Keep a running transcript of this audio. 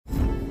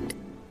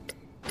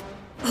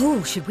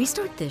Oh, should we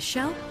start this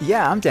show?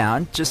 Yeah, I'm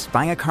down. Just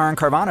buying a car on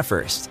Carvana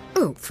first.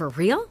 Ooh, for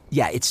real?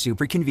 Yeah, it's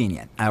super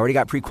convenient. I already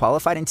got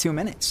pre-qualified in 2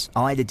 minutes.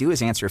 All I had to do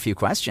is answer a few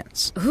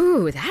questions.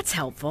 Ooh, that's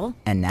helpful.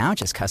 And now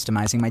just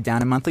customizing my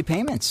down and monthly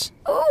payments.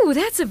 Ooh,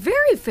 that's a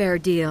very fair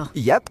deal.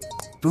 Yep.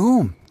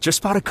 Boom.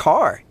 Just bought a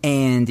car.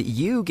 And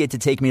you get to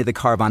take me to the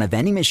Carvana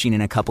vending machine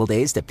in a couple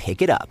days to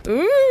pick it up.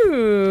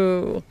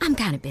 Ooh. I'm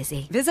kind of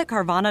busy. Visit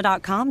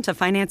Carvana.com to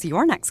finance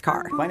your next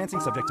car. Financing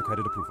subject to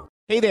credit approval.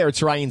 Hey there,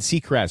 it's Ryan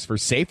Seacrest for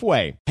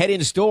Safeway. Head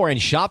in store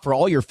and shop for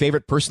all your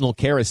favorite personal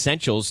care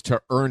essentials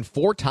to earn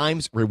 4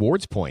 times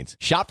rewards points.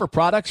 Shop for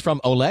products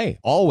from Olay,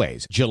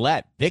 Always,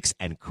 Gillette, Vicks,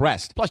 and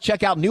Crest. Plus,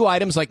 check out new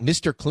items like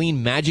Mr.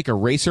 Clean Magic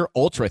Eraser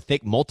Ultra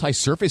Thick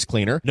Multi-Surface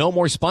Cleaner. No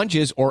more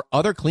sponges or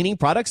other cleaning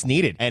products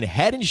needed. And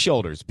Head &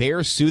 Shoulders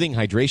Bare Soothing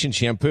Hydration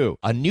Shampoo,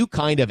 a new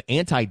kind of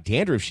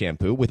anti-dandruff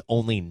shampoo with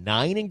only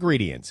 9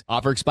 ingredients.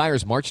 Offer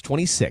expires March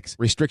 26.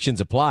 Restrictions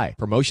apply.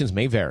 Promotions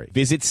may vary.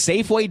 Visit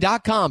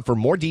Safeway.com for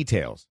more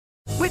details.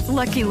 With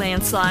Lucky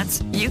Land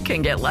Slots, you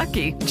can get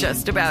lucky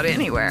just about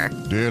anywhere.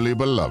 Dearly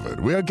beloved,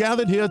 we are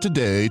gathered here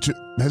today to...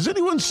 Has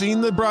anyone seen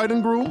the bride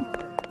and groom?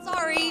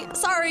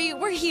 Sorry,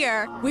 we're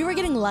here. We were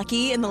getting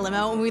lucky in the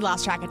limo and we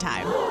lost track of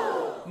time.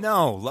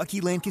 No,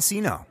 Lucky Land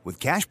Casino, with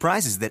cash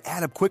prizes that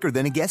add up quicker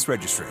than a guest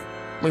registry.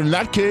 In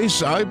that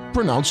case, I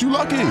pronounce you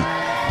lucky.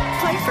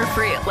 Play for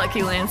free at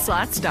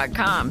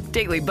LuckyLandSlots.com.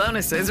 Daily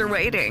bonuses are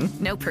waiting.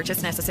 No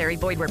purchase necessary.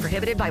 Void where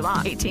prohibited by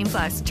law.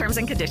 18+. Terms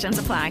and conditions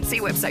apply. See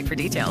website for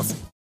details.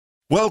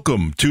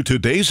 Welcome to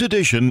today's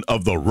edition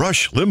of the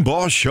Rush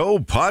Limbaugh Show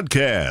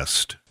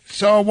podcast.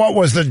 So what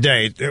was the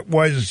date? It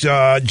was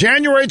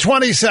January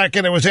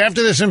 22nd. It was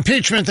after this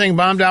impeachment thing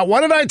bombed out.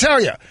 What did I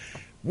tell you?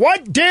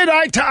 What did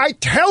I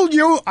tell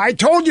you? I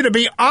told you to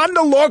be on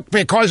the look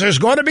because there's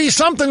going to be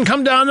something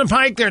come down the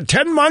pike. There are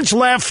 10 months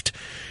left.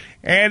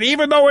 And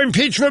even though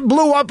impeachment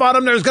blew up on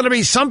him, there's going to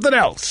be something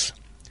else.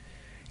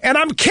 And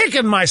I'm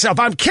kicking myself.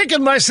 I'm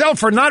kicking myself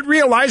for not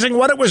realizing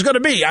what it was going to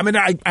be. I mean,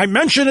 I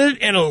mentioned it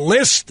in a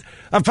list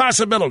of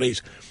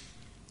possibilities.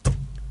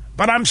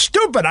 But I'm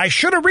stupid. I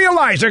should have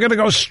realized they're going to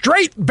go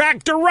straight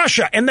back to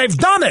Russia, and they've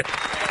done it.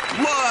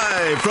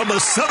 Live from the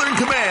Southern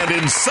Command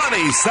in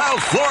sunny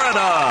South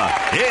Florida,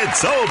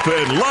 it's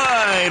Open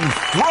Line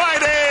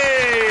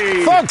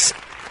Friday. Folks,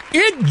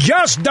 it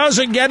just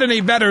doesn't get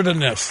any better than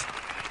this.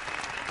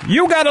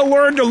 You got to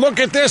learn to look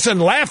at this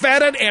and laugh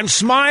at it and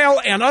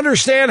smile and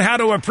understand how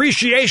to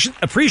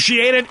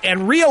appreciate it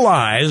and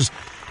realize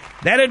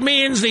that it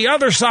means the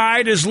other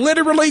side is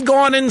literally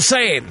gone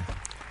insane,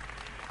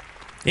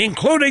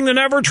 including the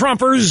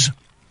never-Trumpers,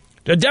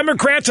 the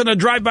Democrats, and the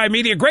drive-by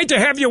media. Great to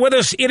have you with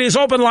us. It is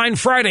Open Line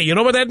Friday. You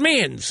know what that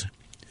means?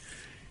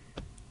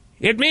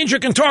 It means you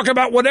can talk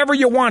about whatever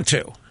you want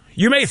to.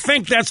 You may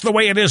think that's the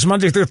way it is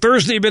Monday through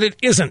Thursday, but it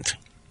isn't.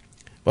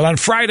 But on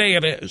Friday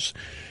it is.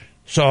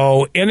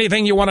 So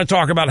anything you want to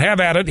talk about, have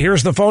at it.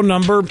 Here's the phone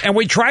number. And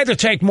we try to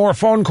take more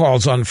phone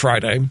calls on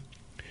Friday.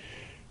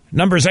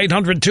 Number's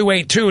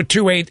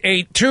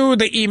 800-282-2882.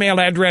 The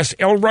email address,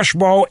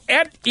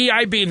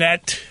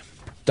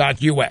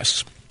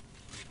 lrushbo@eibnet.us.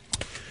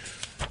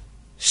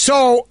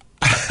 So,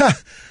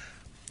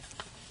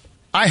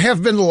 I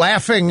have been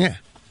laughing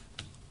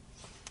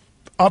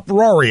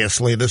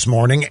uproariously this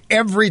morning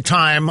every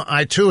time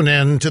I tune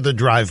in to the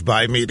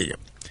drive-by media.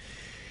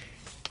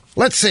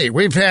 Let's see.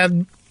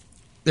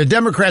 The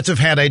Democrats have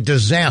had a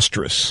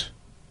disastrous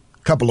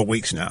couple of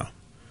weeks now.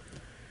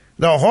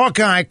 The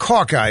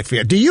Hawkeye-Cawkeye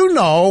fear. Do you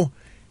know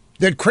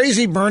that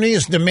Crazy Bernie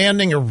is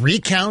demanding a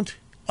recount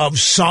of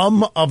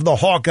some of the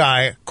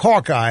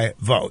Hawkeye-Cawkeye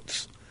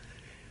votes?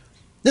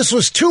 This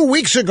was 2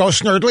 weeks ago,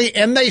 Snurdly,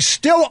 and they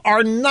still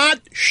are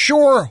not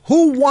sure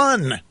who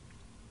won.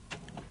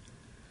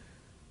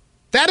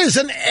 That is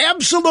an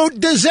absolute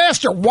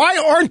disaster.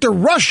 Why aren't the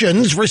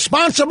Russians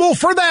responsible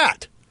for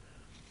that?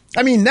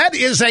 I mean, that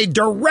is a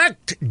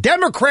direct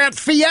Democrat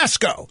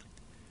fiasco.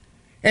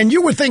 And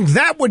you would think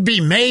that would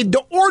be made to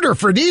order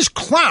for these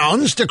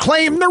clowns to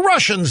claim the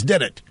Russians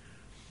did it.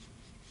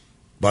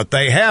 But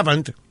they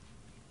haven't.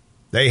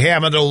 They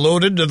haven't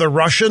alluded to the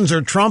Russians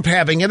or Trump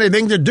having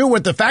anything to do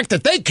with the fact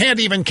that they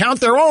can't even count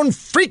their own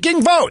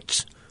freaking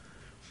votes.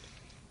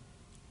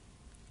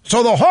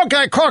 So the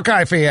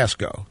Hawkeye-Cawkeye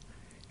fiasco.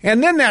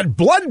 And then that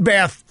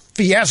bloodbath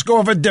fiasco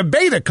of a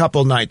debate a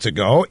couple nights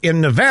ago in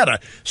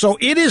Nevada. So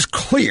it is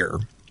clear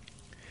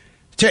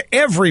to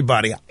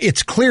everybody,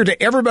 it's clear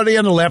to everybody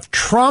on the left,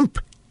 Trump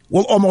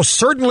will almost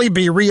certainly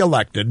be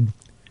reelected.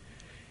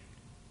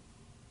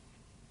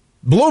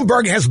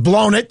 Bloomberg has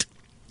blown it.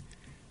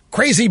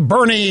 Crazy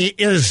Bernie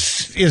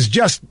is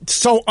just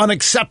so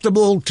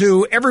unacceptable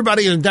to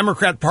everybody in the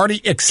Democrat Party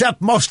except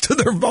most of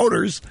their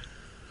voters.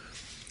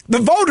 The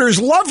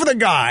voters love the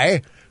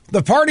guy.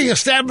 The party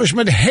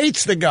establishment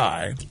hates the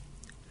guy.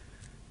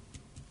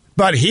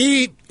 But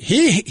he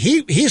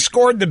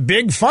scored the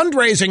big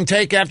fundraising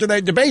take after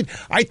that debate.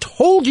 I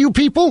told you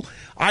people,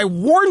 I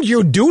warned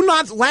you, do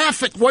not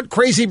laugh at what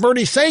Crazy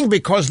Bernie's saying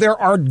because there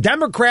are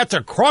Democrats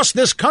across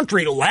this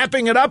country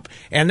lapping it up,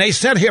 and they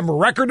sent him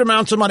record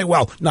amounts of money.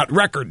 Well, not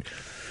record,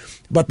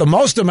 but the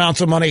most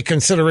amounts of money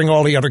considering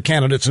all the other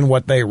candidates and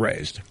what they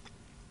raised.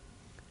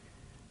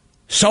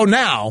 So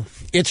now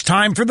it's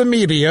time for the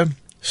media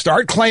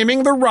start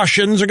claiming the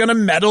Russians are going to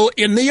meddle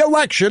in the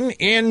election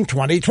in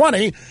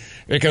 2020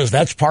 because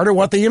that's part of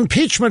what the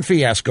impeachment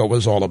fiasco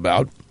was all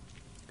about.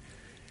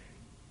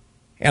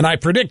 And I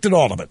predicted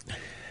all of it.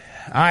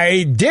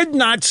 I did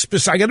not,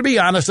 I got to be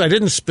honest, I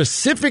didn't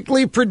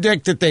specifically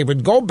predict that they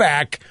would go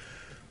back.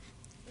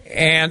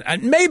 And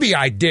maybe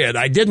I did.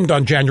 I didn't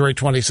on January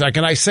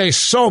 22nd. I say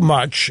so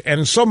much,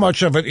 and so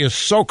much of it is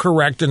so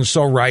correct and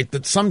so right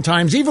that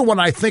sometimes, even when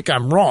I think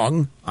I'm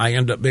wrong, I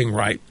end up being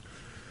right.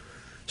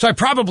 So I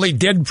probably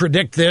did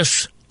predict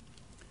this.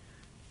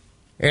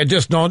 I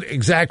just don't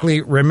exactly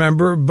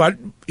remember. But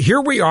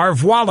here we are.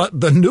 Voila,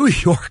 the New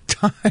York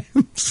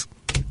Times.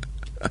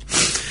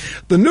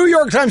 The New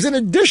York Times, in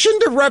addition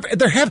to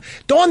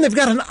they've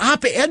got an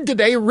op-ed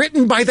today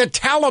written by the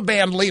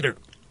Taliban leader.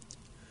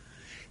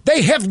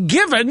 They have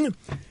given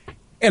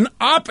an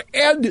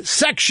op-ed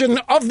section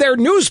of their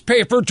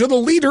newspaper to the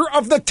leader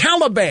of the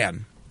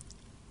Taliban.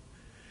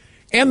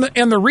 And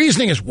the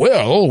reasoning is,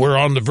 well, we're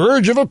on the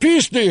verge of a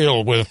peace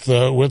deal with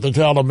the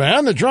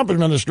Taliban, the Trump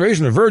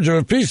administration, the verge of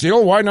a peace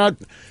deal. Why not?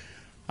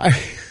 I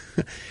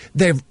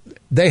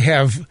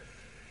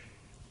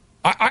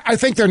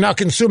think they're now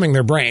consuming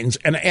their brains,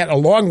 and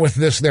along with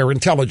this, their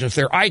intelligence,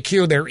 their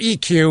IQ, their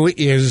EQ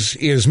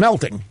is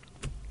melting.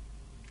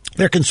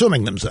 They're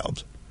consuming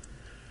themselves.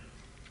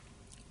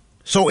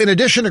 So in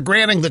addition to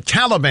granting the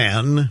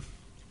Taliban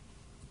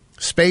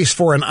space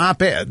for an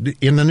op-ed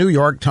in the New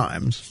York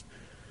Times,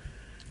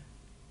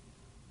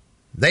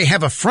 they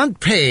have a front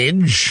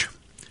page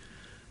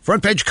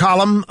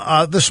column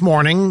this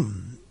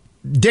morning,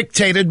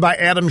 dictated by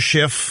Adam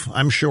Schiff,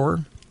 I'm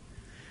sure,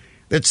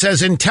 that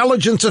says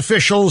intelligence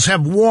officials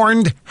have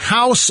warned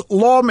House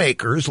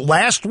lawmakers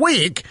last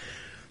week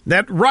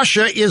that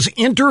Russia is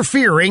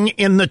interfering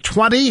in the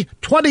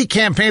 2020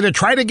 campaign to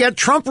try to get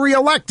Trump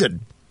reelected.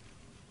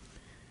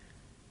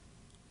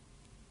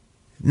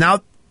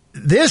 Now,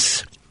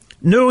 this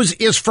news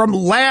is from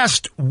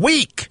last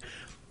week,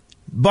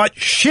 but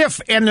Schiff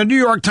and the New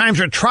York Times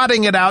are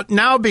trotting it out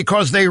now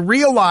because they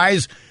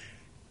realize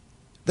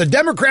the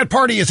Democrat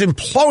Party is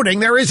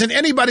imploding. There isn't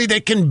anybody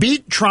that can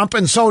beat Trump,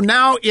 and so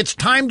now it's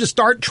time to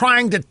start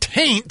trying to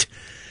taint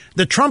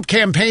the Trump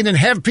campaign and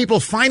have people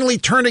finally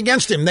turn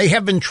against him. They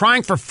have been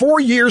trying for 4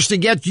 years to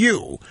get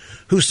you,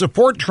 who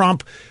support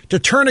Trump, to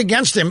turn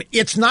against him.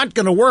 It's not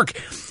going to work.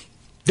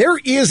 There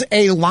is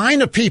a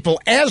line of people,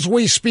 as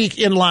we speak,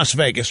 in Las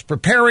Vegas,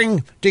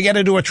 preparing to get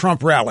into a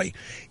Trump rally.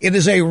 It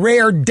is a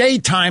rare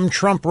daytime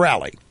Trump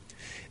rally.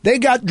 They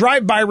got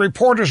drive-by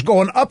reporters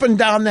going up and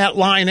down that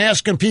line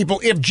asking people,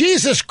 if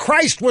Jesus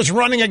Christ was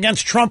running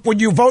against Trump, would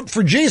you vote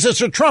for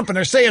Jesus or Trump? And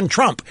they're saying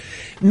Trump.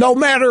 No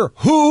matter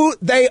who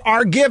they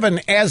are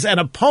given as an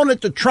opponent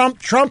to Trump,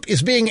 Trump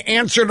is being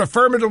answered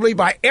affirmatively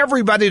by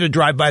everybody the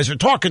drive-bys are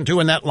talking to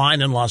in that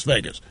line in Las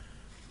Vegas.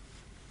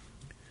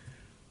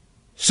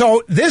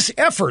 So this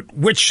effort,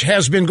 which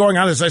has been going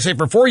on, as I say,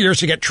 for 4 years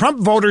to get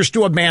Trump voters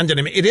to abandon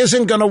him, it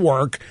isn't going to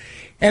work.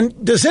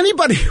 And does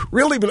anybody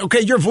really,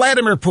 okay, you're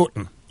Vladimir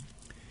Putin,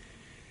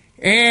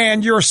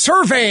 and you're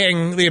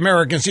surveying the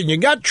Americans, and you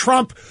got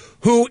Trump,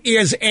 who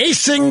is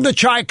acing the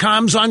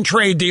Chi-Coms on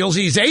trade deals.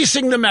 He's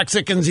acing the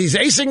Mexicans. He's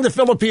acing the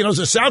Filipinos,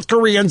 the South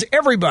Koreans,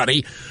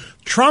 everybody.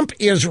 Trump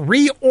is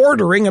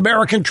reordering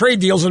American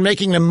trade deals and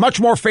making them much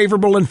more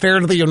favorable and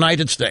fair to the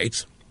United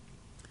States.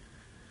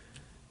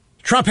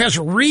 Trump has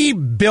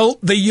rebuilt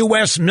the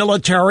U.S.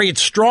 military.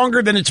 It's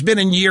stronger than it's been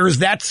in years.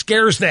 That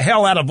scares the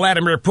hell out of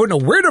Vladimir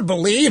Putin. We're to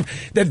believe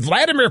that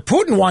Vladimir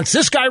Putin wants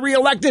this guy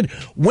reelected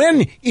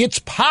when it's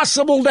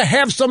possible to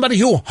have somebody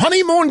who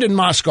honeymooned in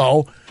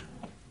Moscow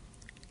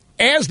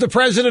as the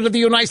president of the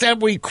United States.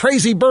 We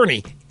crazy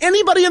Bernie.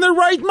 Anybody in their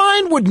right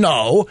mind would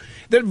know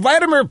that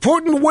Vladimir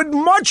Putin would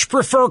much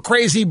prefer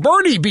crazy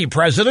Bernie be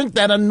president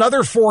than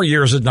another 4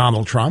 years of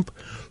Donald Trump.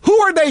 Who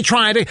are they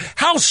trying to?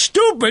 How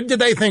stupid do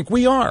they think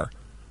we are?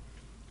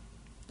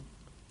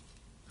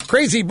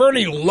 Crazy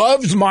Bernie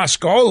loves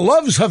Moscow,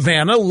 loves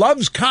Havana,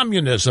 loves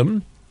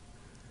communism.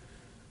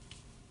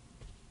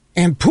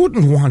 And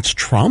Putin wants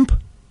Trump.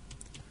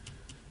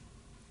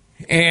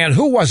 And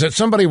who was it?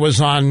 Somebody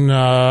was on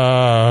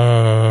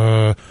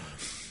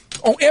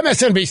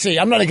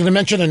MSNBC. I'm not going to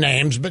mention the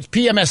names, but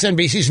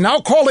PMSNBC is now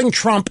calling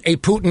Trump a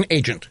Putin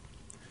agent.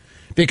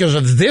 Because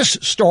of this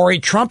story,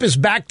 Trump is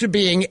back to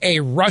being a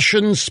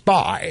Russian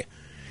spy.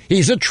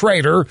 He's a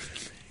traitor.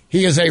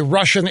 He is a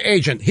Russian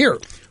agent. Here,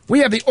 we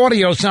have the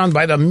audio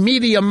soundbite, a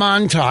media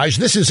montage.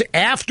 This is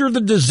after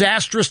the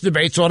disastrous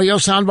debates, audio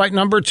soundbite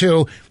number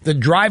 2. The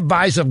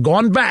drive-bys have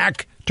gone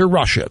back to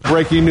Russia.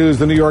 Breaking news,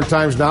 the New York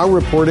Times now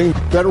reporting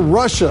that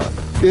Russia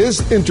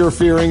is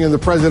interfering in the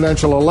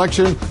presidential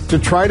election to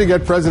try to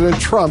get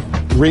President Trump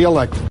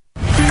reelected.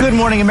 Good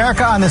morning,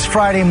 America. On this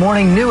Friday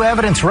morning, new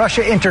evidence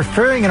Russia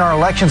interfering in our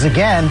elections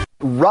again.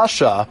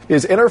 Russia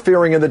is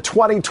interfering in the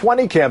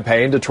 2020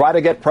 campaign to try to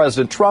get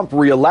President Trump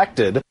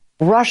reelected.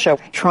 Russia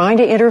trying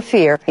to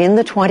interfere in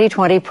the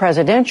 2020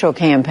 presidential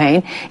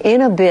campaign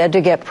in a bid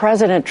to get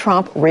President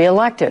Trump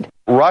reelected.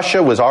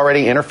 Russia was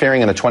already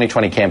interfering in the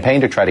 2020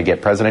 campaign to try to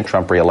get President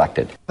Trump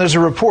reelected. There's a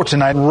report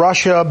tonight.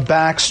 Russia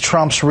backs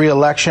Trump's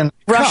reelection.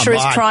 Russia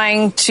is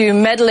trying to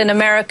meddle in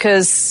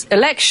America's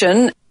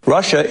election.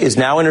 Russia is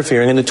now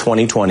interfering in the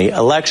 2020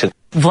 election.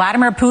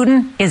 Vladimir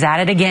Putin is at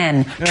it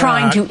again,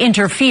 trying to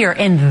interfere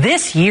in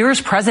this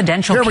year's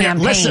presidential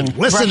campaign. Listen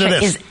Russia to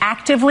this. is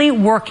actively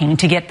working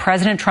to get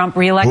President Trump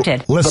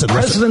reelected. The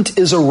president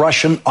is a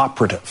Russian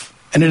operative,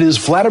 and it is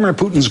Vladimir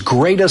Putin's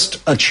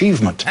greatest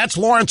achievement. That's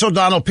Lawrence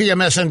O'Donnell,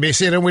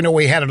 PMSNBC, and we know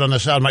we had it on the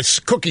sound. My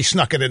Cookie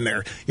snuck it in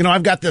there. You know,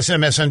 I've got this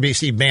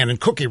MSNBC ban, and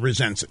Cookie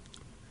resents it.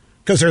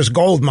 Because there's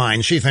gold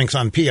mines, she thinks,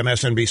 on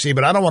PMSNBC,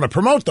 but I don't want to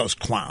promote those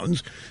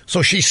clowns.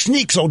 So she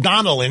sneaks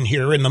O'Donnell in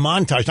here in the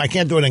montage. I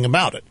can't do anything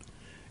about it,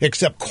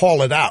 except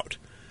call it out.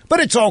 But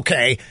it's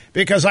okay,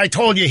 because I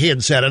told you he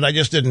had said it. I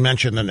just didn't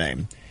mention the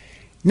name.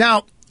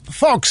 Now,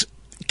 folks,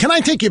 can I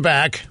take you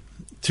back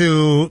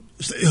to,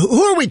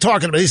 who are we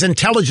talking about? These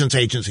intelligence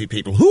agency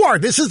people. Who are,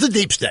 this is the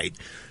deep state.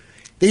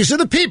 These are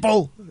the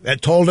people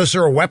that told us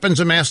there are weapons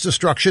of mass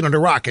destruction in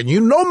Iraq. And you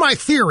know my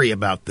theory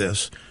about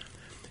this.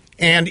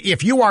 And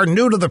if you are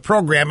new to the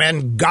program,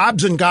 and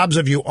gobs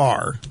of you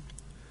are,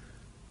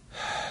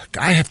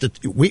 I have to.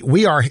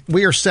 We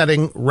are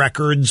setting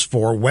records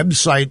for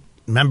website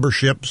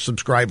membership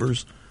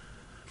subscribers.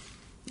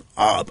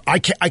 I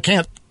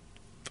can't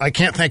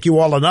thank you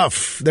all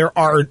enough. There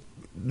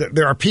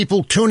are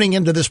people tuning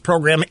into this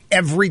program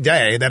every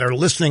day that are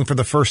listening for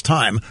the first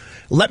time.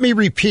 Let me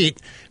repeat.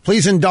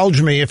 Please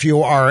indulge me if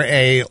you are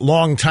a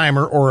long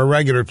timer or a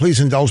regular. Please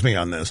indulge me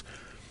on this.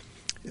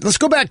 Let's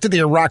go back to the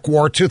Iraq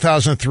War,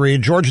 2003.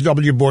 George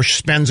W. Bush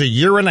spends a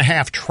year and a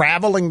half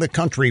traveling the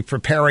country,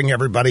 preparing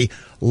everybody,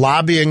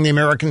 lobbying the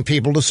American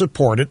people to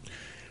support it.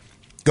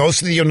 Goes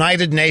to the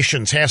United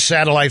Nations, has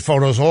satellite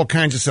photos, all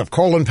kinds of stuff.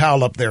 Colin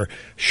Powell up there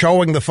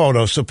showing the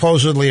photos,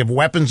 supposedly, of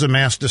weapons of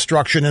mass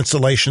destruction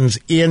installations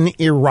in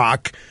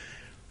Iraq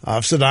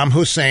of Saddam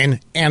Hussein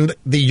and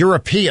the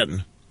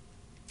European,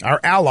 our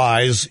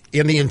allies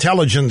in the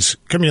intelligence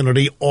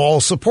community,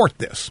 all support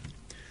this.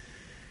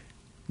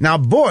 Now,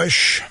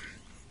 Bush,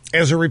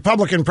 as a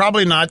Republican,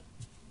 probably not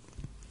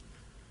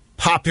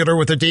popular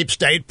with the deep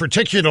state,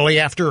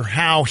 particularly after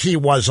how he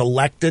was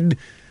elected.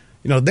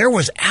 You know, there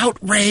was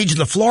outrage.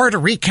 The Florida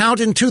recount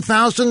in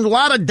 2000, a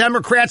lot of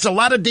Democrats, a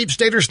lot of deep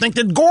staters think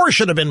that Gore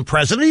should have been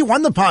president. He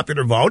won the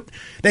popular vote.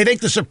 They think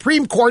the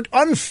Supreme Court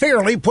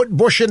unfairly put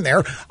Bush in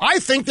there. I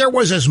think there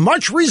was as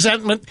much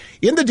resentment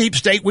in the deep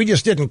state, we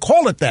just didn't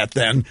call it that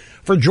then,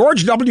 for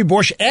George W.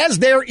 Bush as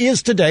there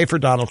is today for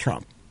Donald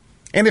Trump.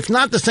 And if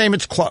not the same,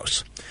 it's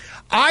close.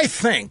 I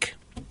think,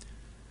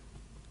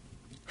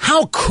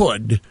 how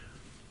could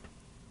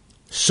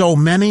so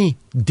many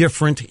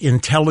different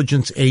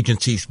intelligence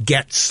agencies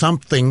get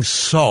something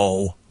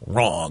so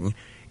wrong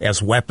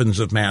as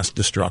weapons of mass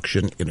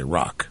destruction in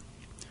Iraq?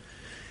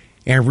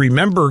 And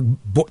remember,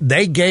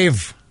 they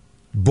gave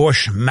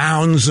Bush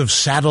mounds of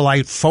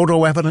satellite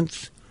photo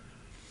evidence,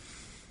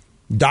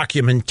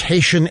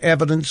 documentation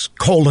evidence.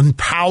 Colin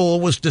Powell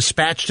was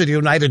dispatched to the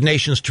United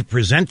Nations to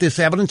present this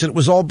evidence, and it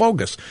was all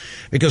bogus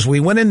because we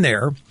went in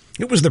there.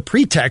 It was the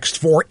pretext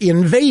for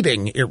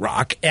invading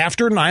Iraq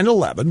after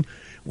 9/11.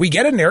 We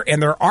get in there,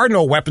 and there are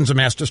no weapons of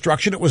mass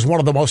destruction. It was one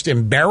of the most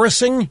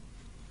embarrassing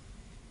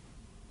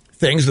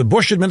things. The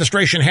Bush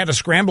administration had to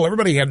scramble.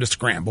 Everybody had to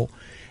scramble.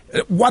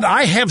 What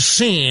I have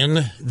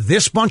seen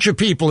this bunch of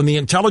people in the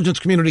intelligence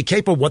community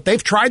capable, what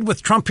they've tried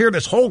with Trump here,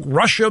 this whole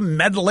Russia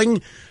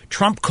meddling,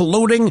 Trump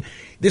colluding,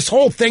 this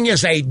whole thing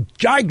is a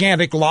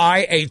gigantic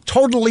lie, a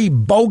totally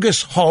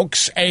bogus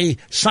hoax, a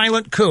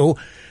silent coup.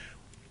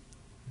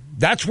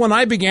 That's when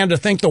I began to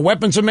think the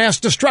weapons of mass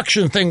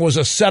destruction thing was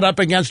a setup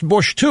against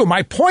Bush, too.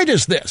 My point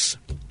is this.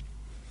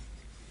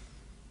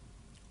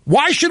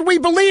 Why should we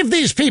believe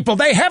these people?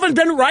 They haven't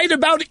been right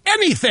about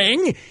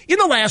anything in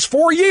the last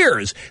 4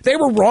 years. They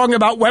were wrong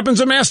about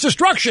weapons of mass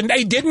destruction.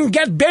 They didn't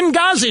get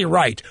Benghazi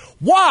right.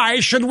 Why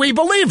should we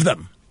believe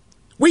them?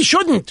 We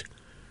shouldn't.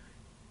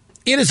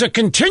 It is a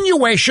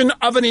continuation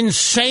of an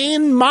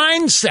insane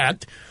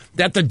mindset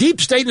that the deep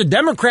state and the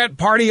Democrat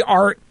Party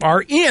are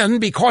in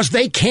because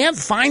they can't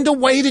find a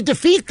way to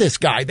defeat this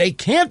guy. They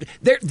can't.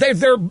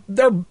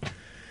 They're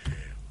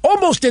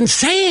almost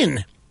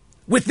insane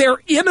with their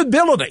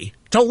inability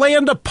to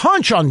land a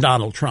punch on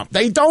Donald Trump.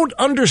 They don't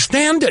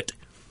understand it.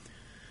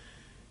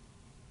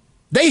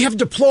 They have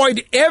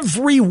deployed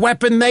every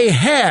weapon they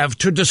have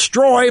to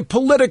destroy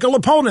political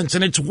opponents,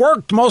 and it's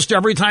worked most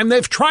every time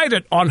they've tried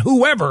it on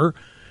whoever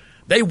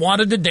they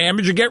wanted to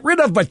damage or get rid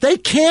of, but they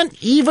can't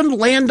even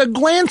land a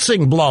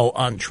glancing blow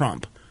on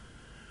Trump.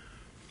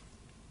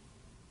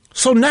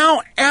 So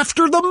now,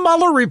 after the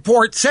Mueller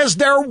report says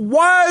there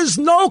was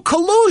no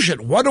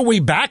collusion, what are we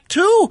back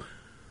to?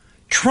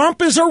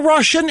 Trump is a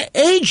Russian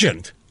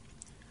agent.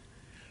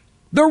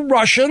 The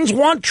Russians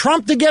want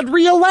Trump to get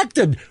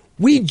reelected.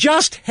 We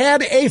just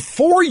had a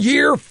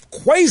 4-year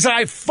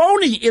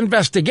quasi-phony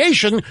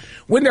investigation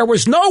when there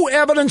was no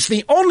evidence.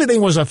 The only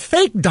thing was a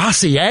fake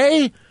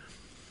dossier.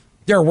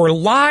 There were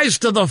lies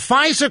to the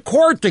FISA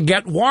court to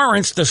get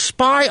warrants to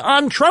spy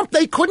on Trump.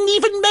 They couldn't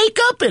even make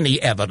up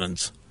any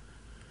evidence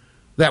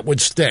that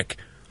would stick.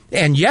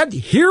 And yet,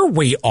 here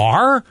we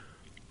are.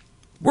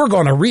 We're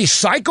going to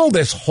recycle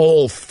this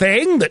whole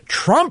thing that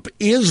Trump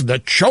is the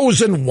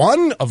chosen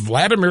one of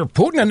Vladimir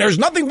Putin, and there's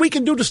nothing we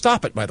can do to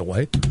stop it, by the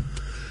way.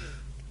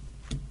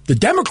 The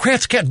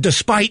Democrats can't,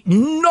 despite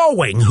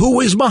knowing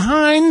who is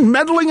behind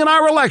meddling in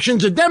our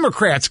elections, the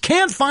Democrats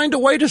can't find a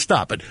way to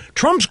stop it.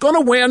 Trump's going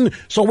to win,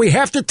 so we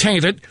have to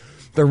taint it.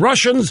 The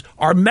Russians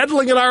are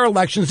meddling in our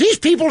elections. These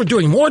people are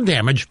doing more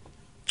damage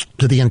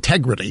to the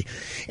integrity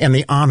and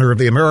the honor of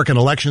the American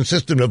election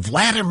system than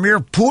Vladimir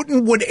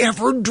Putin would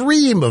ever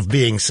dream of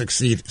being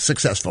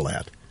successful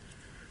at.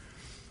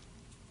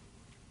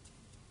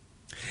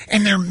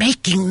 And they're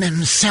making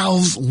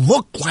themselves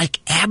look like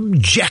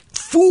abject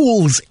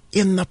fools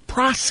in the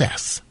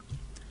process.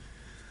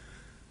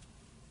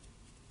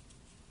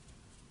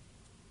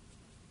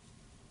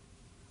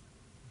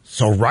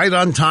 So right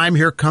on time,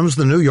 here comes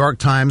the New York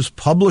Times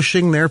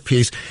publishing their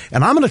piece.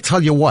 And I'm going to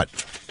tell you what,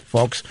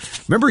 folks.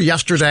 Remember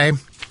yesterday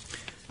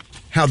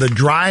how the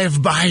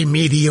drive-by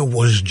media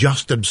was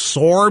just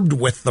absorbed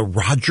with the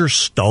Roger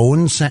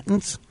Stone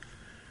sentence?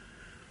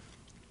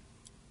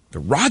 The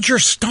Roger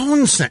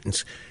Stone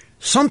sentence.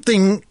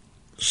 Something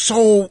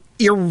so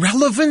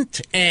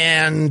irrelevant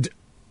and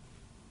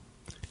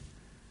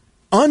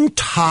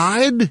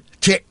untied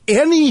to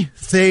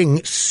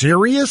anything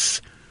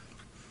serious,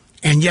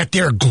 and yet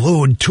they're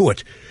glued to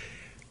it.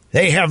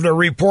 They have their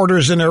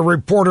reporters and their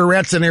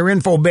reporterettes and their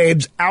info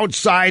babes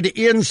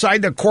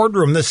inside the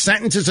courtroom. The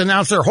sentence is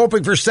announced. They're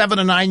hoping for 7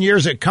 to 9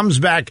 years. It comes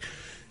back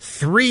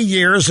 3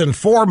 years and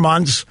 4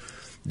 months.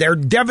 They're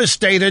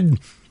devastated.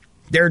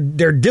 They're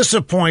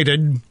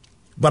disappointed.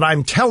 But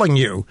I'm telling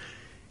you,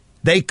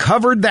 they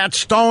covered that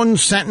Stone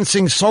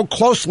sentencing so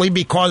closely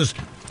because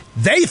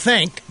they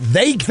think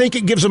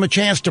it gives them a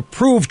chance to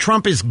prove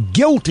Trump is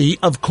guilty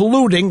of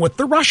colluding with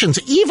the Russians,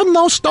 even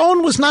though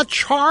Stone was not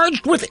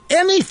charged with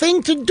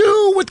anything to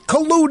do with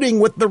colluding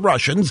with the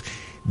Russians.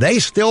 They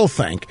still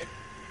think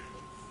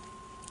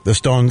the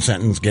Stone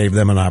sentence gave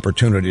them an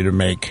opportunity to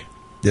make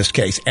this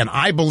case. And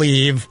I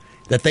believe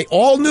that they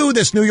all knew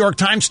this New York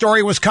Times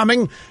story was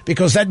coming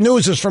because that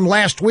news is from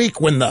last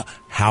week when the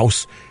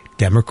House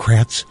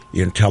Democrats,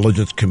 the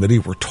Intelligence Committee,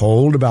 were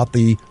told about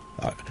the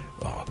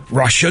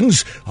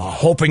Russians,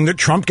 hoping that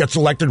Trump gets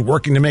elected,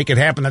 working to make it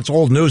happen. That's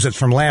old news. It's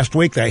from last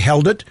week. They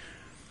held it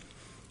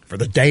for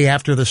the day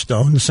after the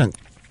Stone sent.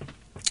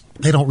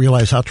 They don't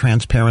realize how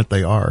transparent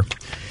they are.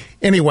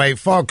 Anyway,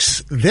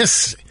 folks,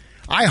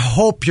 I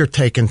hope you're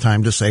taking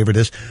time to savor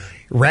this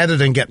rather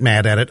than get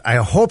mad at it. I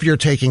hope you're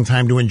taking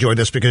time to enjoy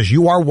this because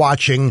you are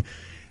watching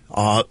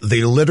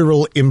the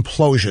literal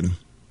implosion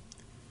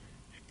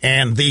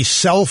and the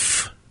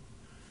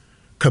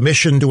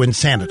self-commission to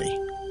insanity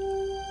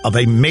of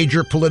a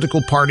major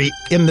political party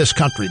in this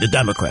country, the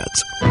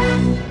Democrats.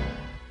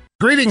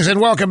 Greetings and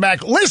welcome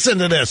back. Listen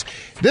to this.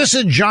 This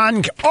is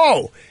John.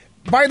 Oh,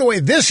 by the way,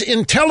 this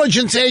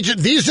intelligence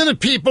agent, these are the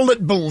people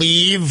that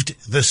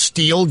believed the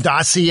Steele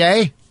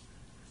dossier.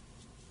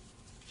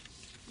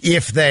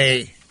 If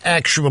they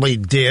actually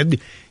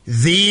did,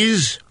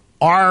 these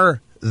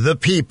are the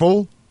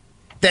people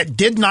that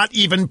did not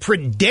even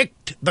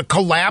predict the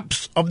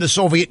collapse of the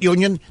Soviet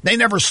Union. They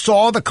never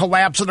saw the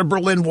collapse of the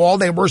Berlin Wall.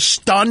 They were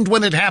stunned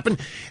when it happened.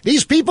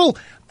 These people,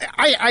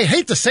 I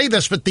hate to say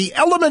this, but the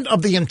element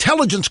of the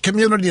intelligence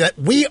community that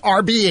we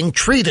are being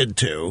treated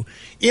to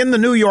in the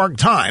New York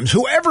Times,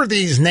 whoever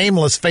these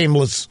nameless,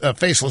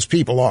 faceless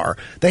people are,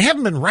 they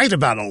haven't been right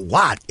about a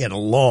lot in a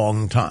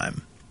long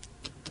time.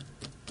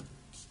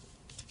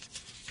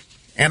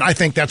 And I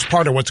think that's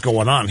part of what's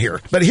going on here.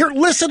 But here,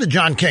 listen to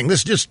John King.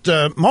 This just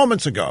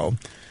moments ago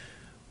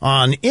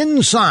on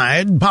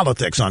Inside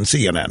Politics on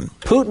CNN.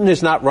 Putin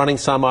is not running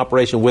some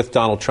operation with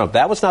Donald Trump.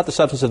 That was not the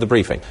substance of the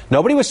briefing.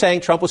 Nobody was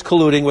saying Trump was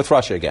colluding with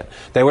Russia again.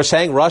 They were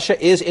saying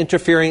Russia is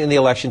interfering in the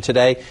election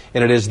today,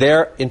 and it is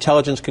their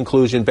intelligence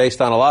conclusion, based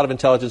on a lot of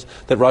intelligence,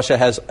 that Russia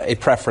has a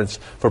preference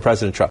for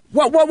President Trump.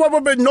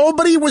 But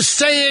nobody was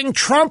saying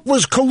Trump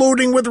was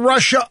colluding with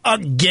Russia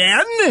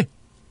again?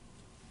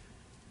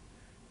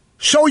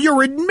 So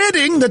you're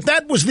admitting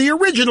that was the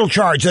original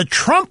charge, that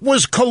Trump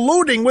was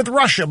colluding with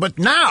Russia. But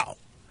now,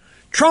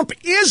 Trump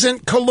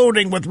isn't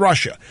colluding with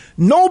Russia.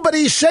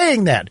 Nobody's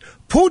saying that.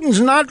 Putin's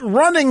not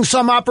running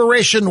some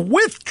operation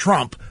with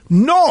Trump.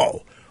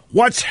 No.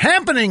 What's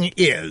happening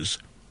is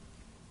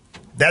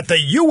that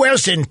the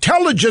U.S.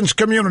 intelligence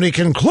community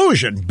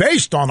conclusion,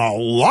 based on a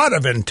lot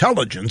of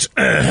intelligence,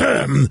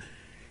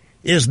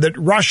 is that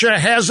Russia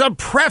has a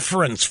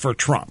preference for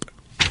Trump.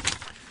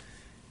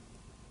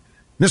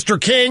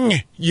 Mr.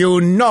 King, you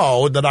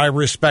know that I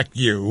respect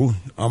you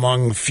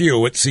among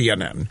few at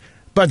CNN.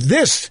 But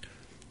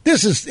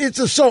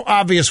it's so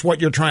obvious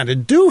what you're trying to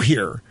do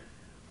here.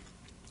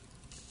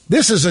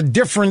 This is a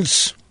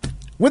difference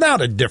without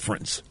a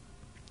difference.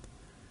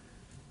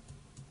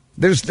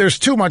 There's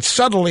too much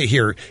subtlety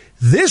here.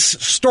 This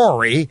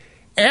story,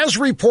 as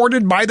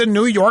reported by the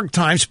New York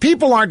Times,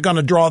 people aren't going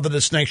to draw the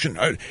distinction.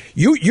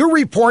 You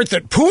report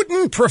that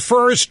Putin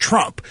prefers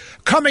Trump,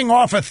 coming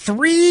off of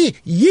 3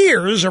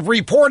 years of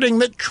reporting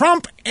that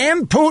Trump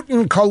and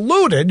Putin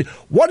colluded.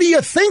 What do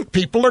you think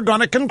people are going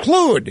to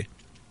conclude?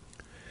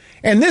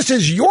 And this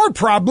is your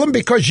problem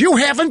because you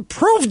haven't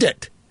proved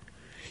it.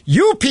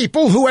 You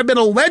people who have been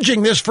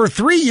alleging this for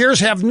 3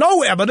 years have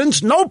no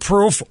evidence, no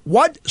proof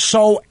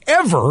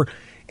whatsoever,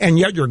 and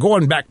yet you're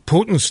going back,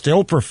 Putin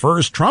still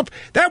prefers Trump?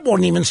 That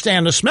won't even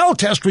stand a smell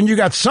test when you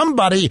got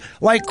somebody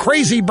like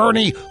Crazy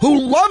Bernie who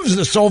loves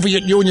the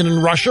Soviet Union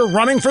and Russia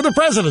running for the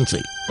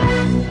presidency.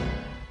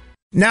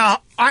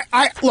 Now,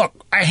 I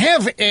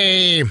have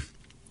a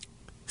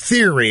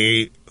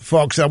theory,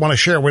 folks, I want to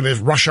share with you.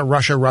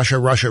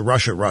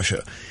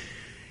 Russia.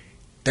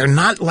 They're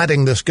not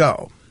letting this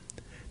go.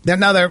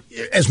 Now,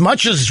 as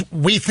much as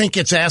we think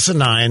it's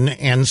asinine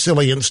and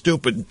silly and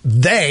stupid,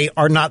 they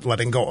are not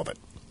letting go of it.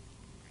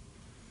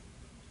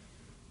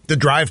 The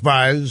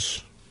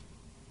drive-bys,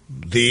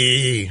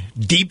 the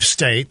deep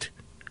state,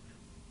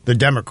 the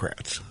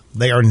Democrats,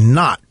 they are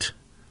not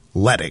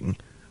letting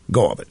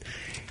go of it.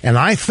 And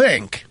I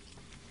think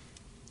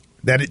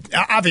that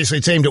obviously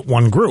it's aimed at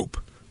one group.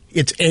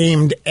 It's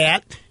aimed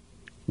at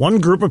one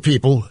group of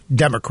people,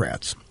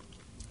 Democrats.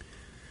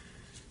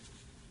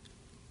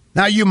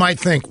 Now, you might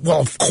think,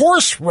 well, of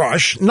course,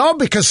 Rush. No,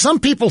 because some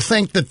people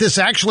think that this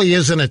actually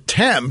is an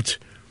attempt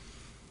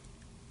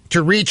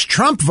to reach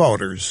Trump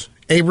voters,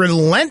 a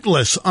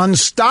relentless,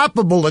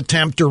 unstoppable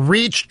attempt to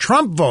reach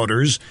Trump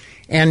voters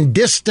and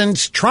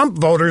distance Trump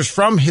voters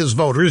from his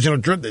voters,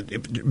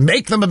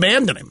 make them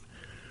abandon him.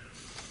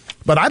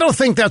 But I don't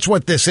think that's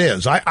what this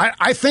is.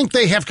 I think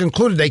they have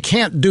concluded they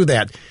can't do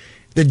that.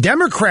 The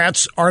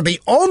Democrats are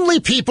the only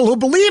people who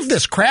believe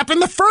this crap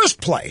in the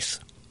first place.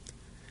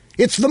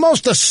 It's the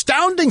most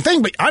astounding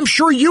thing, but I'm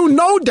sure you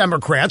know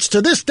Democrats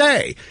to this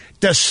day,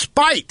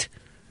 despite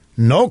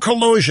no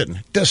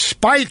collusion,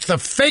 despite the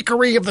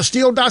fakery of the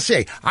Steele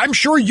dossier. I'm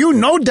sure you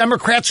know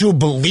Democrats who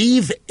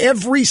believe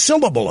every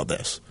syllable of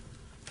this,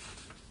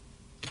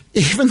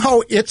 even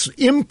though it's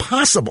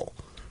impossible.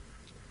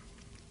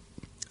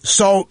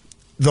 So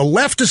the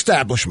left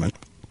establishment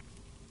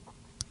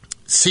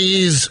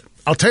sees,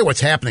 I'll tell you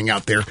what's happening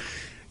out there.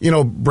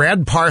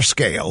 Brad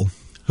Parscale,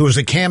 who is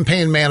a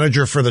campaign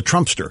manager for the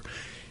Trumpster,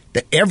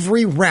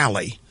 every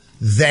rally,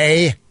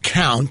 they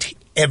count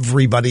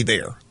everybody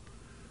there.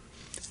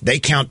 They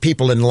count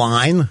people in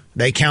line.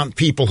 They count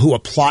people who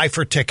apply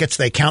for tickets.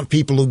 They count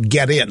people who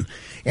get in.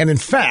 And in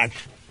fact,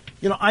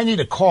 I need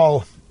to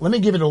call. Let me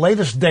give you the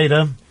latest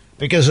data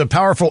because as a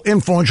powerful,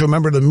 influential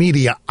member of the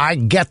media, I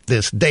get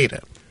this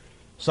data.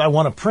 So I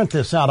want to print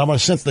this out. I'm going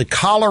to send the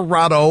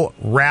Colorado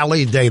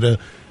rally data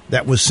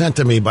that was sent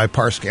to me by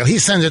Parscale. He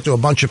sends it to a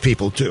bunch of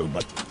people, too.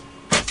 But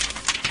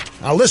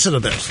now listen to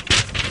this.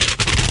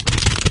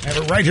 I have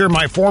it right here in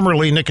my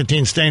formerly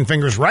nicotine-stained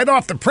fingers, right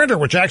off the printer,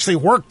 which actually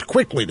worked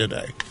quickly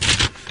today.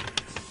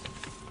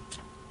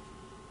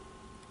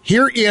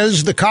 Here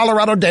is the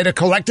Colorado data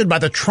collected by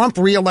the Trump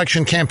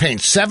re-election campaign.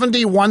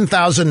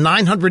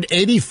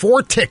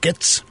 71,984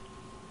 tickets.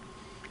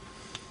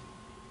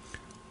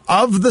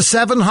 Of the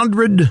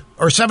 700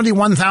 or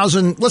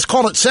 71,000, let's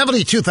call it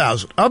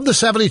 72,000. Of the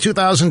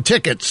 72,000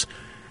 tickets,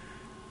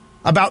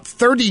 about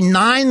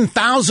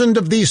 39,000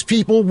 of these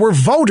people were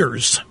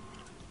voters.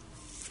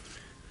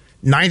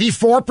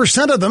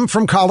 94% of them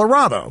from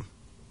Colorado.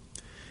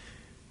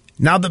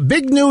 Now, the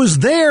big news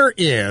there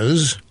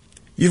is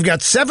you've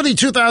got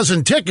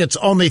 72,000 tickets,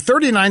 only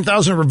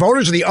 39,000 were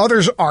voters. The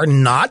others are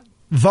not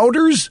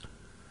voters,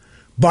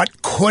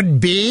 but could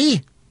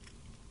be.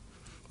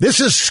 This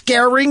is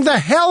scaring the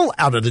hell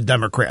out of the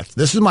Democrats.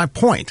 This is my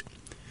point.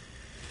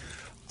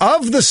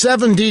 Of the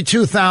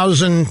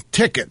 72,000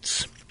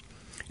 tickets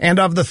and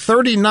of the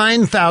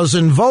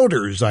 39,000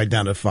 voters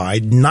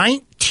identified,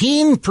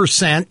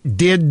 19%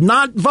 did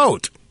not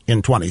vote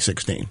in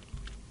 2016.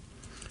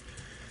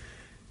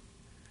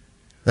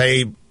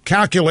 They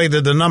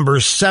calculated the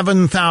numbers,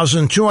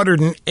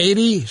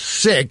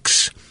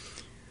 7,286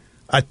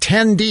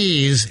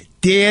 attendees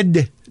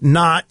did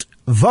not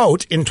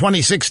vote in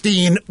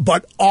 2016,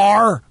 but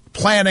are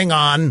planning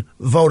on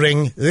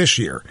voting this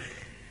year.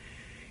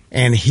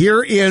 And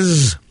here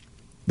is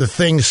the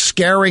thing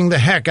scaring the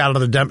heck out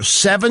of the Democrats.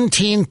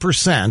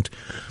 17%,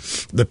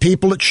 the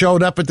people that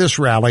showed up at this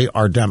rally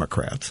are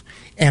Democrats.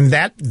 And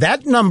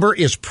that number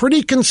is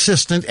pretty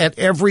consistent at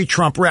every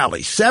Trump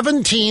rally.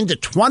 17 to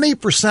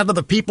 20% of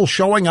the people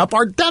showing up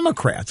are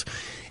Democrats.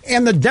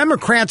 And the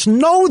Democrats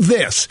know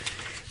this.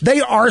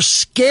 They are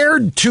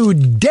scared to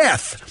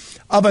death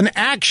of an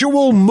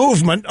actual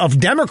movement of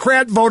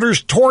Democrat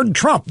voters toward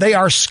Trump. They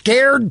are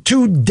scared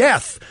to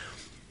death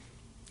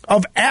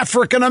of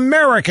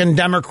African-American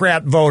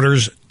Democrat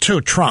voters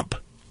to Trump.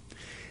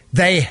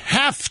 They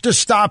have to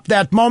stop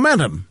that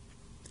momentum.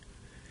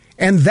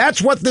 And that's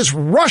what this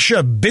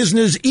Russia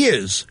business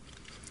is.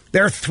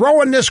 They're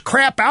throwing this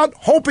crap out,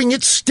 hoping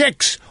it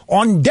sticks,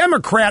 on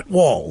Democrat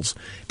walls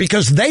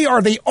because they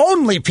are the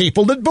only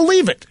people that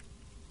believe it.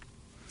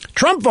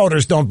 Trump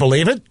voters don't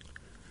believe it.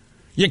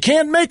 You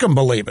can't make them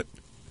believe it.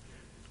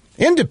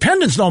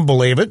 Independents don't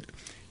believe it.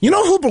 You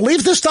know who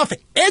believes this stuff?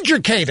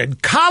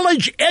 Educated,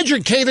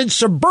 college-educated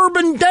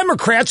suburban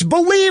Democrats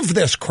believe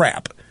this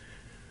crap.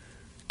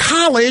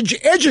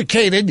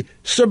 College-educated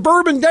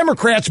suburban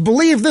Democrats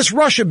believe this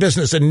Russia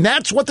business, and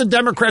that's what the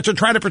Democrats are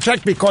trying to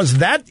protect because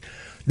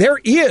there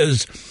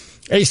is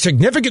a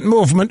significant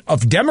movement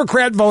of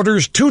Democrat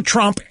voters to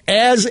Trump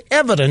as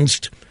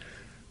evidenced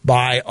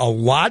by a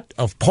lot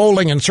of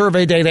polling and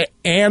survey data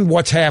and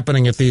what's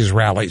happening at these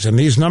rallies. And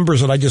these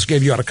numbers that I just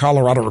gave you out of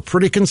Colorado are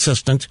pretty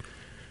consistent.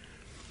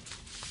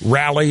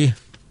 Rally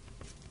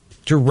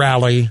to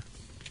rally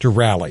to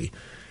rally.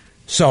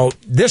 So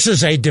this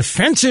is a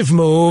defensive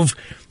move.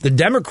 The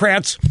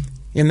Democrats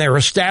in their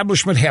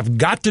establishment have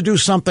got to do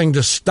something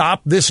to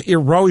stop this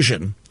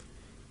erosion.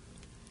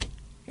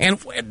 And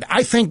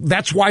I think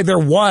that's why there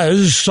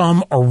was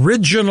some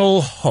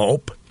original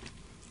hope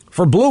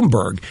for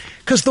Bloomberg.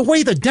 Because the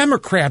way the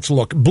Democrats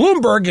look,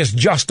 Bloomberg is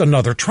just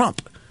another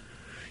Trump.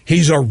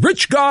 He's a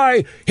rich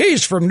guy.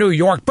 He's from New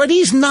York, but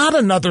he's not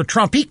another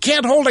Trump. He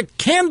can't hold a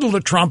candle to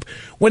Trump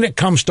when it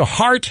comes to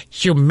heart,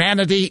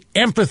 humanity,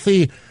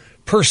 empathy,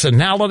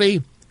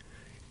 personality,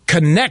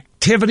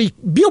 connectivity.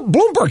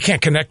 Bloomberg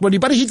can't connect with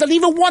anybody. He doesn't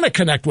even want to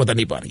connect with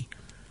anybody.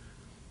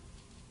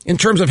 In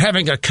terms of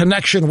having a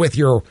connection with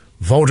your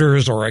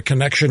voters or a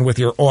connection with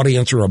your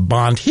audience or a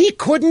bond, he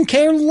couldn't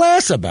care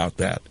less about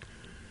that.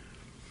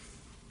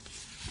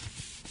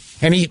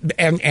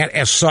 And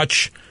as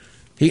such,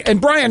 and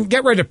Brian,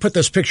 get ready to put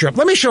this picture up.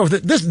 Let me show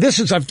that this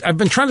is. I've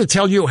been trying to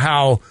tell you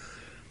how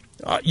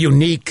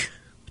unique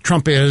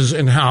Trump is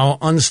and how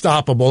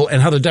unstoppable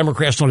and how the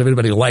Democrats don't have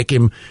anybody like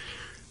him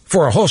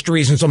for a host of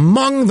reasons.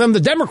 Among them, the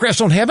Democrats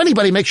don't have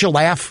anybody who makes you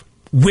laugh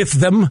with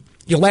them.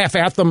 You laugh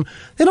at them.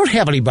 They don't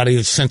have anybody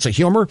with a sense of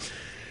humor.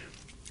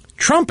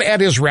 Trump at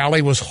his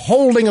rally was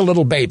holding a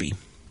little baby.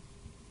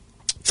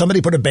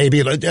 Somebody put a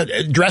baby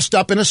dressed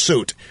up in a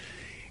suit.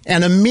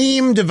 And a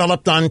meme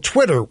developed on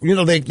Twitter. You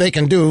know, they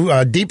can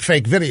do deep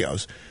fake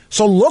videos.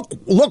 So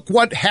look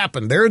what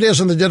happened. There it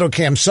is in the ditto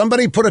cam.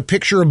 Somebody put a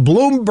picture of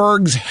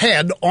Bloomberg's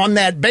head on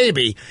that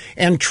baby.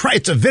 And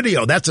it's a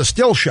video. That's a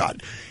still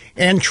shot.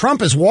 And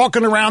Trump is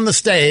walking around the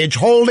stage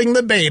holding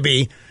the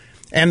baby.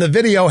 And the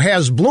video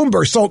has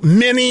Bloomberg. So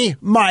mini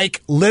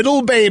Mike,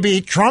 little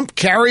baby, Trump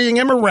carrying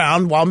him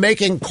around while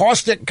making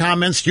caustic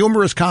comments,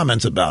 humorous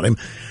comments about him.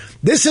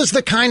 This is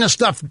the kind of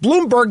stuff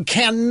Bloomberg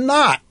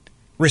cannot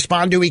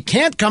respond to. He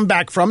can't come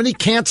back from it. He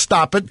can't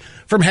stop it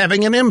from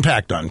having an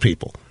impact on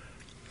people.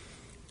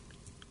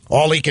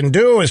 All he can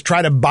do is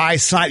try to buy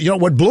side. You know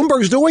what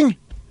Bloomberg's doing?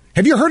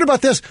 Have you heard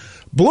about this?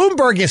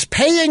 Bloomberg is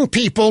paying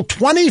people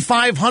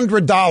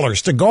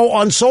 $2,500 to go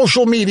on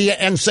social media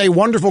and say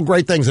wonderful,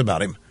 great things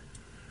about him.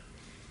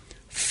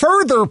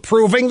 Further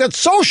proving that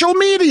social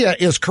media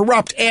is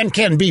corrupt and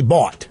can be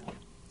bought.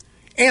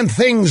 And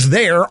things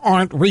there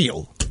aren't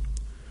real.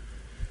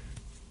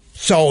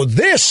 So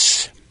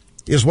this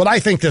is what I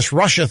think this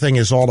Russia thing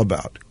is all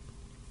about.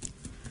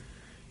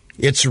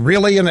 It's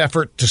really an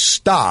effort to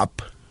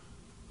stop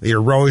the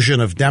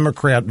erosion of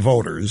Democrat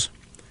voters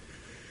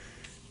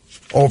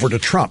over to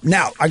Trump.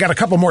 Now, I got a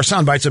couple more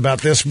sound bites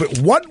about this, but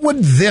what would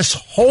this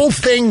whole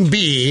thing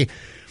be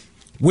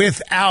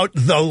without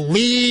the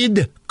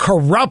lead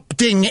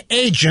corrupting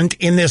agent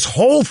in this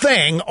whole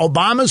thing,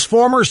 Obama's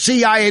former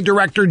CIA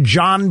director,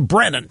 John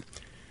Brennan?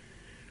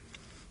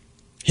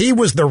 He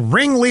was the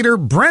ringleader.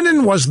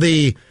 Brennan was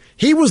the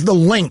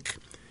link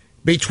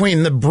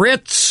between the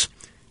Brits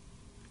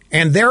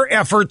and their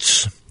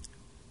efforts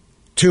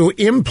to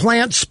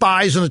implant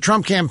spies in the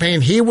Trump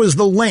campaign. He was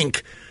the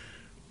link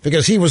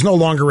because he was no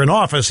longer in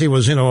office. He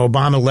was,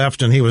 Obama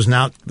left and he was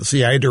now the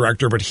CIA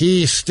director, but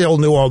he still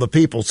knew all the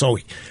people. So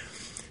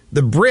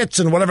the Brits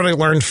and whatever they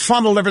learned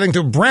funneled everything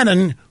to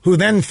Brennan, who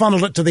then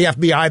funneled it to the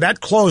FBI.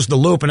 That closed the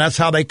loop, and that's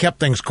how they kept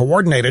things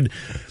coordinated.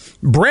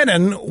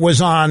 Brennan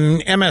was on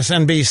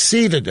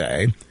MSNBC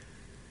today,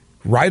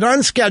 right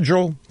on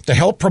schedule, to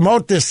help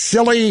promote this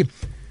silly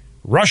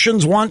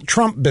Russians want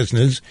Trump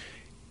business.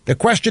 The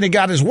question he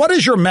got is, what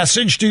is your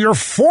message to your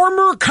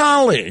former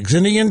colleagues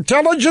in the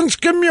intelligence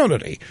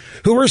community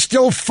who are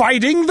still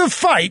fighting the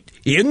fight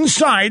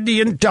inside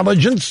the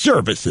intelligence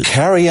services?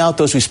 Carry out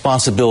those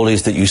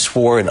responsibilities that you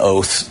swore an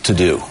oath to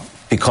do,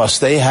 because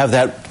they have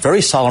that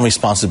very solemn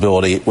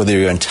responsibility, whether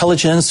you're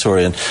intelligence or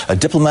in a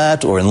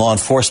diplomat or in law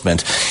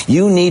enforcement.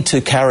 You need to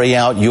carry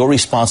out your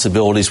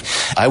responsibilities.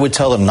 I would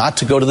tell them not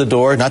to go to the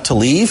door, not to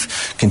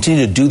leave,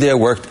 continue to do their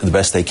work the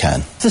best they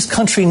can. This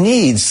country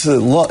needs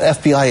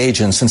FBI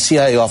agents and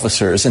CIA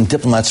officers and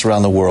diplomats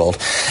around the world.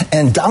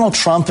 And Donald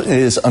Trump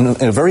is in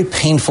a very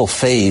painful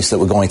phase that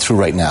we're going through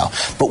right now.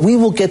 But we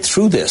will get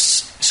through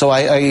this. So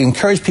I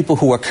encourage people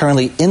who are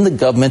currently in the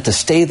government to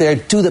stay there,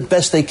 do the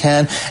best they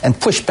can, and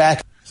push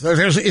back. So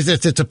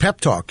it's a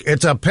pep talk.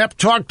 It's a pep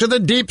talk to the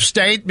deep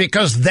state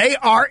because they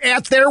are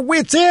at their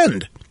wits'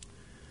 end.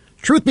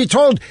 Truth be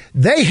told,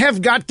 they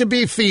have got to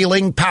be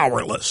feeling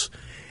powerless.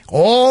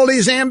 All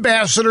these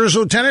ambassadors,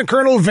 Lieutenant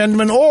Colonel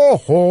Vindman,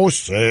 oh,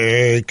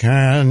 say,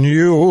 can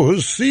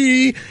you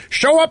see,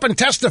 show up and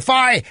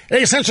testify.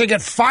 They essentially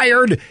get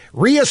fired,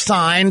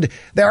 reassigned.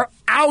 They're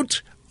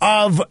out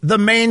of the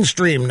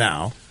mainstream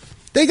now.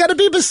 They got to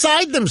be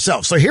beside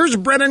themselves. So here's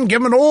Brennan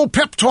giving an old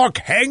pep talk.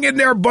 Hang in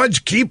there, buds.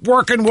 Keep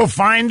working. We'll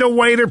find a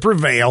way to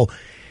prevail.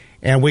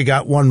 And we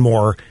got one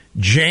more.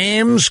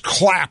 James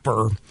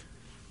Clapper,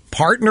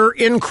 partner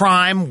in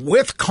crime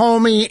with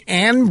Comey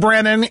and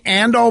Brennan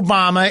and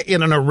Obama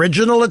in an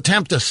original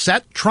attempt to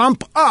set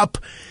Trump up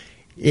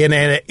in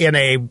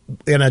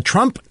a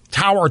Trump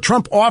Tower,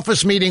 Trump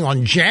office meeting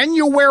on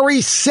January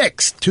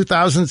 6th,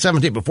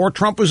 2017, before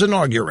Trump was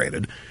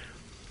inaugurated.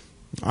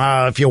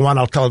 If you want,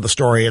 I'll tell the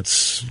story.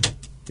 It's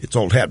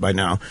old hat by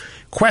now.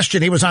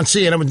 Question, he was on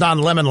CNN with Don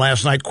Lemon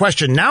last night.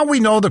 Question, now we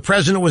know the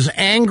president was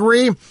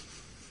angry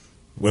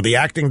with the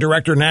acting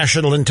director of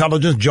national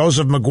intelligence,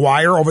 Joseph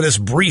McGuire, over this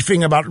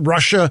briefing about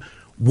Russia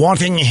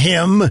wanting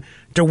him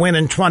to win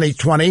in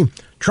 2020.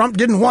 Trump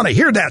didn't want to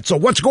hear that. So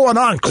what's going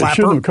on, Clapper? It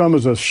shouldn't come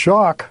as a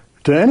shock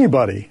to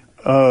anybody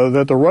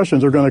that the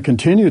Russians are going to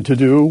continue to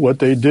do what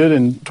they did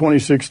in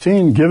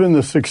 2016, given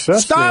the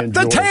success. Stop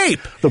the tape!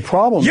 The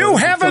problem you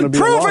is haven't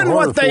proven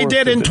what they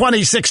did in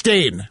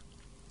 2016.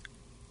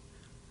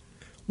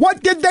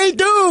 What did they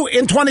do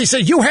in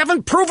 2016? You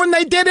haven't proven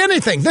they did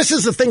anything. This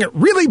is the thing that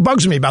really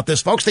bugs me about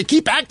this, folks. They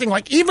keep acting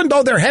like even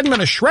though there hadn't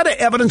been a shred of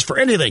evidence for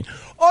anything,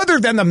 other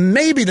than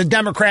maybe the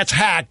Democrats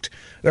hacked,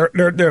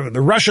 the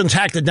Russians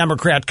hacked the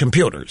Democrat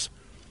computers.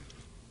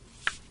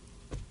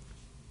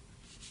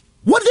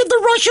 What did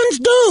the Russians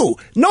do?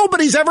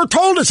 Nobody's ever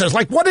told us this.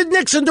 Like, what did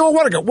Nixon do a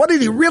while ago? What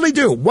did he really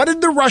do? What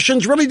did the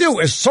Russians really do?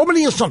 As so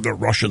many of the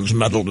Russians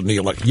meddled in the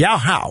election. Yeah,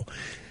 how?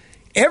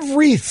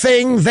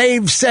 Everything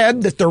they've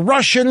said that the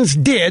Russians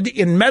did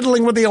in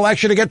meddling with the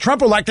election to get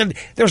Trump elected,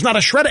 there's not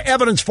a shred of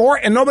evidence for,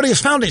 and nobody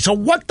has found it. So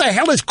what the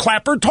hell is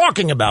Clapper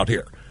talking about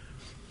here?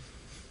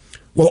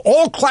 Well,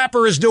 all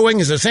Clapper is doing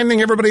is the same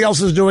thing everybody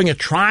else is doing, is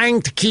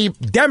trying to keep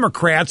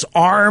Democrats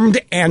armed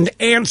and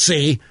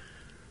antsy.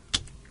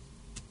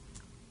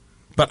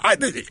 But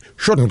it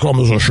shouldn't come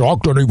as a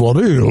shock to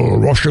anybody.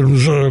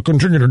 Russians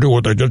continue to do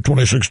what they did in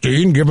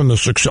 2016, given the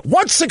success.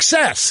 What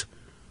success?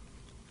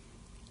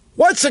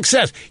 What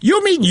success?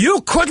 You mean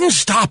you couldn't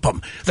stop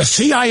them? The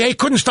CIA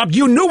couldn't stop.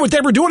 You knew what they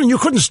were doing and you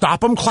couldn't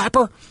stop them,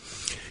 Clapper?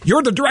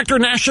 You're the director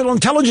of national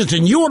intelligence,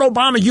 and you and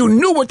Obama, you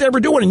knew what they were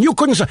doing and you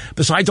couldn't stop.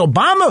 Besides,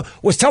 Obama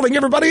was telling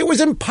everybody it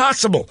was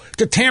impossible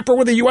to tamper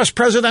with the U.S.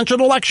 presidential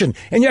election.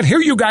 And yet here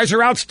you guys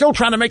are out still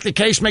trying to make the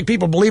case, make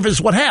people believe this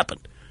is what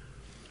happened.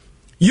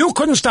 You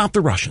couldn't stop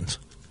the Russians.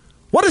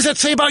 What does that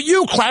say about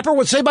you, Clapper?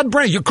 What does it say about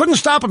Brennan? You couldn't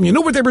stop them. You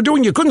knew what they were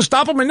doing. You couldn't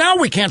stop them. And now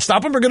we can't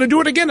stop them. We're going to do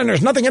it again. And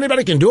there's nothing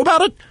anybody can do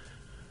about it.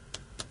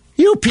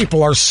 You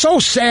people are so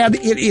sad.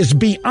 It is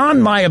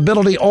beyond my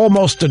ability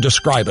almost to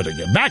describe it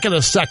again. Back in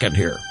a second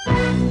here.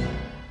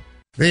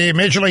 The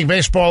Major League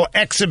Baseball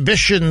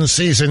exhibition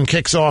season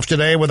kicks off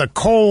today with a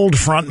cold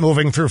front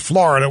moving through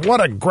Florida. What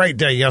a great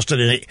day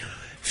yesterday.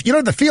 You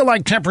know, the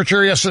feel-like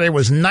temperature yesterday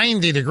was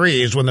 90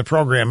 degrees when the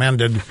program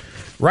ended.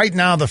 Right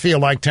now, the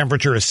feel-like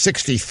temperature is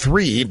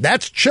 63.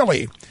 That's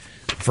chilly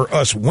for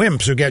us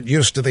wimps who get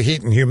used to the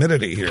heat and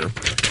humidity here.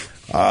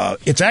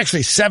 It's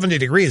actually 70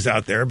 degrees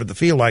out there, but the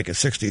feel-like is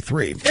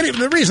 63. Anyway,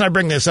 the reason I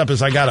bring this up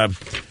is I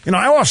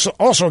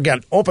also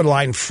got Open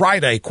Line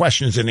Friday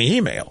questions in the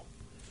email.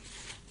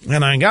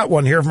 And I got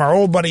one here from our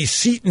old buddy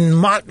Seton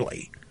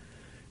Motley.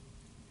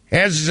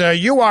 As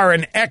you are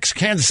an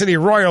ex-Kansas City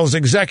Royals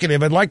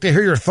executive, I'd like to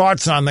hear your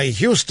thoughts on the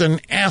Houston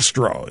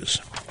Astros.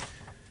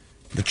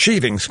 The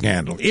cheating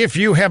scandal. If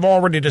you have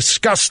already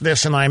discussed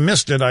this and I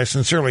missed it, I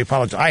sincerely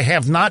apologize. I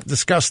have not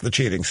discussed the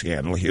cheating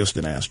scandal,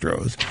 Houston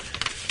Astros.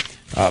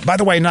 By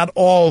the way, not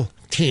all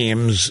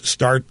teams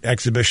start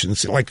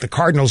exhibitions. Like the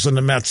Cardinals and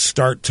the Mets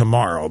start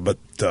tomorrow, but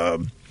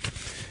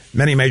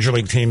many Major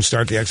League teams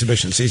start the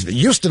exhibition season. It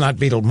used to not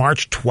be till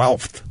March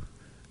 12th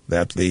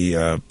that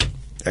the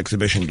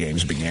exhibition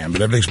games began,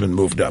 but everything's been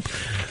moved up.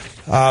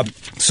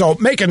 So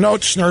make a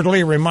note,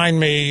 Snerdley. Remind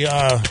me,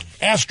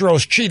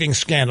 Astros cheating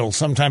scandal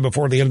sometime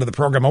before the end of the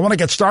program. I want to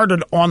get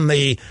started on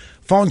the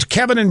phones.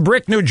 Kevin in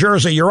Brick, New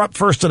Jersey. You're up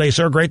first today,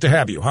 sir. Great to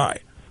have you. Hi.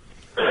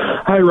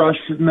 Hi, Rush.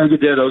 Mega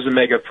dittos and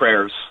mega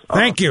prayers.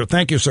 Thank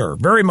you, sir.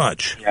 Very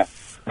much. Yeah.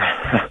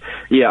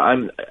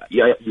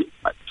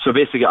 So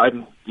basically,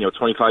 I'm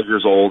 25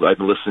 years old. I've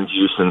been listening to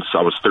you since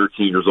I was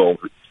 13 years old.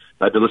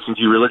 I've been listening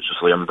to you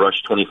religiously. I'm a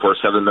Rush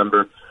 24/7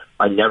 member.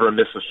 I never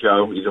miss a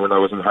show, even when I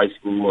was in high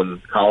school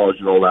and college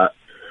and all that.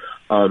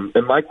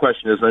 And my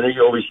question is, I know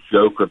you always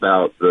joke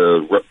about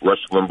the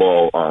Rush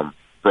Limbaugh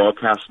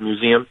Broadcast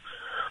Museum,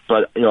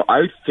 but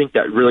I think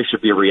that really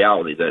should be a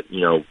reality. That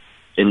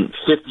in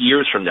 50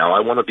 years from now,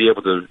 I want to be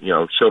able to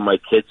show my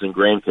kids and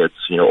grandkids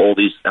all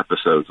these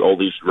episodes, all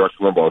these Rush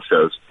Limbaugh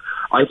shows.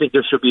 I think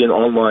there should be an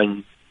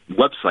online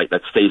website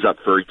that stays up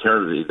for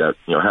eternity that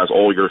has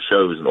all your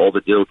shows and all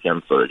the deal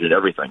cam footage and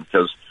everything,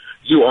 because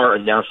you are a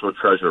national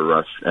treasure,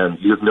 Rush, and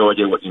you have no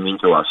idea what you mean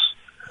to us.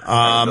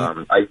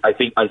 I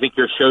think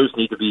your shows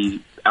need to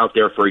be out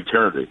there for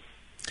eternity.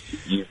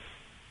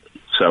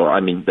 So, I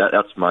mean,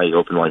 that's my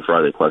Open Line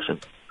Friday question.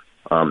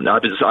 Now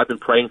I've been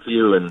praying for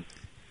you, and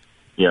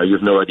you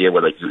have no idea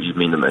what you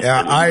mean to me.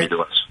 Yeah, you mean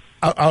to us.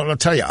 I'll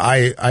tell you.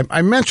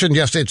 I mentioned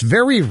yesterday it's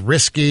very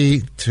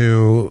risky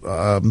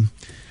to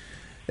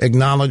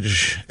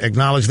acknowledge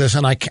this,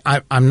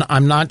 and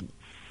I'm not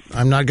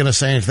going to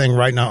say anything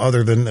right now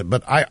other than that.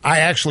 But I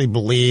actually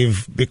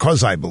believe,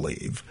 because I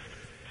believe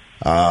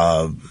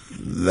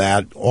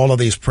that all of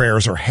these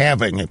prayers are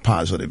having a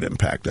positive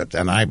impact,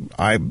 and I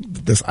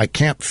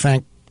can't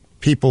thank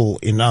people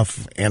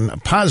enough. And a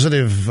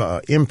positive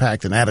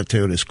impact and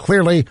attitude is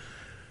clearly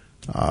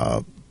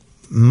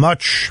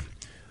much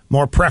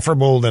more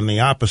preferable than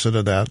the opposite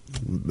of that,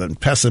 than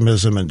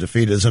pessimism and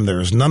defeatism. There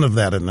is none of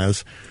that in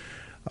this.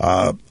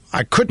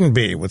 I couldn't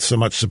be with so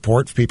much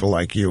support for people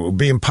like you. It would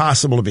be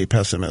impossible to be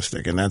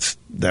pessimistic, and that's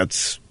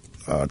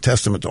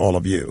testament to all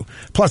of you.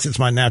 Plus, it's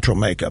my natural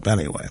makeup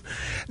anyway.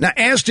 Now,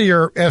 as to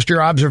your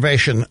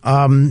observation,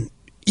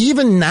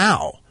 even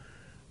now,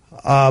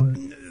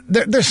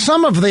 there's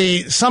some of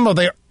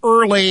the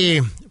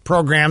early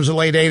programs, the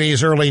late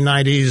 80s, early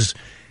 90s,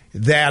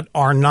 that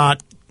are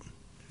not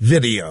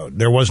videoed.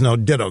 There was no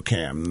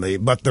Ditto-Cam,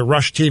 but the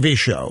Rush TV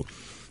show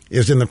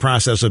is in the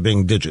process of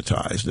being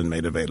digitized and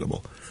made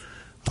available.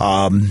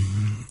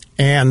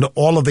 And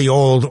all of the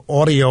old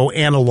audio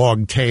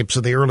analog tapes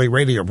of the early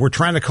radio, we're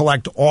trying to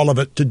collect all of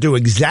it to do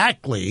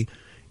exactly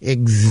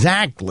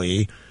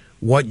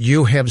what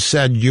you have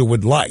said you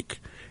would like.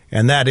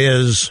 And that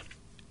is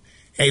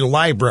a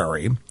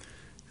library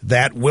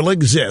that will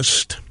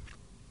exist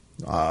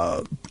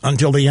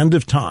until the end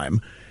of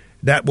time,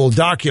 that will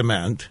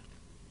document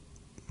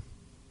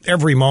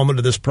every moment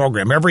of this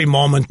program, every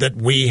moment that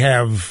we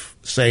have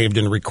saved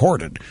and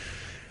recorded.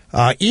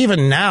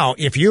 Even now,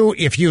 if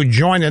you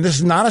join, and this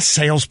is not a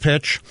sales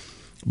pitch,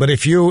 but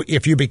if you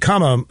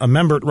become a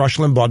member at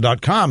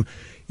rushlimbaugh.com,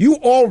 you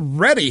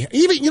already,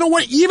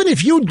 even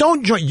if you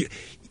don't join,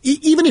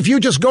 even if you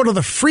just go to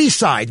the free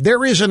side,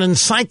 there is an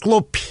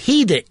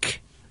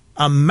encyclopedic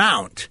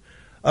amount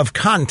of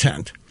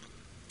content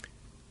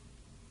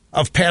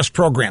of past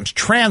programs,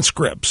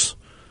 transcripts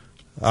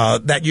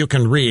that you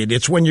can read.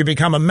 It's when you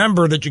become a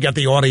member that you get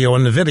the audio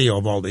and the video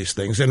of all these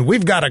things. And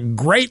we've got a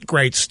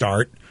great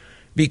start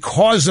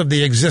because of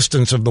the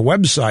existence of the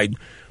website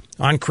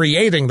on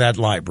creating that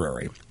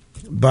library.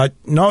 But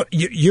no,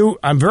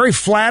 I'm very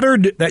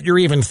flattered that you're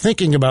even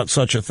thinking about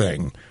such a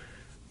thing.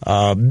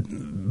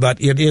 But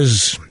it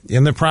is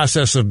in the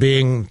process of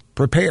being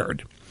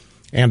prepared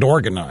and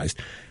organized.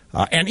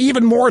 And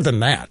even more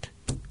than that.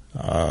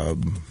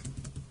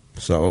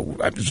 So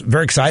I'm just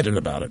very excited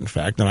about it, in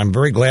fact, and I'm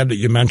very glad that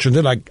you mentioned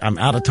it. I'm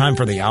out of time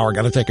for the hour.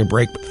 Got to take a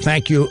break. But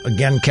thank you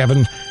again,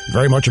 Kevin,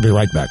 very much. I'll be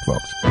right back,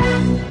 folks.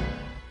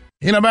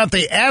 About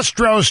the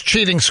Astros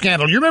cheating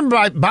scandal. You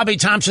remember Bobby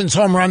Thompson's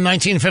home run,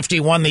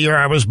 1951, the year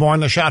I was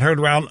born, the shot heard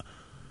round?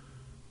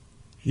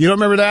 You don't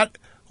remember that?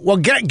 Well,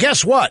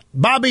 guess what?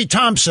 Bobby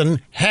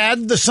Thompson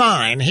had the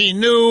sign. He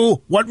knew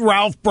what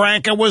Ralph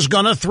Branca was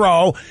going to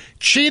throw.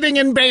 Cheating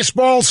in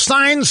baseball,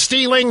 sign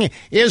stealing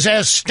is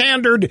as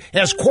standard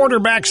as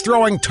quarterbacks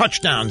throwing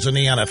touchdowns in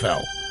the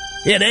NFL.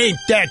 It ain't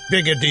that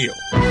big a deal.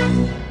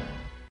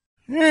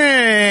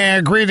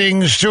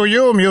 Greetings to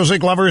you,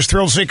 music lovers,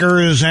 thrill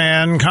seekers,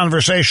 and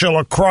conversationalists all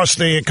across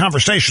the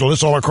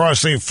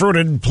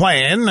fruited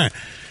plain.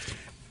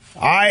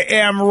 I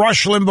am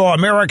Rush Limbaugh,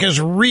 America's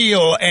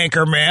real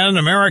anchorman,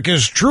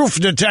 America's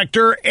truth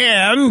detector,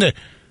 and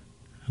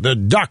the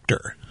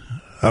doctor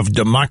of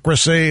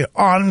democracy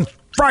on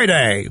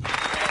Friday.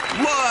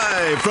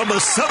 Live from the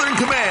Southern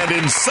Command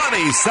in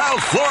sunny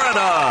South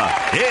Florida,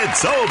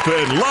 it's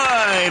Open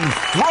Line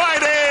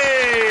Friday.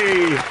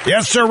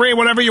 Yes, sirree,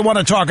 whatever you want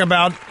to talk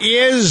about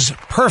is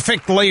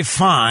perfectly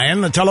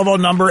fine. The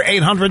telephone number,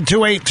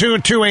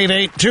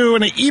 800-282-2882,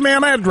 and the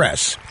email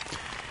address,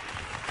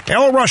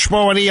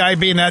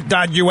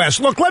 lrushbo@eibnet.us.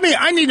 Look,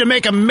 I need to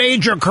make a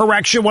major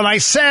correction. When I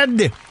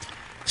said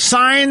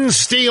sign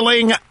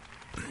stealing,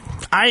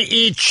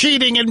 i.e.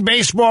 cheating in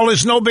baseball,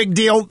 is no big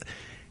deal,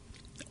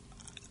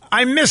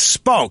 I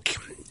misspoke.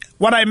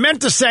 What I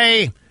meant to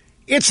say,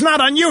 it's not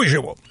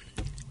unusual.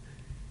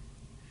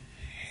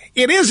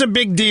 It is a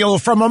big deal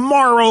from a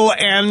moral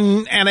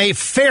and a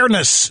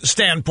fairness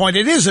standpoint.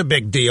 It is a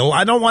big deal.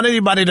 I don't want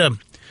anybody to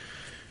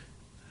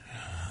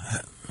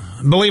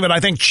believe it. I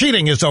think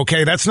cheating is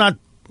okay. That's not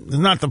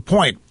the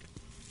point.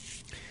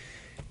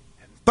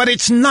 But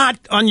it's not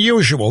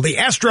unusual. The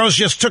Astros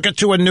just took it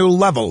to a new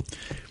level.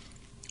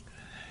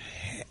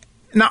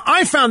 Now,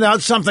 I found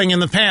out something in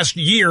the past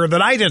year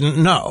that I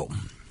didn't know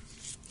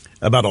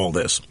about all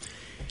this.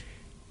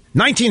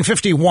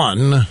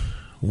 1951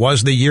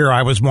 was the year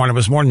I was born. I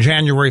was born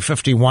January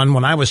 51.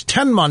 When I was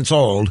 10 months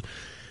old,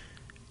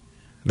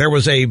 there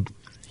was a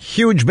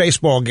huge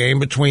baseball game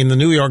between the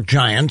New York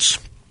Giants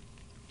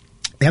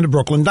and the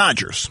Brooklyn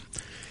Dodgers.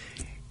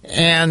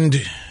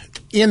 And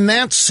in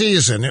that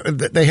season,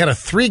 they had a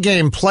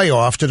 3-game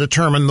playoff to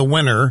determine the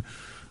winner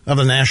of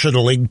the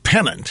National League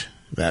pennant.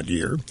 that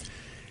year.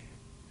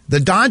 The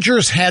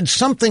Dodgers had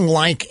something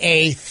like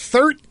a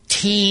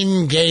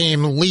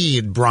 13-game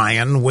lead,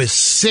 Brian, with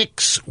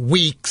 6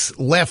 weeks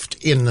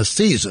left in the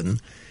season,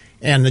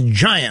 and the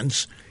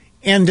Giants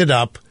ended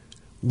up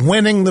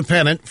winning the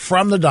pennant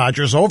from the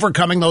Dodgers,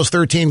 overcoming those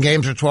 13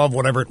 games or 12,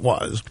 whatever it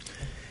was.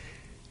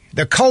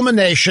 The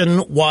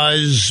culmination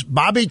was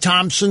Bobby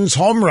Thompson's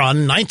home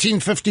run,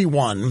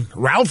 1951.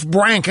 Ralph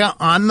Branca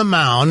on the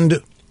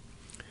mound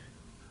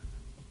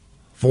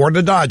for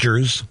the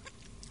Dodgers.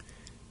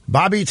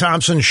 Bobby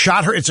Thompson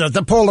shot her. It's at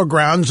the Polo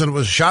Grounds, and it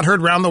was shot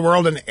heard around the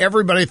world, and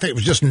everybody thought it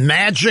was just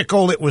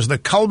magical. It was the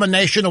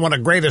culmination of one of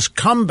the greatest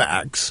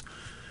comebacks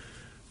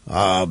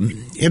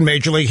in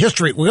Major League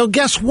history. Well,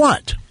 guess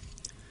what?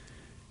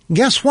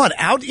 Guess what?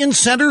 Out in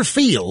center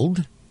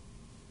field,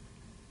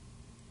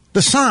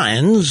 the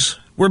signs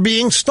were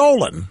being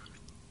stolen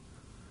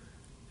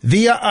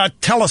via a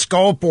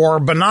telescope or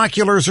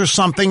binoculars or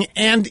something,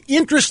 and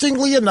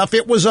interestingly enough,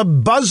 it was a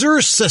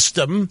buzzer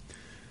system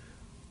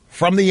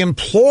from the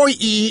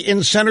employee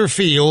in center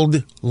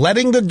field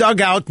letting the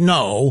dugout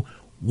know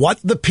what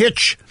the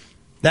pitch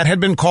that had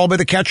been called by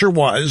the catcher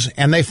was,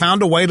 and they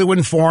found a way to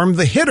inform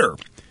the hitter.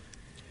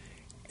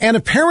 And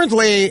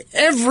apparently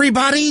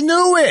everybody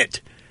knew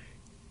it.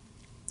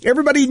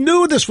 Everybody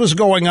knew this was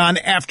going on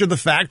after the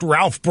fact.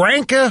 Ralph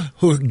Branca,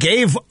 who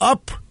gave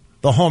up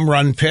the home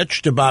run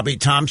pitch to Bobby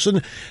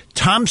Thompson,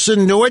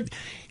 Thompson knew it.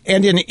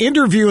 And in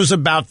interviews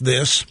about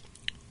this,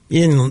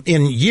 in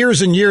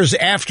years and years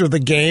after the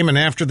game and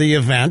after the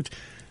event,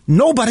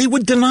 nobody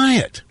would deny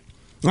it.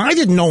 I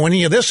didn't know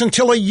any of this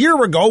until a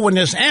year ago when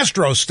this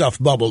Astros stuff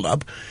bubbled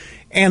up,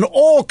 and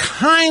all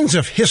kinds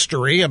of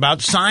history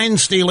about sign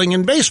stealing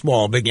in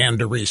baseball began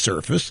to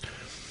resurface.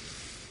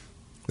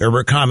 There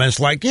were comments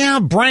like, yeah,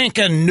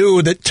 Branca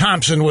knew that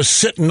Thompson was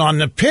sitting on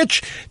the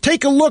pitch.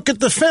 Take a look at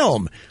the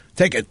film.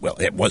 Well,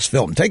 it was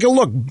film. Take a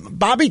look.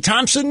 Bobby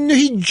Thompson,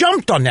 he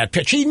jumped on that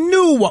pitch. He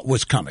knew what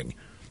was coming.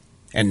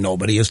 And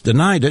nobody has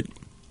denied it.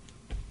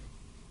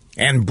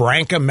 And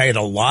Branca made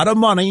a lot of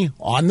money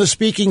on the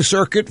speaking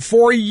circuit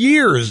for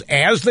years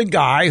as the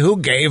guy who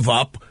gave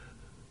up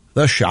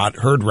the shot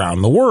heard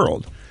round the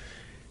world.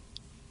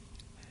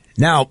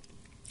 Now,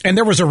 and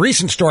there was a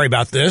recent story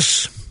about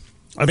this,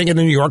 I think in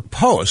the New York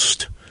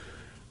Post,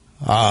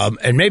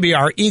 and maybe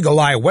our Eagle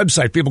Eye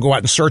website, people go out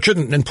and search it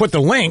and put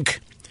the link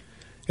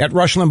at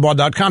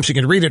rushlimbaugh.com so you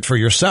can read it for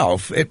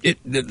yourself.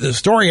 The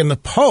story in the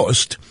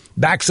Post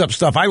backs up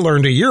stuff I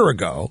learned a year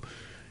ago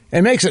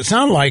and makes it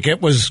sound like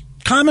it was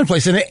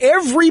commonplace, and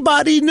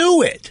everybody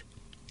knew it.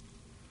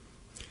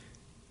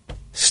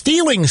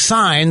 Stealing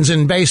signs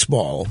in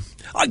baseball.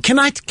 Can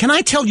I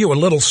tell you a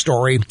little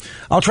story?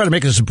 I'll try to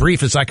make it as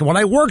brief as I can. When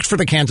I worked for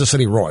the Kansas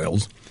City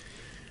Royals,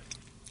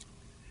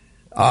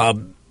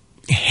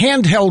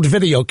 handheld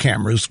video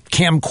cameras,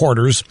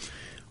 camcorders,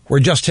 were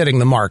just hitting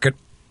the market,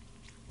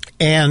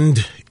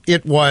 and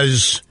it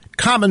was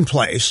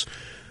commonplace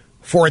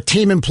for a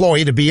team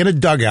employee to be in a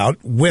dugout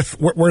with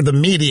where the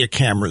media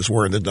cameras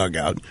were in the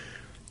dugout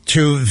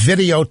to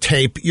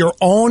videotape your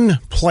own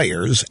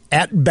players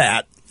at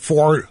bat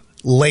for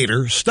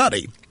later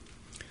study.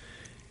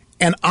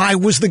 And I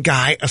was the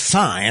guy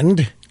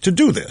assigned to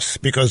do this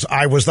because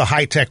I was the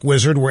high-tech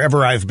wizard.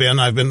 Wherever I've been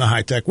the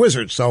high-tech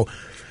wizard. So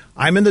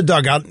I'm in the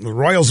dugout, the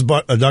Royals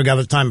dugout at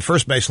the time,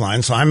 first base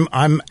line. So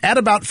I'm at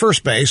about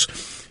first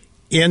base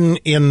in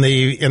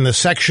the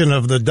section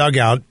of the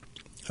dugout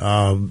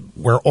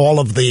where all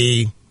of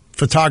the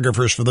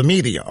photographers for the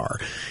media are.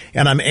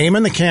 And I'm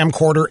aiming the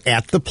camcorder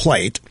at the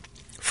plate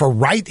for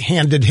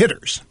right-handed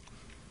hitters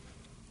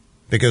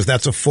because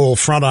that's a full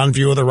front-on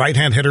view of the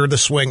right-hand hitter, the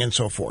swing, and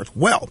so forth.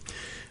 Well,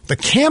 the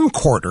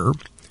camcorder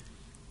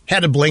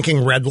had a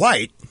blinking red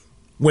light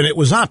when it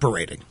was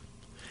operating.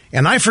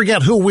 And I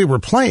forget who we were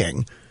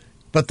playing,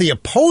 but the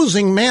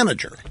opposing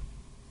manager,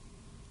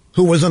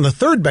 who was in the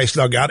third base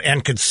dugout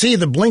and could see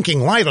the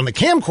blinking light on the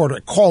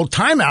camcorder, called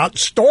timeout,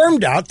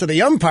 stormed out to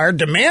the umpire,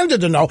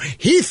 demanded to know.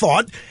 He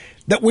thought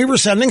that we were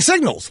sending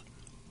signals.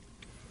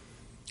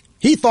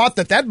 He thought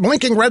that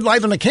blinking red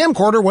light on the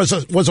camcorder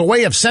was a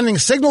way of sending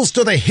signals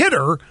to the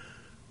hitter.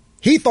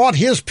 He thought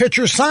his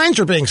pitcher's signs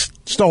were being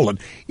stolen.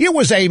 It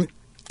was a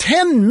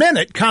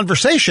 10-minute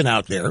conversation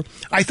out there.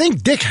 I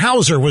think Dick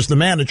Hauser was the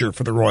manager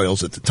for the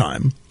Royals at the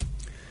time.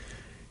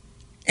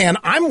 And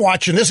I'm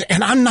watching this,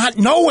 and I'm not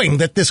knowing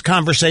that this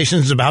conversation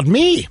is about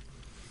me.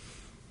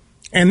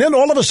 And then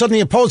all of a sudden, the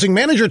opposing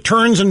manager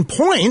turns and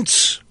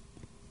points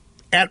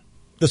at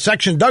the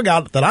section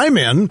dugout that I'm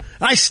in.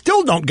 I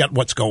still don't get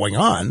what's going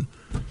on.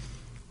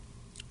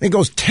 It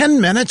goes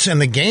 10 minutes,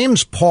 and the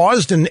game's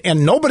paused, and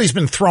nobody's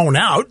been thrown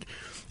out.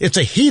 It's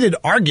a heated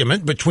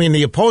argument between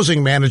the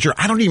opposing manager.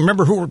 I don't even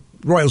remember who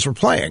Royals were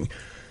playing.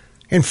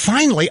 And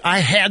finally, I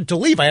had to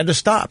leave. I had to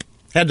stop.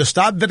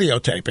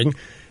 Videotaping.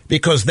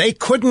 Because they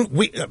couldn't,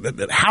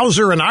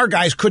 Hauser and our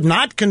guys could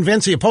not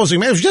convince the opposing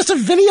man. It was just a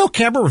video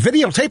camera. We're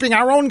videotaping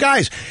our own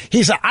guys.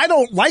 He said, I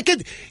don't like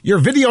it. You're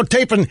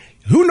videotaping.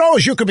 Who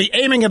knows? You could be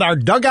aiming at our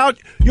dugout.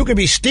 You could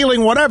be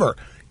stealing whatever.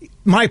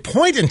 my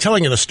point in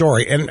telling you the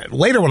story, and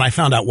later when I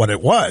found out what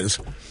it was,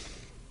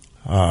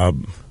 I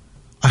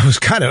was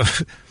kind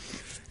of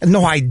had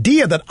no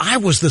idea that I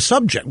was the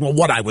subject. Well,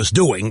 what I was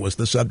doing was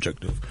the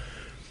subject of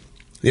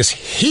this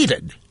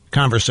heated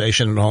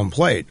conversation at home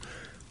plate.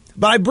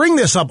 But I bring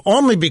this up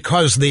only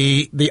because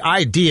the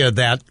idea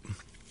that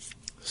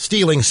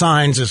stealing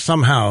signs is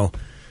somehow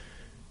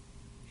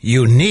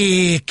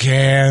unique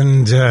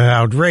and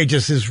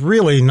outrageous is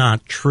really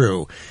not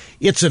true.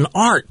 It's an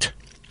art.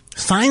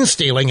 Sign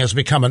stealing has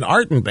become an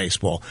art in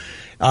baseball.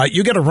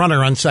 You get a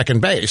runner on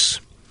second base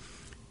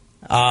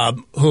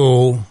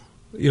who,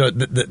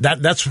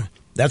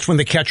 that's when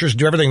the catchers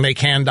do everything they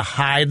can to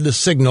hide the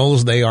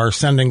signals they are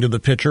sending to the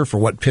pitcher for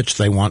what pitch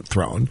they want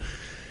thrown.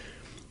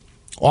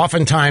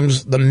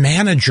 Oftentimes, the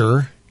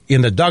manager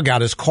in the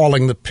dugout is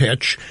calling the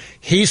pitch.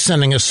 He's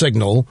sending a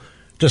signal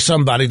to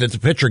somebody that the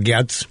pitcher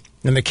gets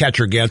and the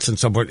catcher gets and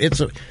so forth.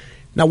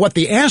 Now, what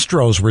the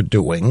Astros were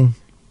doing,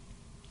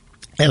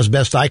 as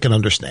best I can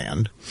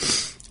understand,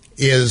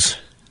 is,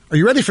 are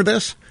you ready for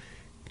this?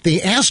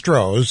 The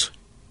Astros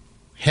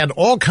had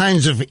all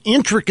kinds of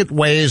intricate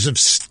ways of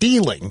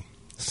stealing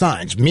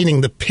signs,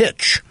 meaning the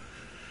pitch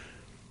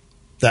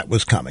that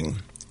was coming.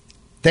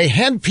 They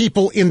had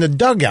people in the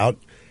dugout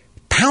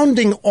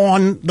pounding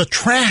on the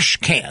trash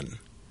can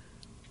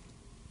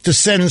to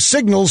send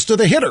signals to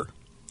the hitter.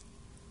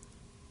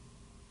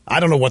 I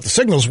don't know what the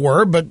signals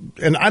were,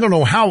 and I don't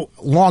know how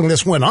long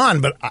this went on,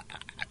 but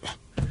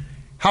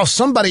how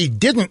somebody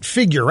didn't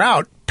figure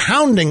out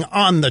pounding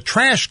on the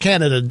trash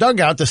can at a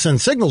dugout to send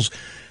signals.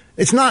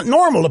 It's not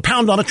normal to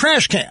pound on a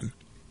trash can.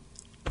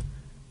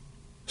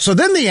 So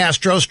then the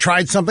Astros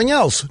tried something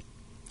else,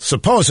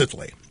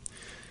 supposedly.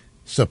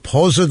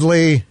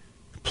 Supposedly,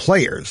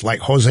 players like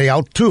Jose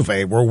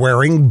Altuve were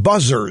wearing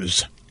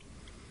buzzers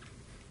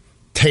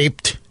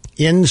taped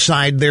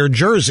inside their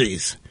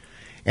jerseys,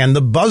 and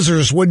the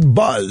buzzers would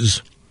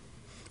buzz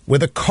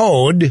with a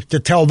code to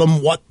tell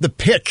them what the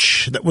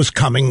pitch that was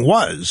coming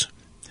was,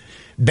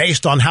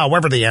 based on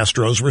however the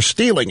Astros were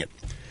stealing it.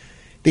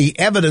 The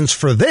evidence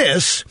for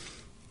this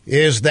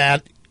is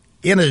that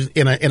in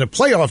a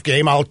playoff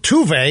game,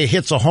 Altuve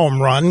hits a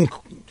home run.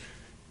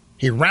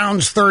 He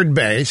rounds third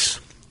base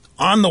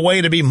on the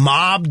way to be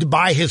mobbed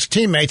by his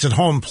teammates at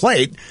home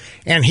plate,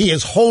 and he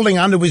is holding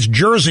onto his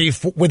jersey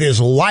with his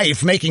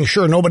life, making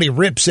sure nobody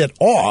rips it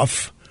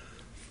off.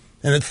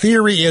 And the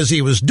theory is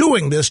he was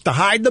doing this to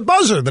hide the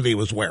buzzer that he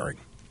was wearing.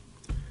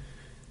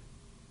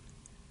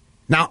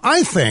 Now,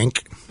 I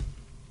think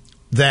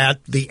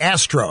that the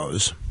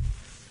Astros,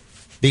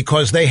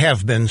 because they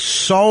have been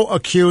so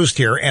accused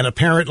here, and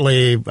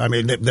apparently, I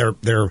mean,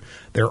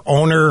 their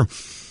owner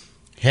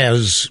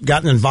has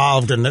gotten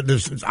involved, and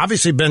there's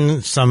obviously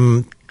been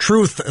some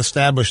truth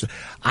established.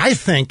 I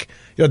think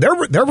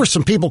there were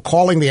some people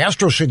calling the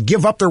Astros should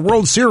give up their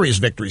World Series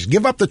victories,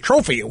 give up the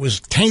trophy. It was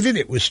tainted.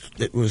 It was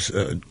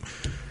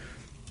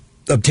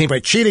obtained by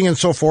cheating and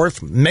so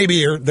forth.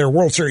 Maybe their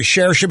World Series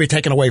share should be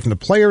taken away from the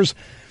players.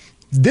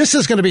 This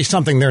is going to be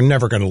something they're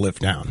never going to live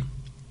down.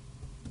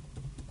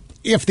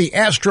 If the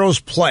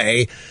Astros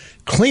play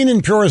clean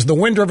and pure as the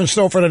wind driven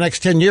snow for the next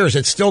 10 years,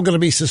 it's still going to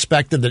be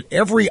suspected that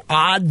every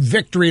odd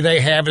victory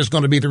they have is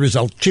going to be the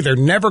result. Gee, they're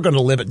never going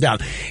to live it down.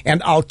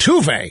 And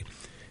Altuve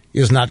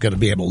is not going to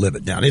be able to live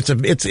it down. It's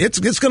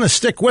going to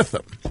stick with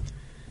them.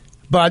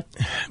 But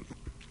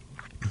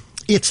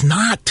it's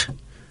not.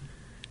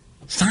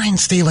 Sign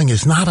stealing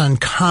is not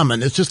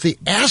uncommon. It's just the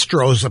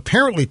Astros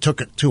apparently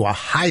took it to a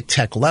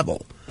high-tech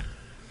level.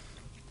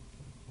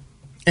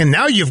 And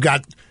now you've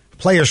got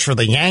players for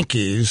the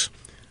Yankees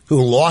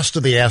who lost to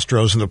the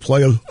Astros in the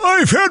playoffs.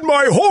 I've had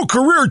my whole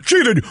career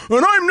cheated,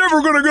 and I'm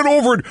never going to get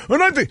over it.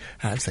 And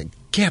I think,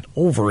 get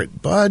over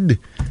it, bud.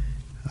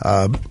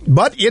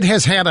 But it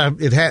has had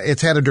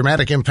it's had a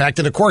dramatic impact,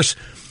 and of course,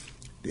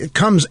 it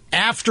comes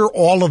after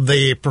all of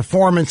the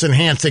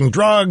performance-enhancing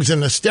drugs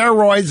and the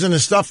steroids and the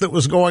stuff that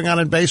was going on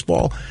in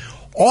baseball,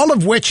 all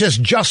of which has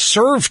just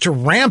served to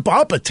ramp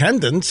up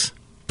attendance.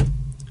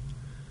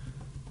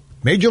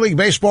 Major League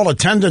Baseball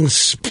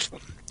attendance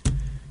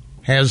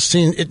has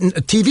seen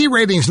TV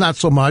ratings not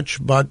so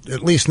much, but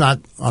at least not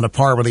on a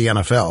par with the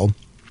NFL.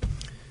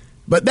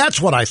 But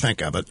that's what I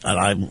think of it.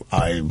 And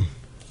I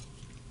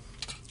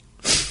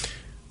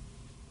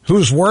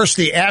who's worse,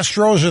 the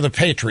Astros or the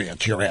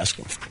Patriots? You're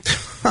asking.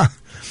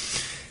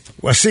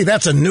 Well, see,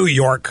 that's a New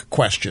York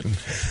question.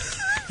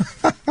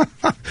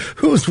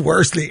 Who's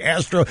worse, the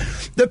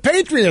Astros? The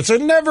Patriots are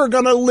never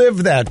going to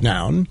live that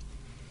down.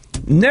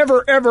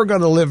 Never, ever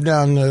going to live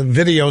down the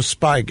video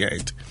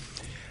Spygate.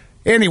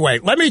 Anyway,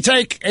 let me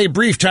take a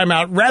brief time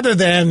out. Rather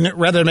than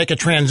make a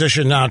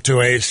transition now to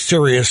a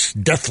serious,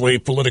 deathly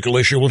political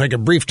issue, we'll take a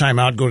brief time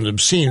out, go to an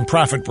obscene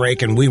profit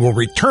break, and we will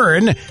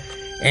return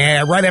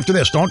right after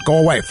this. Don't go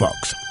away,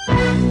 folks.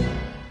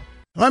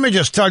 Let me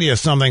just tell you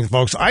something,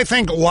 folks. I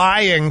think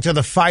lying to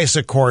the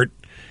FISA court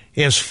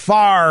is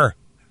far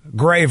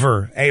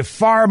graver, a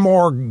far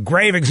more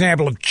grave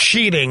example of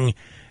cheating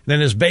than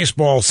his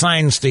baseball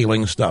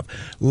sign-stealing stuff.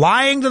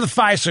 Lying to the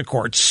FISA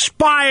court,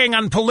 spying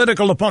on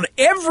political opponents,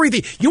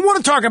 everything. You want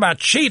to talk about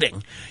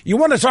cheating. You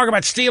want to talk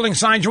about stealing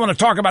signs. You want to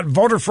talk about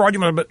voter fraud. You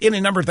want to talk about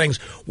any number of things.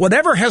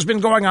 Whatever has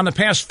been going on the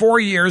past 4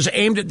 years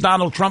aimed at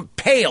Donald Trump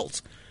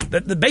pales.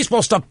 The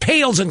baseball stuff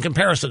pales in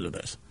comparison to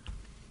this.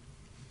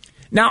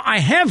 Now, I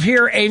have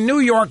here a New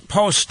York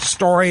Post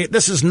story.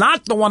 This is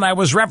not the one I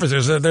was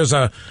referencing. There's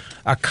a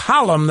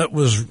column that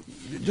was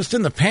just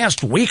in the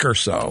past week or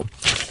so.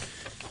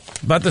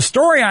 But the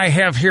story I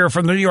have here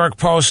from the New York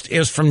Post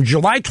is from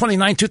July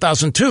 29,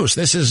 2002. So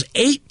this is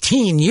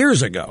 18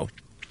 years ago.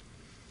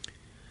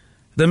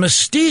 The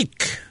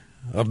mystique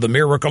of the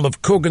miracle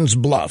of Coogan's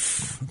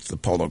Bluff, it's the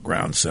Polo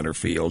Grounds center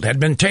field, had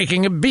been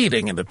taking a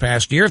beating in the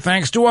past year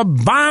thanks to a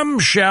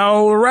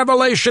bombshell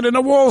revelation in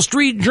a Wall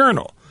Street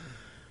Journal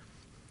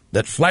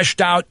that fleshed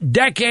out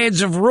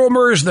decades of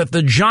rumors that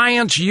the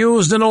Giants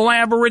used an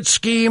elaborate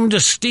scheme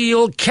to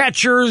steal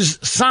catchers'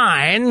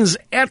 signs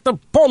at the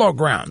Polo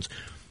Grounds.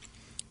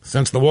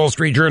 Since the Wall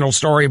Street Journal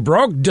story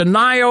broke,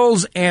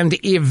 denials and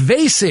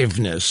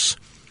evasiveness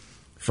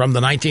from the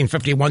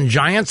 1951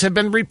 Giants have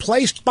been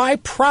replaced by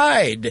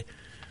pride.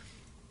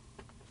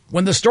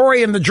 When the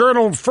story in the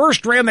Journal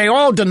first ran, they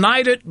all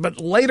denied it, but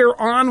later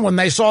on, when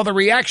they saw the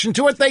reaction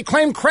to it, they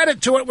claimed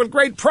credit to it with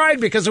great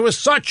pride because it was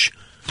such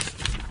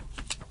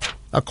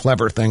a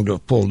clever thing to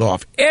have pulled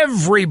off.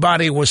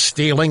 Everybody was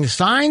stealing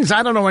signs.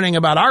 I don't know anything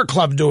about our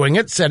club doing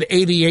it, said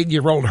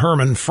 88-year-old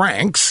Herman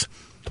Franks.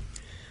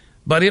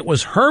 But it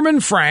was Herman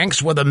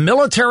Franks with a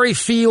military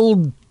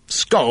field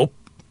scope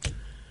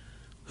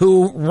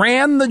who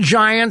ran the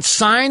Giants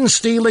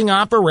sign-stealing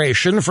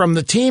operation from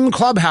the team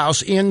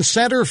clubhouse in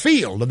center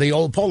field of the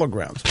old Polo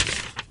Grounds.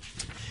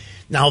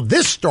 Now,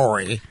 this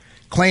story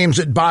claims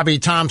that Bobby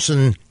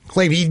Thompson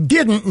claimed he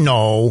didn't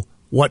know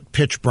what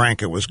pitch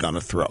Branca was going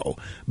to throw.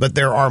 But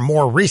there are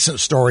more recent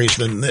stories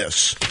than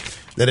this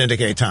that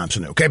indicate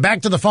Thompson knew. Okay,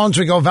 back to the phones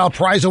we go.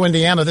 Valparaiso,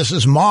 Indiana. This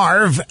is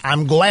Marv.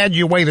 I'm glad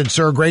you waited,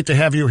 sir. Great to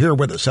have you here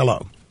with us.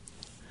 Hello.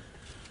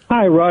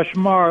 Hi, Rush.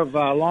 Marv,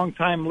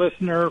 longtime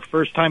listener,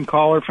 first-time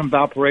caller from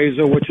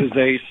Valparaiso, which is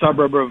a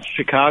suburb of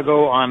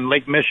Chicago on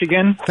Lake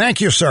Michigan.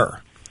 Thank you, sir.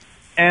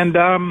 And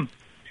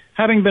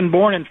having been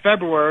born in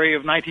February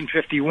of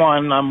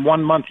 1951, I'm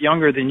 1 month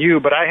younger than you,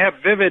 but I have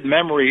vivid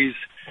memories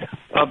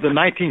of the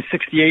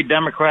 1968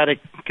 Democratic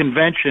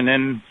Convention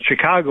in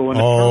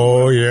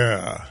Chicago.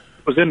 Yeah.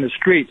 Was in the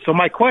street. So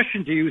my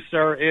question to you,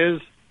 sir, is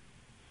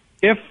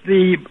if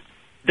the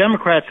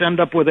Democrats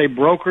end up with a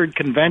brokered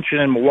convention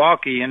in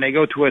Milwaukee and they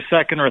go to a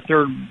second or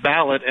third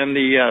ballot and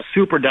the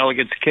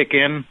superdelegates kick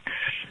in,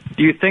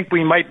 do you think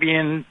we might be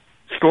in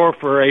store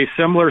for a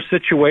similar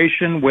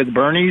situation with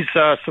Bernie's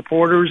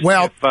supporters?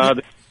 Well, if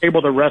they're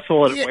able to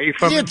wrestle it away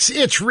from him?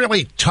 It's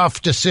really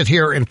tough to sit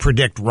here and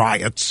predict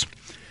riots.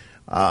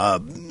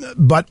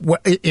 But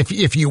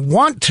if you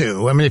want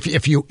to, I mean,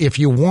 if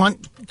you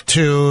want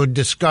to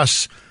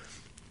discuss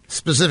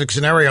specific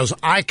scenarios,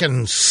 I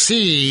can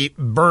see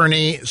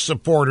Bernie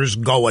supporters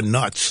going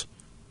nuts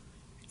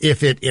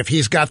if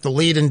he's got the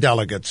lead in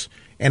delegates,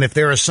 and if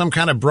there is some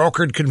kind of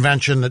brokered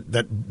convention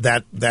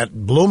that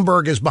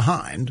Bloomberg is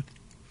behind,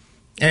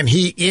 and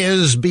he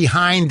is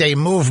behind a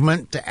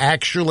movement to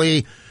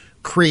actually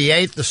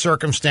create the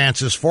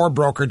circumstances for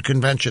brokered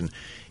convention.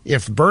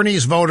 If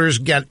Bernie's voters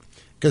get,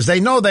 because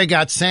they know they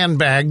got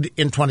sandbagged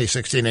in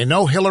 2016, they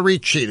know Hillary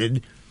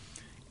cheated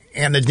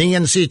and the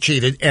DNC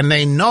cheated, and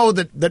they know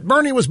that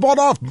Bernie was bought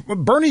off.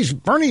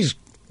 Bernie's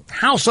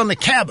house on the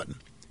cabin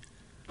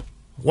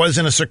was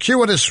in a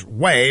circuitous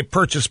way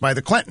purchased by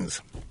the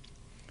Clintons.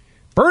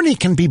 Bernie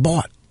can be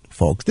bought,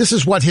 folks. This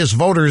is what his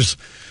voters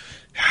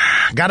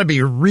got to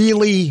be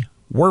really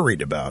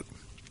worried about.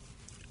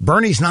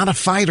 Bernie's not a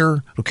fighter.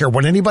 I don't care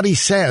what anybody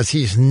says.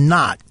 He's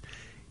not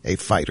a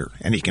fighter,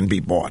 and he can be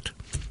bought.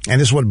 And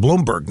this is what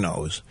Bloomberg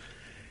knows.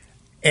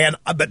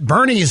 But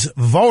Bernie's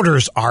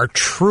voters are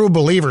true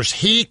believers.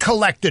 He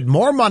collected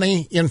more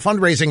money in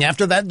fundraising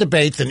after that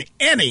debate than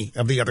any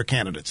of the other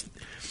candidates.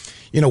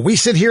 You know, we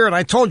sit here, and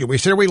I told you, we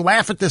sit here, we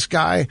laugh at this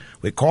guy,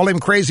 we call him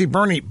Crazy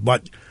Bernie,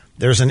 but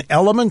there's an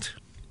element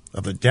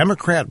of the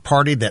Democrat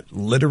Party that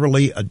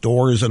literally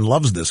adores and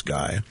loves this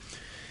guy.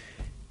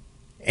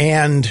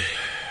 And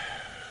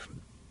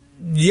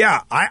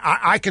yeah,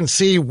 I can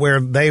see where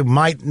they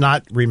might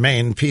not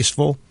remain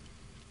peaceful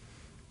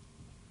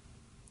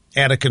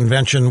at a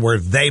convention where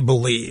they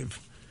believe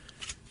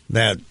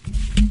that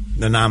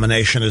the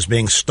nomination is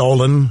being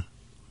stolen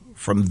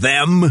from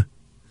them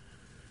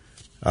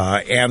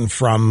and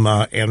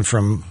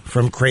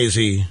from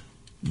Crazy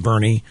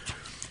Bernie.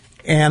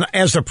 And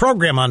as the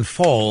program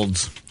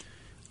unfolds,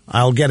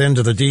 I'll get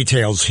into the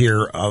details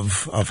here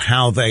of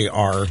how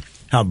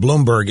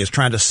Bloomberg is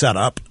trying to set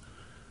up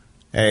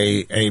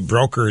a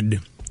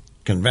brokered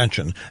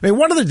convention. I mean,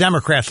 what are the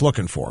Democrats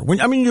looking for?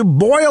 You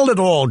boil it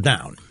all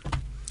down.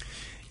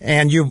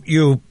 And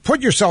you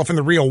put yourself in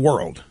the real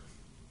world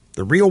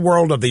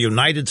of the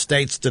United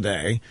States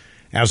today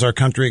as our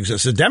country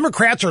exists. The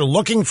Democrats are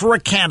looking for a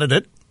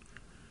candidate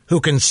who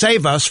can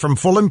save us from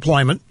full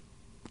employment,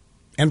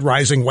 and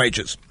rising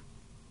wages.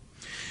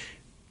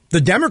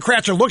 The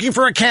Democrats are looking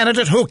for a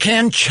candidate who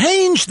can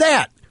change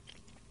that.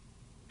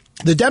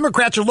 The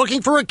Democrats are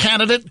looking for a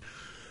candidate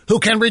who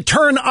can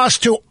return us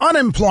to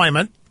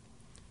unemployment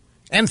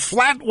and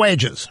flat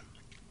wages.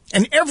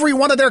 And every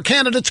one of their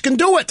candidates can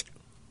do it.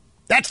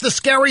 That's the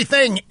scary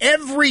thing.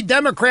 Every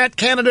Democrat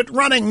candidate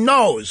running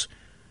knows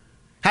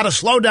how to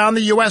slow down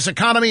the U.S.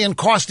 economy and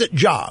cost it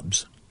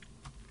jobs.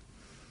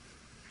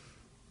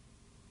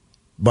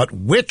 But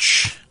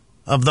which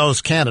of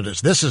those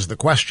candidates? This is the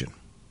question.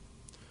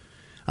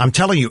 I'm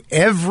telling you,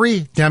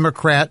 every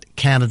Democrat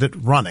candidate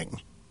running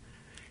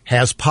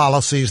has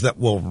policies that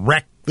will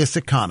wreck this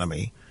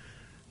economy,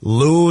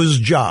 lose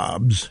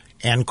jobs,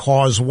 and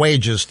cause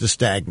wages to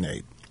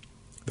stagnate.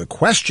 The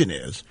question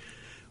is,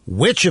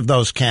 which of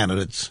those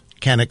candidates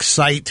can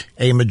excite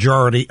a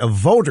majority of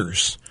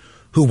voters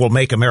who will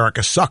make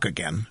America suck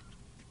again?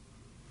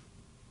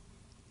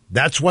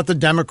 That's what the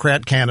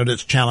Democrat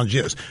candidate's challenge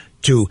is,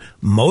 to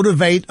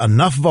motivate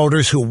enough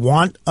voters who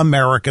want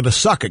America to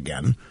suck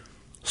again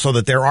so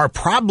that there are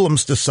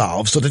problems to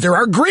solve, so that there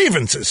are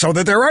grievances, so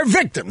that there are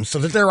victims, so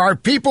that there are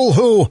people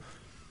who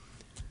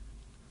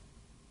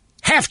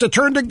have to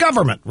turn to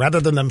government rather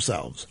than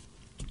themselves.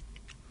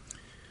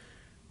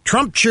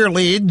 Trump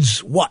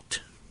cheerleads what?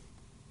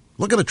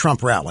 Look at a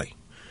Trump rally.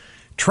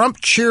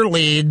 Trump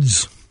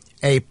cheerleads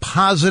a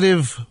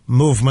positive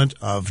movement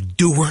of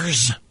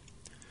doers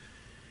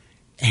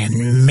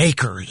and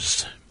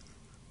makers.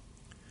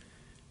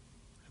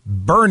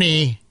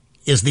 Bernie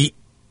is the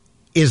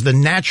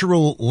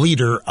natural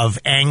leader of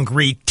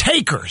angry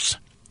takers.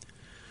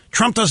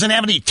 Trump doesn't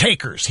have any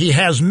takers. He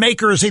has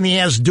makers and he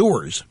has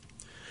doers.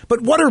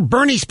 But what are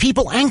Bernie's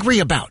people angry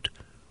about?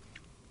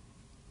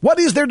 What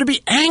is there to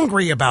be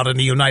angry about in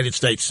the United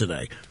States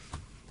today?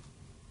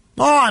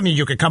 Oh, I mean,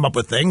 you could come up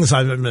with things.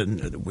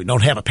 We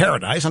don't have a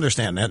paradise.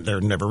 Understand that. There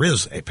never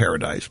is a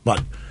paradise.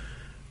 But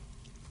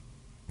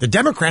the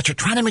Democrats are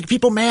trying to make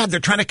people mad. They're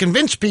trying to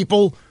convince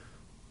people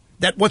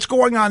that what's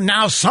going on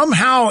now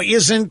somehow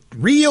isn't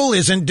real,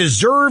 isn't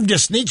deserved,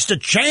 just needs to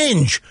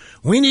change.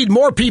 We need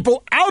more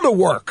people out of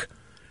work.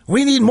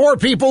 We need more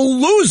people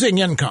losing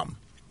income.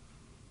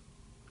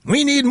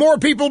 We need more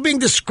people being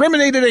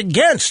discriminated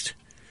against.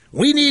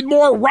 We need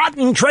more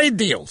rotten trade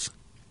deals.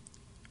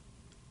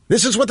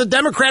 This is what the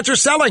Democrats are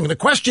selling. The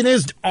question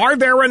is, are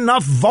there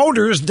enough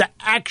voters to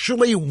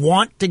actually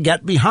want to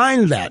get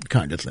behind that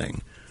kind of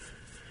thing?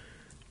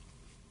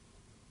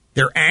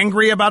 They're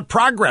angry about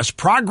progress.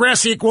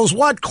 Progress equals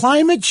what?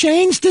 Climate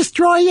change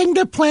destroying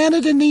the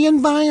planet and the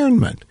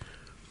environment.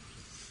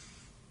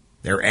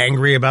 They're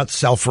angry about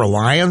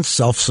self-reliance,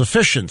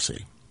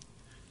 self-sufficiency.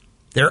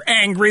 They're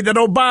angry that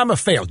Obama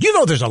failed. You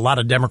know, there's a lot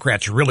of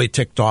Democrats really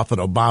ticked off that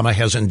Obama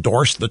has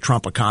endorsed the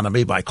Trump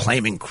economy by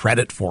claiming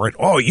credit for it.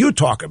 Oh, you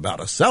talk about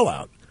a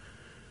sellout.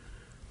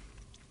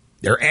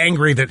 They're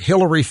angry that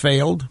Hillary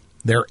failed.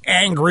 They're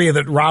angry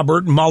that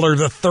Robert Mueller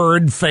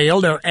III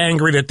failed. They're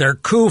angry that their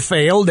coup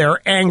failed.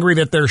 They're angry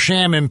that their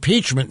sham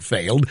impeachment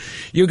failed.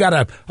 You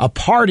got a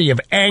party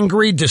of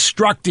angry,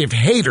 destructive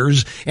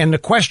haters. And the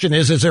question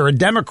is there a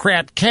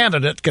Democrat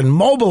candidate can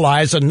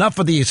mobilize enough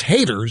of these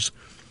haters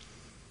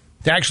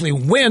to actually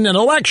win an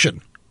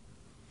election?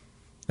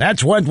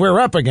 That's what we're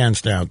up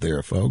against out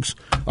there, folks.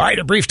 All right,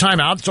 a brief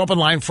timeout. It's Open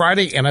Line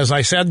Friday. And as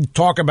I said,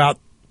 talk about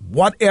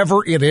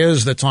whatever it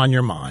is that's on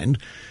your mind.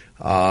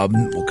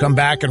 We'll come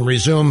back and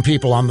resume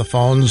people on the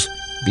phones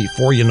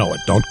before you know it.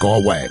 Don't go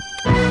away.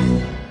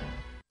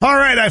 All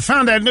right, I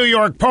found that New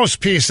York Post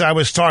piece I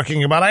was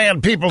talking about. I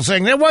had people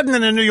saying it wasn't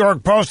in the New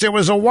York Post, it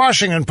was a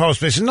Washington Post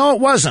piece. No, it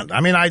wasn't.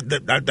 I mean,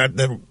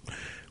 the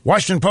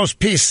Washington Post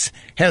piece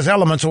has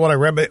elements of what I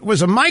read, but it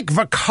was a Mike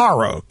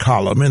Vaccaro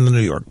column in the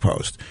New York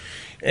Post.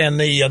 And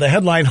the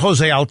headline,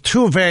 Jose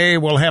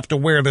Altuve will have to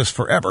wear this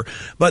forever.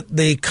 But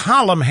the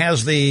column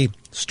has the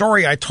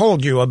story I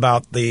told you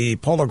about the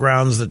Polo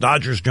Grounds, the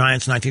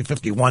Dodgers-Giants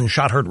 1951,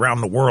 shot heard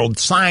around the world,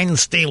 sign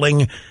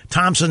stealing.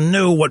 Thompson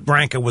knew what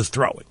Branca was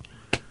throwing.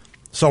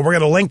 So we're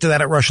going to link to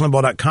that at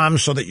RushLimbaugh.com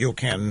so that you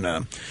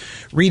can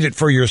read it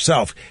for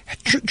yourself.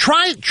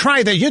 Try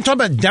that. You talk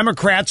about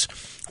Democrats.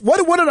 What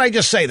did I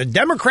just say? The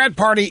Democrat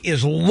Party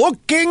is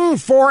looking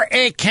for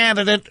a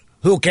candidate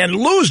who can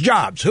lose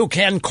jobs, who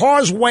can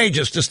cause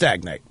wages to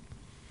stagnate.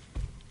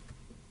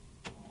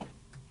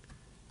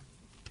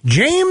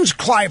 James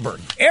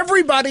Clyburn.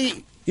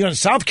 Everybody,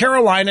 South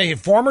Carolina, a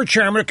former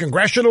chairman of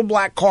Congressional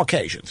Black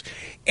Caucasians.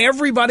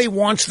 Everybody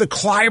wants the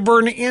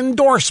Clyburn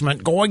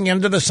endorsement going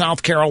into the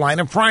South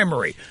Carolina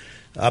primary.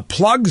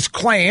 Plugs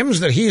claims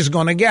that he's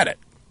going to get it.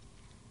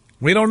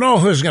 We don't know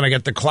who's going to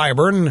get the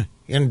Clyburn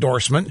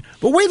endorsement,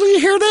 but wait till you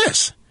hear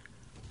this.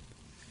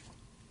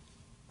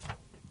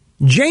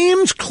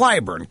 James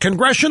Clyburn,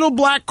 Congressional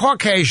Black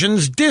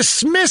Caucasians,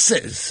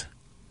 dismisses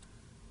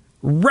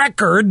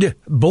record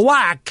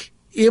black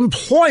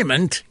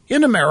employment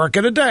in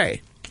America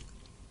today.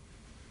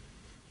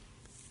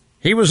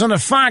 He was on a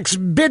Fox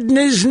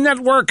Business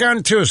Network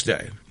on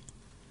Tuesday.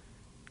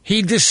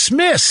 He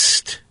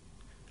dismissed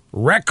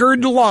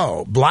record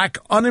low black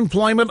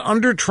unemployment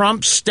under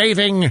Trump,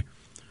 stating,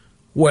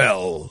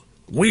 Well,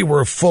 we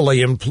were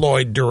fully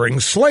employed during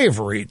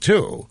slavery,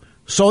 too,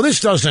 so this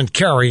doesn't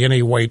carry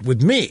any weight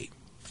with me.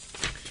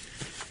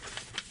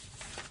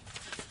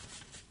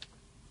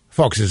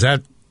 Folks, is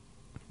that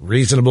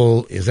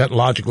reasonable? Is that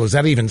logical? Is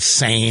that even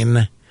sane?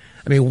 I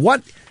mean,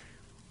 what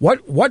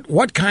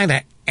kind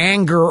of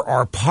anger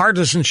or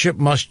partisanship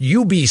must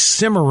you be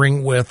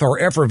simmering with or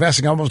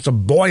effervescing almost to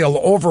boil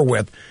over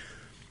with?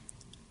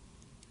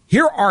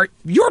 Here are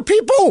your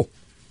people,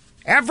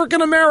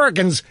 African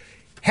Americans,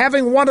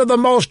 having one of the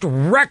most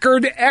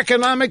record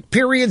economic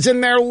periods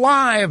in their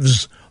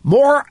lives.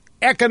 More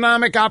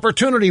economic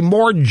opportunity,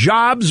 more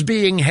jobs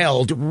being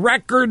held,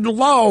 record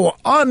low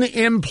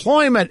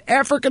unemployment,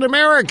 African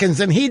Americans,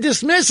 and he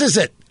dismisses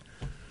it.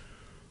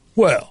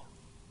 Well,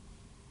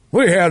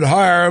 we had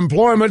higher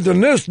employment than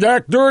this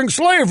during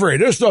slavery.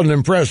 This doesn't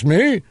impress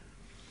me.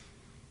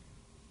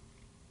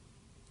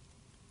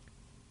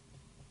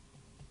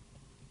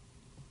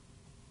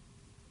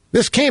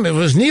 It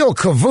was Neil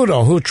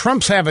Cavuto, who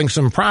Trump's having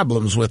some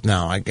problems with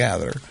now, I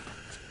gather.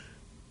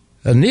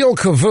 Neil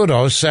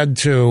Cavuto said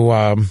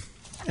to,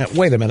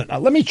 wait a minute, now,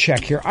 let me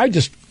check here.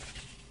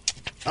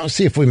 I'll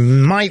see if we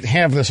might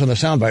have this on the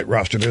soundbite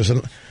roster.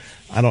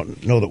 I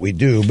don't know that we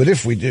do, but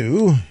if we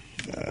do,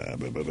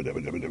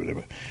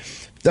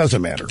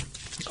 doesn't matter.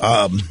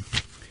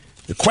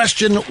 The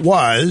question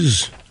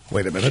was,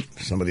 wait a minute,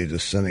 somebody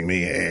just sending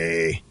me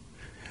it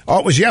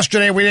was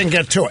yesterday, we didn't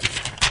get to it.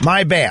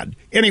 My bad.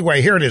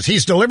 Anyway, here it is.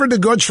 He's delivered the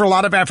goods for a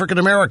lot of African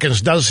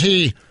Americans. Does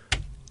he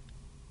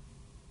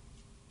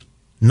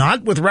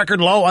not with record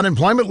low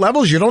unemployment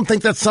levels? You don't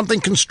think that's something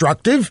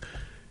constructive?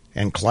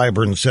 And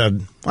Clyburn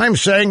said, I'm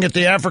saying that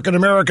the African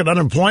American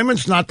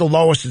unemployment's not the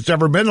lowest it's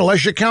ever been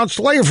unless you count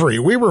slavery.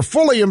 We were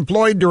fully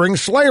employed during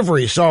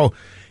slavery, so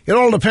it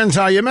all depends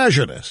how you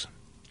measure this.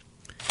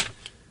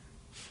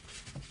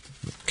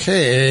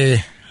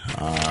 Okay.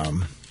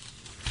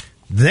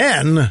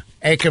 Then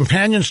a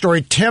companion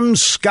story, Tim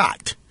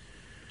Scott,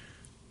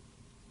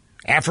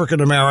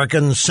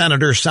 African-American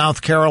senator,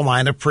 South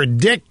Carolina,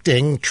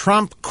 predicting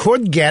Trump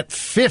could get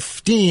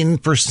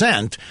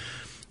 15%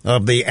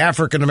 of the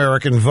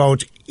African-American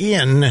vote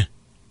in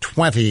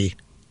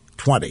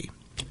 2020.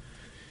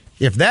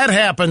 If that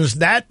happens,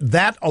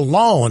 that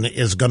alone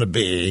is going to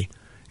be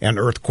an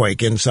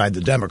earthquake inside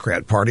the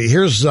Democrat Party.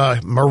 Here's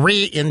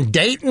Marie in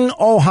Dayton,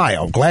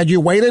 Ohio. Glad you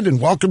waited, and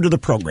welcome to the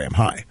program.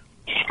 Hi.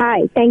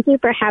 Hi. Thank you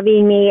for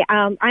having me.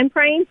 I'm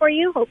praying for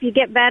you. Hope you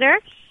get better.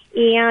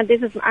 And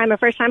I'm a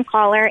first-time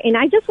caller, and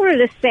I just wanted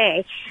to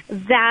say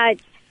that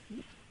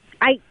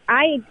I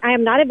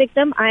am not a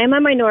victim. I am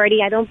a minority.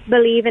 I don't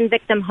believe in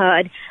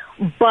victimhood,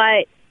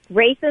 but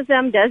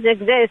racism does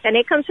exist, and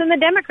it comes from the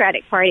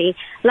Democratic Party.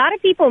 A lot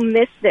of people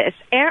miss this.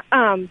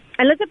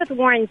 Elizabeth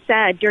Warren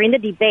said during the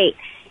debate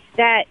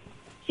that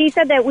she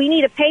said that we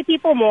need to pay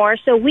people more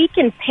so we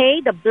can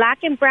pay the black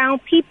and brown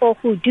people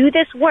who do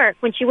this work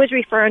when she was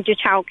referring to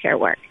child care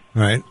work.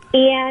 Right.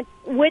 And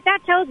what that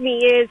tells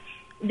me is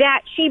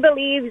that she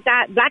believes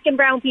that black and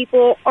brown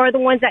people are the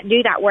ones that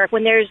do that work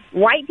when there's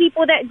white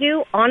people that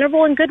do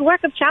honorable and good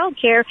work of child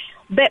care,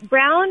 but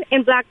brown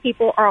and black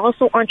people are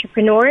also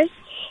entrepreneurs.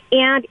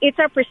 And it's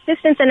our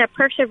persistence and our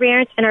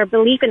perseverance and our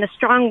belief in a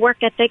strong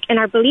work ethic and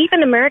our belief in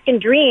the American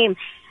dream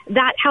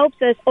that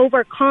helps us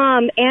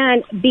overcome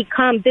and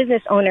become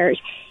business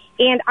owners.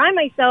 And I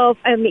myself,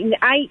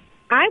 I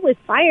was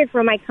fired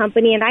from my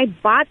company, and I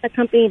bought the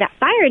company that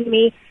fired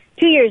me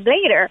 2 years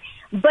later.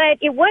 But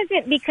it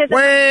wasn't because...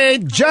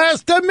 Wait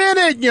just a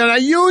minute.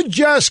 You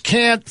just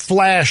can't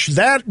flash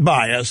that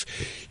bias.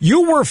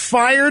 You were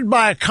fired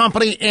by a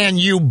company, and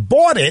you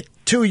bought it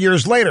 2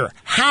 years later.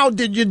 How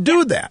did you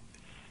do that?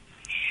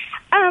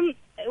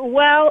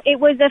 Well, it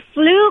was a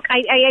fluke.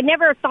 I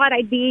never thought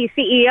I'd be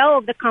CEO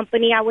of the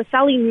company. I was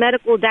selling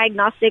medical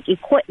diagnostic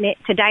equipment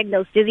to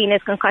diagnose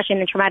dizziness, concussion,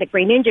 and traumatic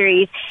brain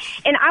injuries.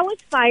 And I was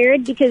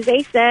fired because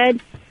they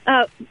said,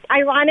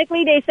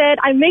 ironically, they said,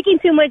 I'm making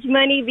too much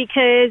money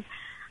because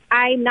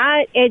I'm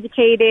not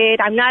educated,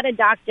 I'm not a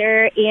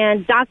doctor,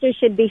 and doctors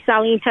should be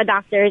selling to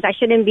doctors. I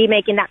shouldn't be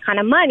making that kind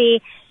of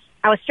money.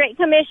 I was straight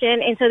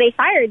commission, and so they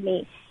fired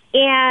me.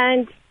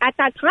 And at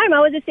that time, I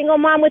was a single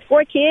mom with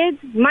 4 kids,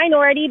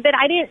 minority, but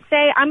I didn't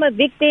say I'm a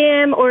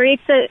victim or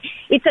it's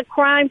a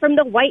crime from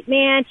the white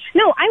man.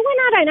 No, I went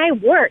out and I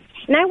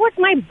worked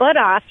my butt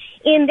off.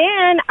 And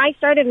then I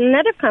started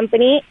another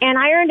company, and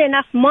I earned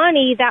enough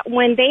money that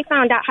when they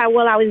found out how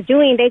well I was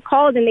doing, they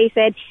called and they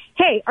said,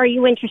 hey, are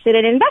you interested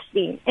in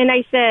investing? And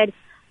I said,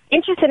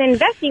 interested in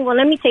investing? Well,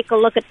 let me take a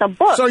look at the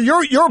book. So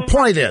your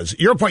point is,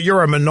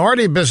 you're a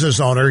minority business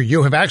owner.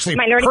 You have actually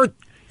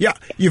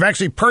you've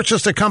actually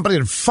purchased a company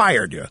and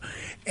fired you.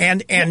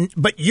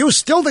 But you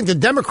still think the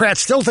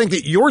Democrats still think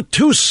that you're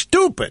too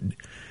stupid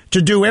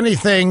to do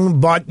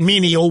anything but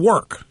menial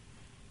work.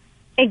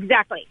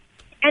 Exactly.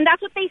 And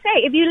that's what they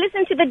say. If you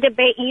listen to the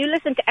debate and you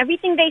listen to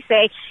everything they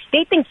say,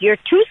 they think you're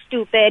too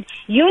stupid.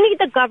 You need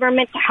the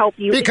government to help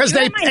you. Because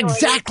they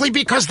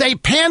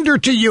pander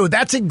to you.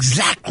 That's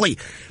exactly.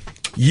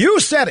 You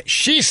said it.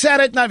 She said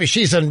it. Now,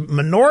 she's a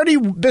minority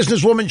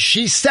businesswoman.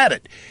 She said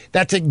it.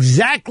 That's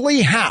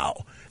exactly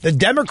how the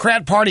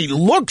Democrat Party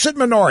looks at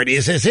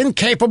minorities as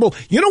incapable.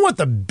 You know what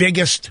the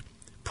biggest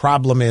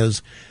problem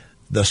is?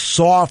 The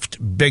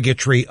soft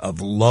bigotry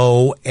of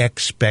low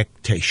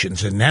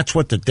expectations. And that's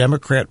what the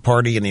Democrat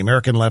Party and the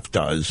American left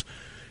does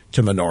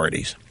to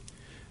minorities.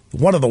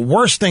 One of the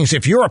worst things,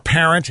 if you're a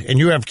parent and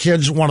you have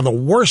kids, one of the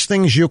worst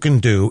things you can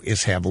do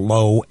is have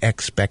low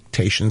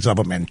expectations of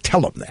them and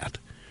tell them that.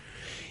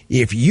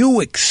 If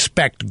you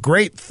expect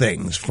great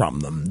things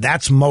from them,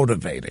 that's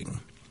motivating.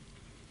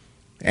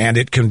 And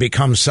it can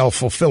become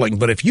self-fulfilling.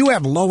 But if you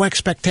have low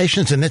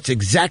expectations, and it's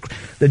exactly,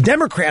 the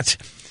Democrats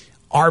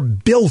are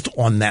built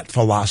on that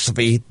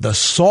philosophy, the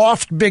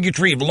soft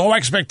bigotry of low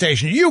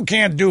expectation. You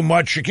can't do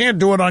much. You can't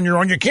do it on your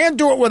own. You can't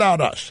do it without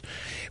us.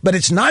 But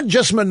it's not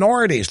just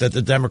minorities that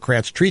the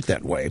Democrats treat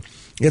that way.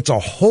 It's a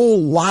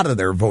whole lot of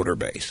their voter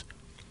base.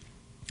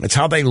 It's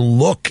how they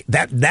look.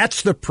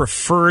 That's the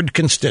preferred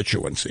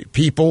constituency.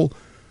 People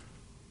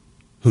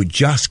who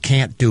just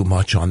can't do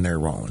much on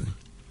their own.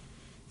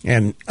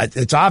 And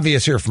it's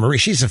obvious here from Marie,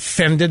 she's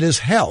offended as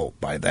hell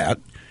by that.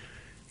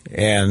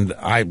 And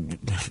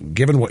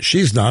given what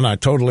she's done, I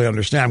totally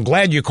understand. I'm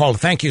glad you called.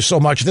 Thank you so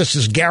much. This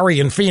is Gary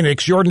in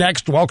Phoenix. You're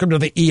next. Welcome to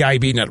the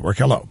EIB Network.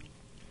 Hello.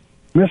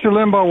 Mr.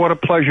 Limbaugh, what a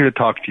pleasure to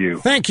talk to you.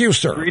 Thank you,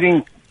 sir.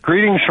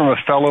 Greetings from a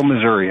fellow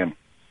Missourian.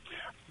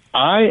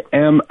 I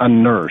am a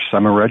nurse.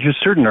 I'm a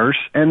registered nurse,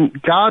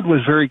 and God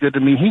was very good to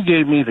me. He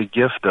gave me the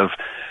gift of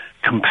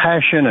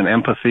compassion and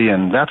empathy,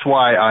 and that's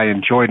why I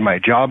enjoyed my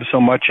job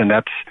so much, and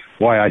that's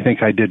why I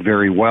think I did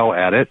very well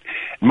at it.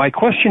 My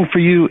question for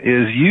you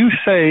is, you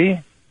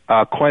say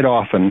quite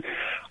often,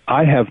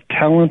 I have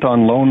talent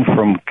on loan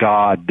from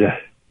God.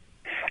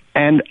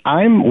 And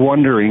I'm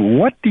wondering,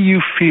 what do you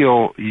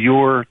feel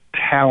your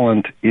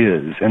talent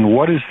is, and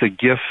what is the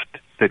gift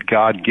that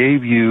God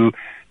gave you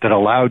that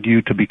allowed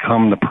you to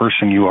become the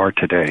person you are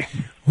today?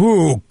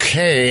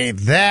 Okay,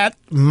 that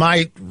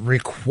might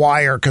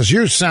require, because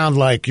you sound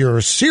like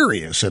you're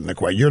serious in the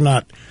question. You're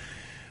not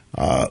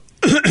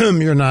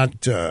you're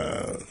not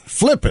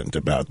flippant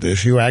about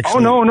this. You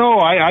actually... Oh, no.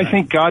 I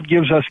think God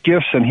gives us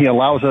gifts, and he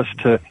allows us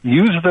to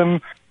use them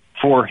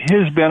for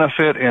his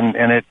benefit,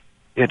 and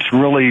it's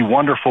really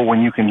wonderful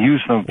when you can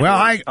use them.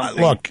 Well,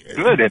 look,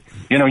 good.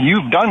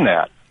 You've done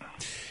that.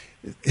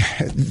 I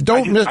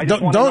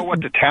just want to know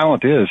what the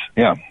talent is.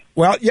 Yeah.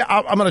 Well, yeah,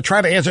 I'm going to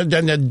try to answer.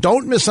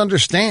 Don't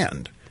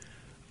misunderstand,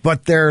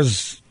 but there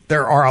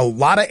are a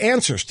lot of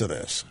answers to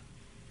this.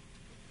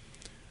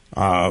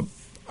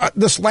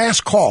 This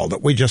last call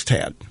that we just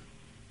had,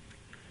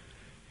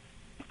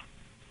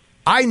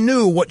 I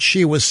knew what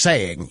she was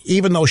saying,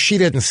 even though she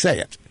didn't say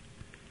it.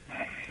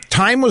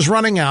 Time was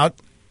running out.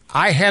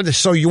 I had to.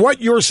 So what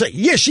you're saying?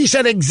 Yes, she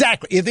said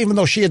exactly, even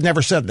though she had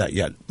never said that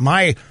yet.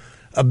 My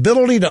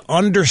ability to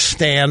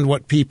understand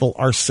what people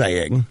are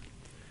saying,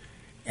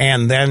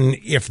 and then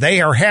if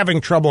they are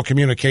having trouble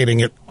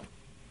communicating it,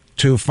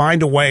 to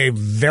find a way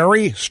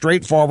very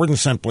straightforward and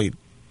simply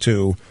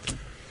to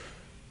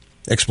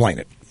explain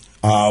it,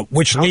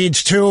 which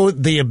leads to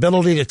the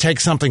ability to take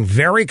something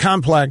very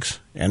complex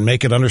and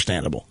make it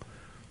understandable.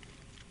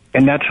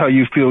 And that's how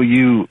you feel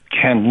you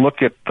can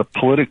look at the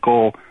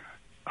political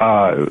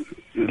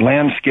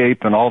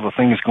landscape and all the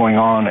things going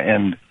on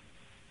and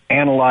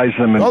analyze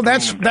them. And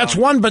that's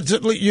one, but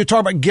you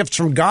talk about gifts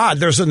from God.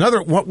 There's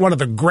another one of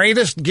the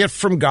greatest gifts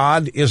from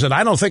God is that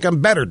I don't think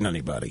I'm better than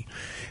anybody.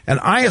 And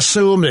I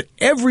assume that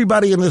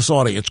everybody in this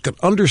audience could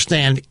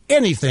understand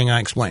anything I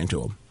explain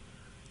to them.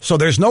 So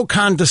there's no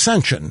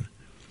condescension.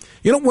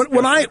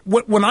 When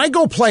I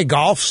go play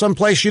golf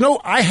someplace,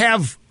 I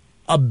have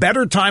a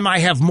better time. I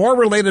have more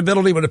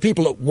relatability with the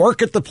people that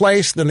work at the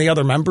place than the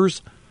other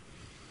members.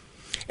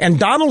 And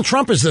Donald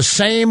Trump is the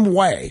same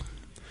way.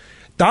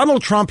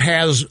 Donald Trump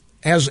has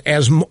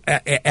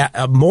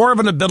more of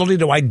an ability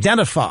to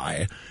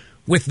identify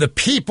with the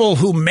people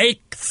who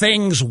make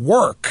things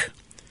work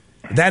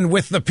than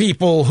with the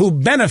people who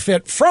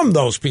benefit from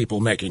those people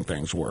making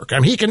things work. I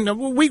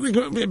mean, we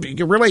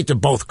can relate to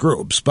both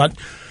groups, but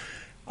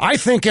I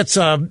think it's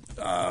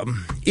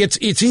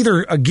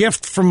either a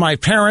gift from my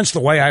parents,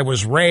 the way I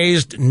was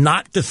raised,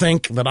 not to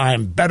think that I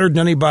am better than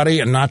anybody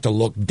and not to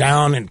look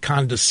down and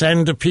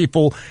condescend to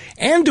people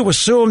and to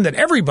assume that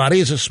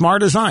everybody is as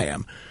smart as I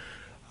am.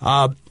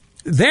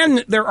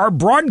 Then there are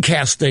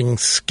broadcasting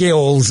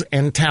skills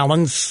and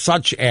talents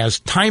such as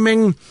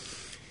timing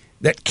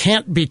that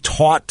can't be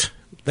taught.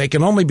 They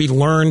can only be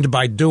learned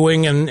by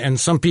doing, and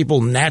some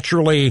people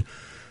naturally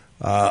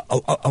a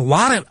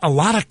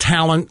lot of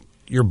talent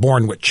you're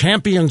born with.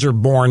 Champions are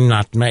born,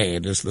 not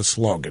made, is the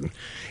slogan.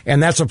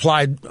 And that's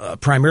applied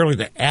primarily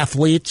to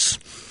athletes.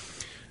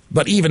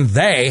 But even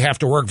they have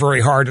to work very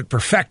hard at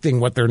perfecting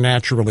what they're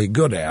naturally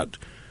good at.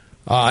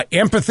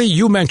 Empathy,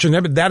 you mentioned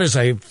it, but that is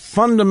a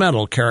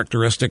fundamental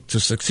characteristic to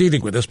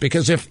succeeding with this,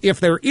 because if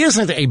there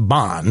isn't a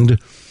bond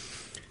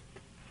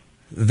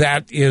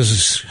that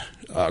is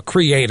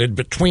created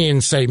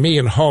between, say, me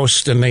and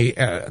host and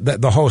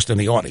the host and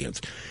the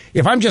audience.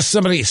 If I'm just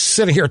somebody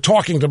sitting here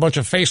talking to a bunch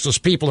of faceless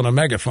people in a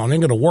megaphone, it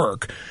ain't going to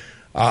work.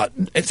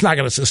 It's not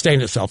going to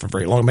sustain itself for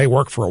very long. It may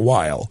work for a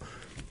while.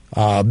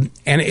 And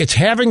it's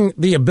having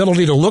the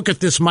ability to look at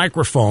this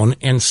microphone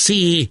and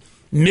see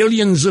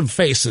millions of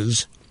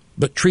faces,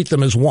 but treat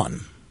them as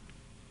one.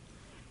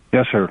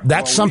 Yes, sir.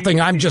 That's something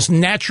I'm just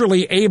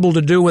naturally able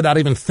to do without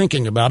even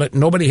thinking about it.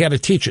 Nobody had to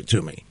teach it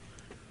to me.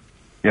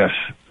 Yes.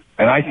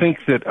 And I think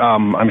that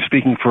I'm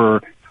speaking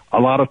for a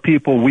lot of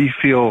people. We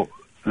feel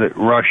that,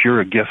 Rush, you're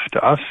a gift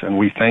to us, and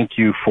we thank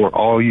you for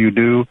all you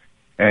do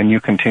and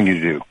you continue to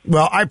do.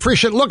 Well, I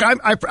appreciate. Look,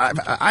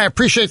 I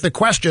appreciate the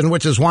question,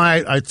 which is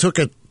why I took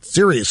it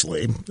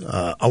seriously.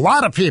 A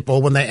lot of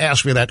people, when they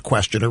ask me that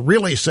question, are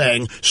really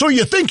saying, "So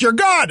you think you're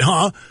God,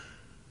 huh?"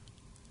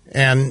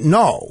 And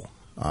no,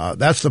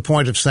 that's the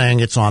point of saying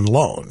it's on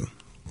loan,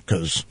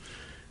 because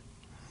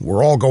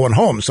we're all going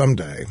home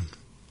someday,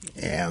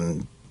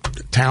 and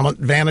talent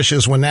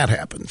vanishes when that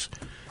happens.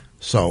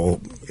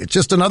 So it's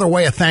just another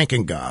way of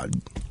thanking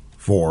God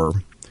for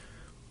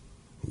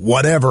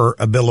whatever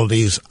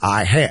abilities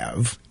I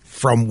have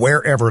from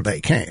wherever they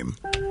came.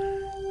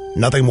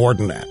 Nothing more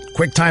than that.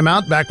 Quick time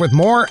out. Back with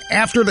more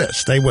after this.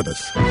 Stay with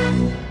us.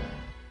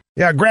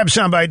 Yeah, grab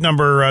soundbite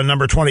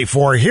number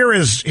 24.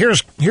 Here's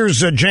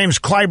James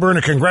Clyburn,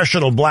 a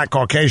congressional Black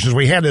Caucasians.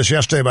 We had this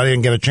yesterday, but I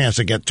didn't get a chance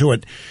to get to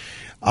it.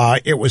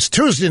 It was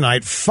Tuesday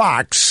night.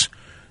 Fox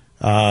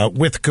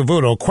with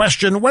Cavuto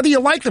questioned whether you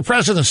like the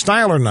president's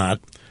style or not,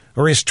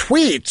 or his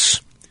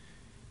tweets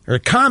or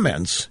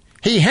comments.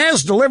 He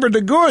has delivered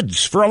the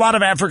goods for a lot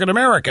of African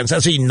Americans,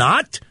 has he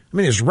not? I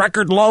mean, his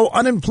record low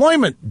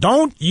unemployment.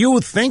 Don't you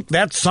think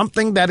that's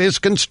something that is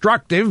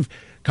constructive,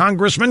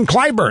 Congressman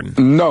Clyburn?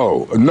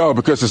 No,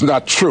 because it's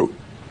not true.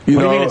 What do you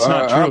mean it's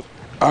not true?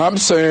 I'm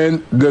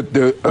saying that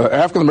the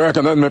African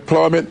American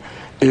unemployment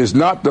is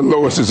not the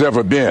lowest it's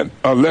ever been,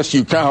 unless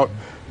you count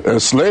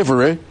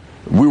slavery.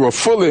 We were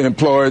fully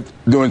employed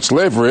during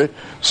slavery,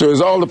 so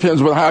it all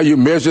depends on how you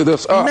measure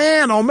this up.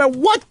 Man, oh man,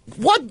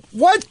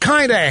 what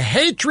kind of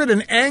hatred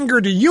and anger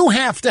do you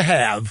have to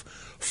have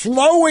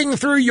flowing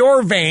through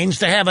your veins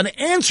to have an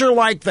answer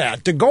like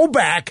that, to go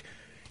back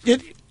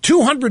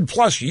 200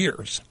 plus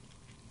years?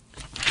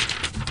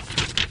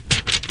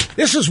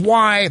 This is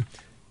why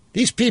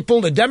these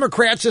people, the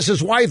Democrats, this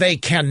is why they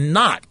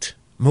cannot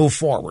move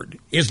forward.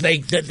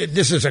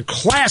 This is a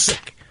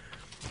classic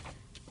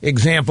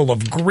example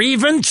of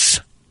grievance,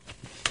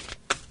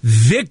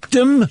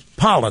 victim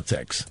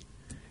politics,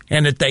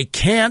 and that they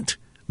can't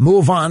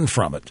move on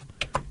from it.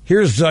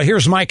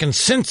 Here's Mike in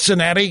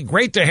Cincinnati.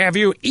 Great to have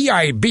you.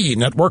 EIB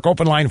Network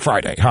Open Line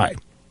Friday. Hi.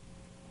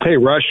 Hey,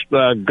 Rush.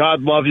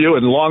 God love you,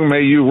 and long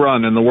may you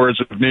run, in the words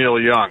of Neil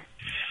Young.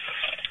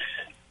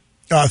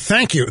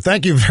 Thank you.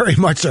 Thank you very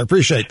much. I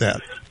appreciate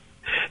that.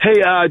 Hey,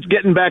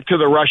 getting back to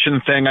the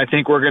Russian thing, I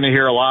think we're going to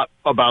hear a lot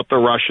about the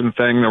Russian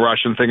thing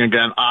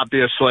again,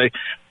 obviously.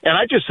 And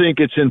I just think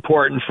it's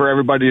important for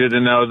everybody to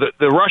know that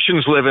the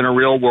Russians live in a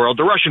real world.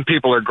 The Russian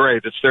people are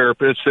great. It's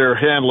their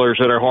handlers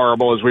that are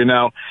horrible, as we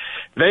know.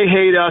 They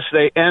hate us,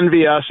 they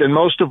envy us, and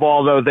most of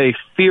all, though, they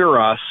fear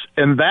us.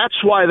 And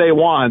that's why they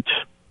want,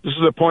 this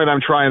is the point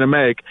I'm trying to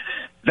make,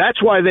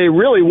 that's why they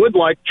really would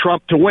like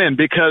Trump to win,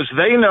 because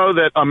they know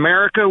that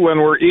America, when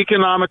we're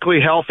economically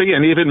healthy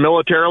and even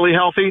militarily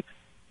healthy,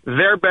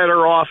 they're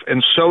better off,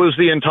 and so is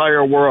the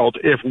entire world.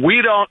 If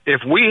we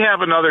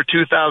have another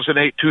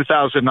 2008,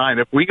 2009,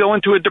 if we go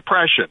into a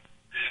depression,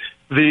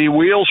 the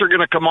wheels are going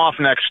to come off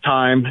next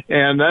time,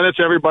 and then it's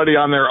everybody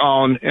on their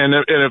own. And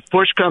if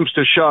push comes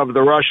to shove,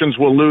 the Russians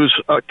will lose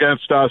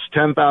against us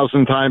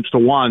 10,000 times to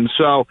 1.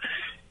 So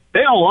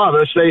they don't love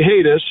us. They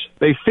hate us.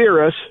 They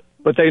fear us.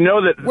 But they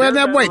know that. Well,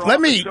 now wait.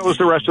 Let me. So is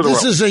the rest of the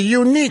this world. Is a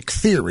unique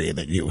theory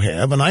that you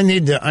have, and I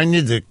need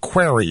to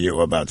query you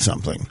about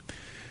something.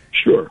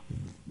 Sure.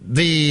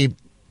 The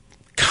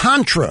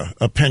contra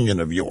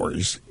opinion of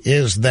yours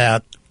is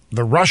that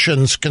the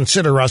Russians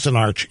consider us an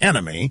arch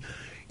enemy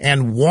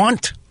and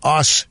want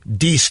us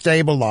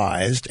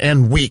destabilized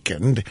and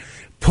weakened.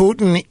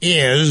 Putin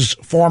is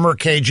former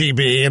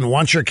KGB, and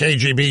once you're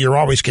KGB, you're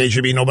always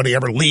KGB. Nobody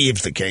ever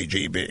leaves the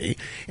KGB.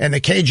 And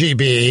the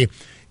KGB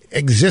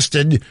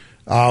existed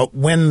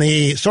when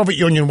the Soviet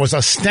Union was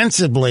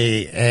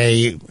ostensibly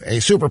a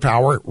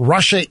superpower.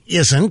 Russia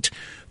isn't.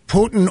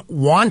 Putin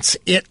wants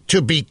it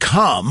to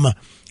become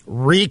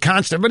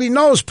reconstituted, but he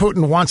knows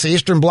Putin wants the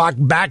Eastern Bloc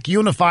back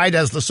unified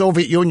as the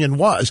Soviet Union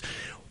was.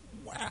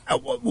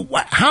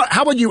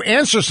 How would you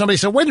answer somebody who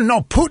said, wait a minute,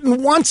 no,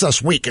 Putin wants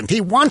us weakened.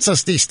 He wants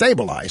us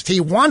destabilized. He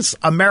wants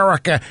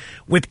America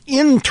with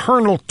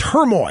internal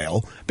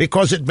turmoil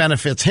because it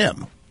benefits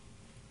him?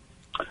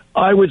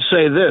 I would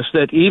say this,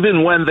 that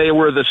even when they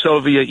were the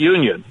Soviet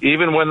Union,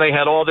 even when they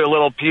had all their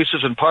little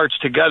pieces and parts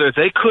together,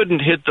 they couldn't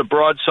hit the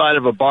broadside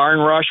of a barn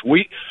rush.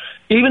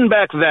 Even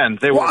back then,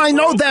 they were. Well, I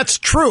know that's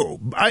true.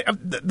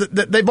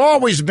 They've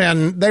always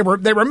been. They were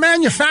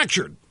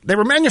manufactured. They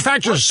were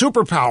manufactured as a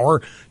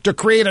superpower to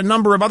create a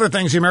number of other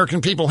things the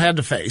American people had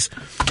to face.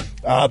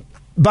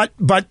 But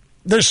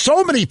there's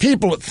so many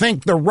people that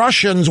think the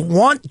Russians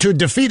want to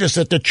defeat us,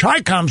 that the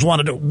Chi-Coms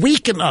wanted to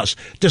weaken us,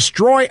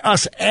 destroy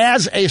us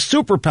as a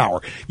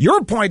superpower.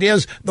 Your point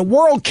is the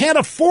world can't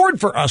afford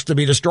for us to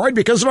be destroyed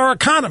because of our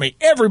economy.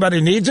 Everybody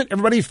needs it.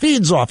 Everybody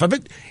feeds off of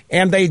it.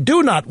 And they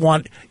do not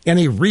want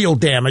any real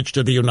damage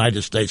to the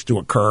United States to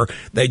occur.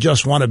 They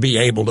just want to be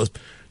able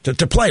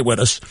to play with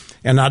us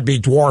and not be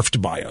dwarfed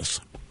by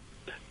us.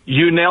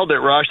 You nailed it,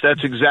 Rush.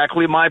 That's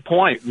exactly my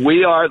point.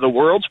 We are, the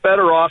world's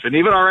better off, and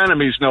even our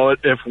enemies know it,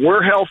 if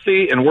we're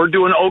healthy and we're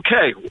doing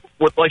okay.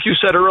 Like you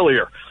said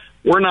earlier,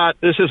 we're not,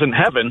 this isn't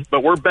heaven,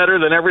 but we're better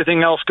than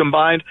everything else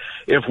combined.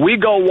 If we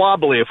go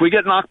wobbly, if we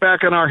get knocked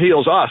back on our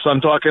heels, I'm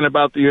talking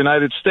about the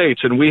United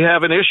States, and we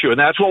have an issue, and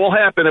that's what will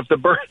happen if the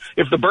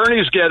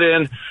Bernies get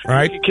in,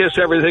 right. We kiss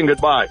everything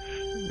goodbye.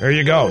 There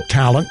you go.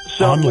 Talent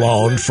on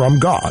loan from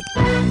God.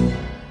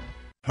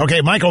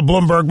 Okay, Michael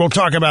Bloomberg, we'll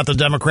talk about the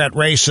Democrat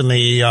race in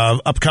the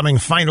upcoming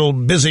final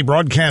busy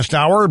broadcast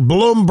hour.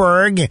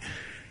 Bloomberg,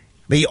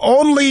 the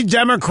only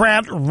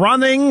Democrat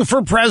running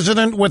for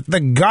president with the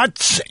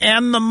guts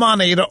and the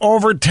money to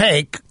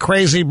overtake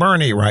Crazy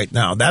Bernie right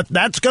now.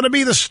 That's going to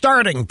be the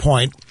starting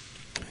point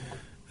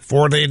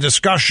for the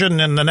discussion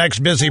in the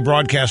next busy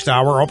broadcast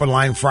hour. Open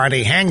line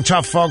Friday. Hang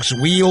tough, folks.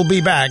 We'll be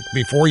back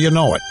before you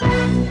know it.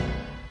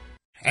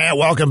 And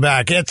welcome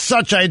back. It's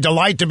such a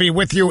delight to be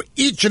with you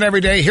each and every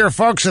day here,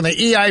 folks, in the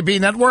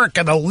EIB Network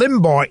and the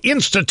Limbaugh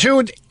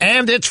Institute.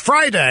 And it's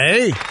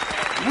Friday.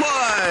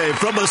 Live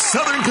from the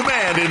Southern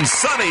Command in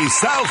sunny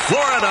South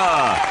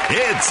Florida,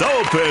 it's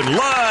Open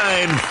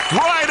Line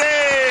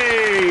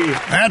Friday.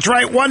 That's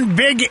right. One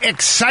big,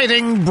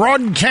 exciting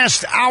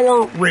broadcast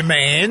hour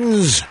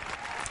remains.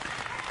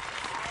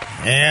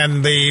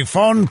 And the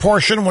phone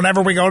portion,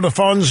 whenever we go to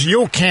phones,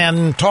 you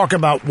can talk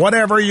about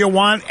whatever you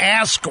want,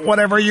 ask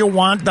whatever you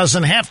want.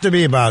 Doesn't have to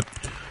be about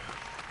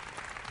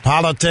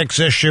politics,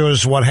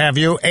 issues, what have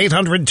you.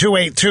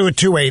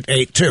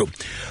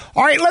 800-282-2882.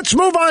 All right, let's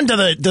move on to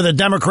the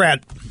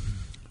Democrat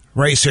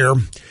race here.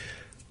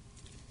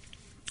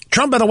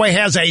 Trump, by the way,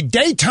 has a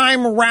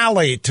daytime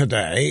rally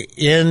today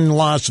in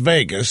Las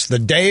Vegas, the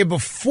day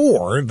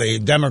before the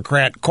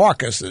Democrat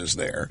caucus is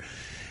there.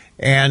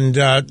 And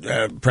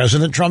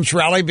President Trump's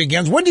rally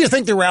begins. When do you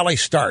think the rally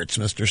starts,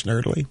 Mr.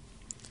 Snerdley?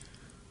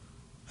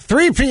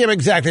 3 p.m.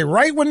 exactly.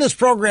 Right when this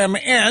program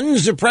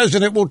ends, the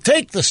president will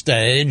take the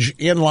stage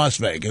in Las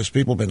Vegas.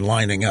 People have been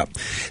lining up.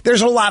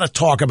 There's a lot of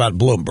talk about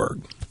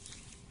Bloomberg.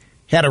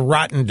 Had a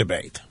rotten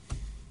debate.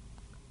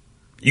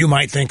 You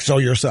might think so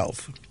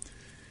yourself.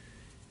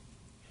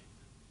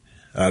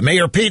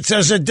 Mayor Pete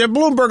says that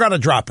Bloomberg ought to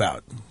drop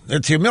out.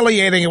 It's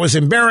humiliating. It was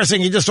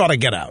embarrassing. He just ought to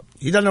get out.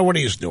 He doesn't know what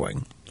he's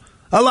doing.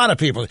 A lot of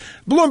people.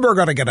 Bloomberg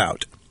ought to get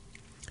out.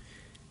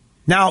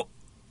 Now,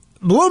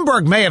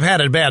 Bloomberg may have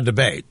had a bad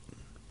debate,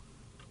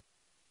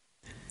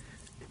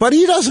 but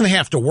he doesn't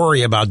have to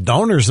worry about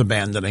donors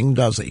abandoning,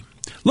 does he?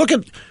 Look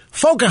at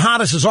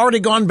Pocahontas has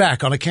already gone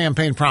back on a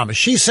campaign promise.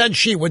 She said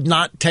she would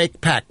not take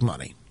PAC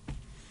money.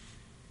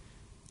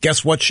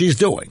 Guess what she's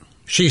doing?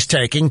 She's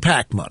taking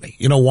PAC money.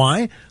 You know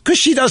why? Because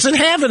she doesn't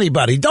have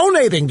anybody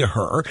donating to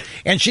her,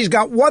 and she's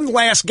got one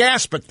last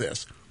gasp at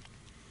this.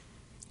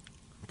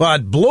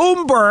 But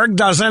Bloomberg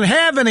doesn't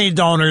have any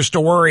donors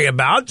to worry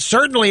about.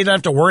 Certainly he doesn't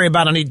have to worry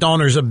about any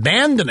donors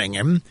abandoning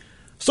him.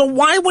 So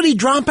why would he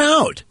drop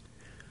out?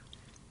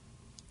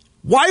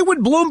 Why would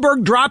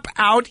Bloomberg drop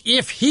out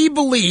if he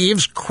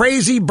believes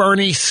Crazy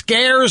Bernie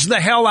scares the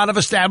hell out of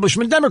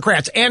establishment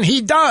Democrats? And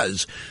he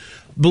does.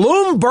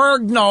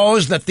 Bloomberg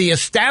knows that the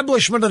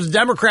establishment of the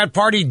Democrat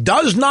Party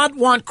does not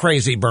want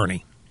Crazy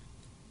Bernie.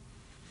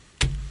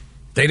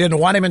 They didn't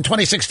want him in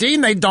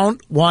 2016. They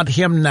don't want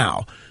him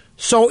now.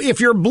 So if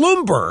you're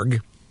Bloomberg, do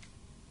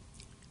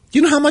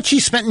you know how much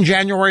he spent in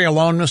January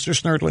alone, Mr.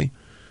 Snerdley?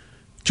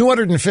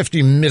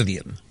 $250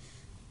 million.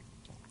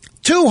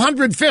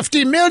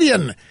 $250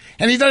 million!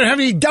 And he doesn't have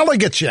any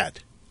delegates yet.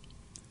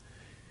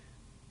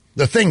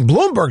 The thing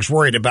Bloomberg's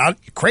worried about,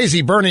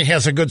 Crazy Bernie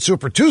has a good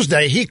Super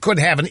Tuesday, he could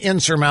have an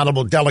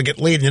insurmountable delegate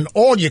lead, and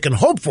all you can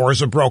hope for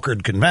is a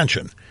brokered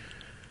convention.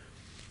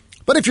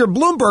 But if you're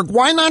Bloomberg,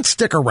 why not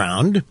stick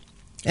around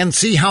and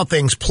see how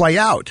things play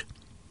out?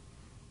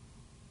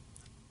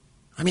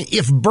 I mean,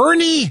 if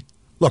Bernie,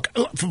 look,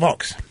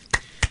 folks,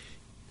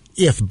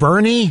 if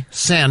Bernie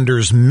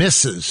Sanders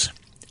misses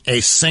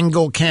a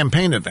single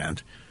campaign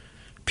event,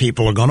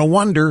 people are going to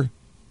wonder,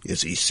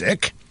 is he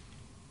sick?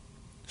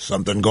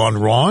 Something gone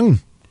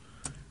wrong?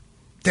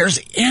 There's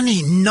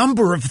any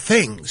number of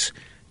things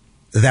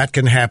that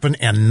can happen,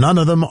 and none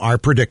of them are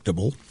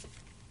predictable.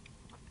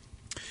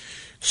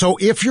 So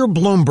if you're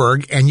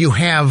Bloomberg and you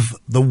have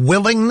the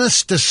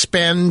willingness to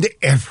spend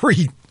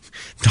every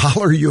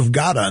dollar you've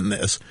got on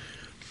this,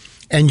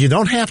 and you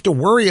don't have to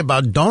worry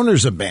about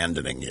donors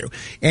abandoning you.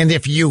 And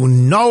if you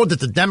know that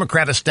the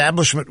Democrat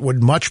establishment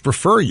would much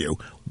prefer you,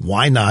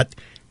 why not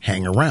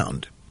hang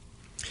around?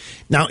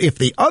 Now, if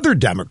the other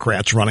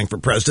Democrats running for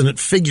president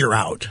figure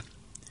out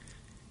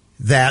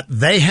that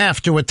they have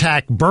to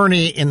attack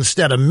Bernie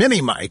instead of Mini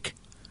Mike,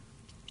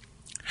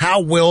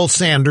 how will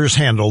Sanders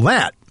handle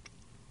that?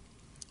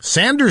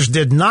 Sanders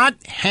did not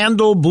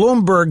handle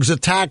Bloomberg's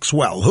attacks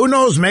well. Who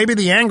knows? Maybe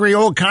the angry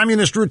old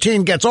communist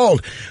routine gets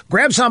old.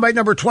 Grab soundbite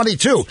number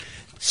 22.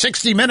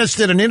 60 Minutes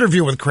did an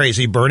interview with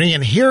Crazy Bernie,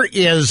 and here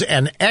is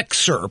an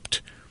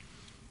excerpt.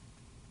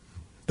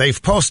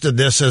 They've posted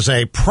this as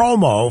a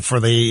promo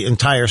for the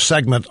entire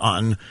segment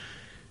on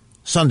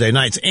Sunday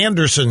nights.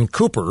 Anderson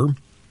Cooper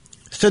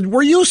said,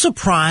 "Were you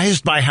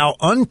surprised by how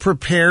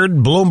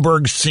unprepared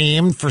Bloomberg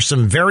seemed for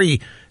some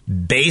very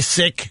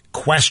basic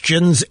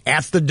questions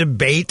at the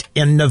debate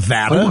in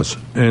Nevada?" I was.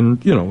 And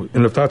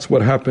if that's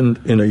what happened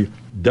in a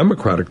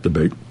Democratic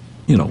debate,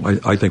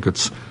 I think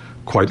it's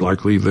quite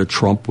likely that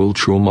Trump will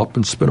chew him up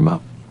and spit him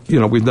out.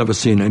 We've never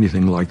seen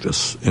anything like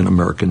this in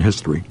American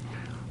history.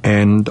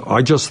 And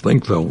I just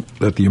think, though,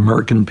 that the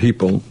American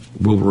people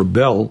will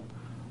rebel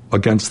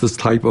against this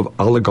type of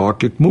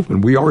oligarchic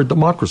movement. We are a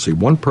democracy.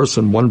 One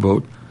person, one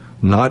vote,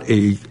 not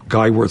a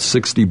guy worth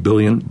 $60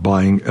 billion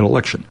buying an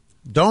election.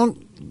 Don't,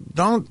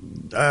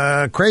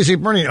 Crazy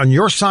Bernie, on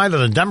your side of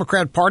the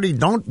Democrat Party,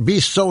 don't be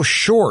so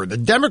sure. The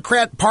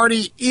Democrat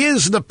Party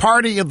is the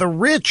party of the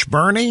rich,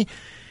 Bernie.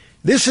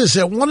 This is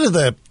one of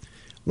the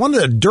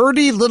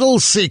dirty little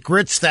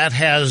secrets that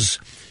has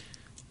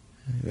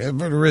the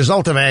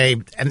result of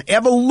an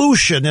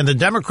evolution in the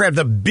Democrat,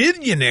 the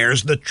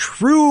billionaires, the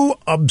true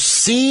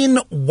obscene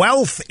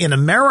wealth in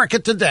America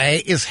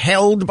today is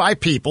held by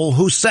people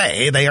who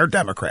say they are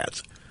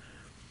Democrats.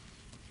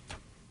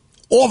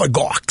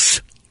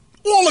 Oligarchs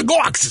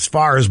as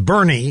far as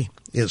Bernie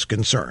is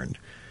concerned.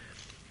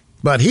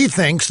 But he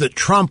thinks that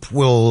Trump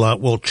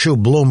will chew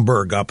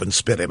Bloomberg up and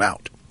spit him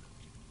out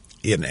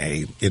in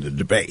a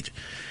debate.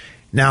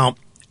 Now,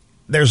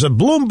 there's a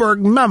Bloomberg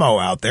memo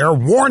out there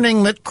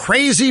warning that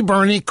Crazy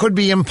Bernie could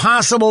be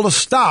impossible to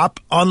stop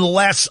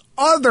unless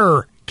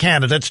other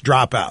candidates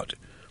drop out.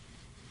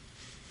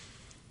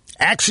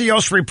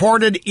 Axios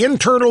reported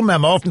internal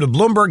memo from the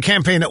Bloomberg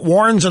campaign that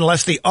warns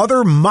unless the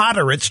other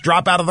moderates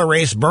drop out of the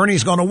race,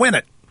 Bernie's going to win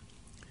it.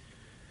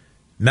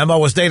 Memo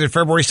was dated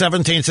February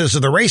 17th. Says,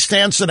 as the race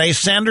stands today,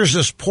 Sanders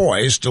is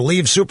poised to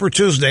leave Super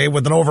Tuesday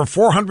with an over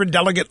 400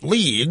 delegate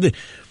lead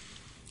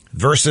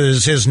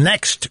versus his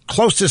next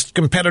closest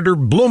competitor,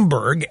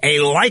 Bloomberg, a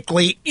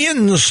likely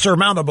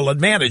insurmountable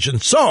advantage.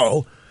 And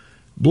so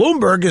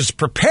Bloomberg is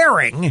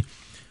preparing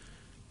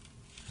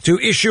to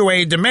issue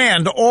a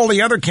demand to all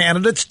the other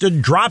candidates to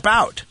drop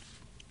out.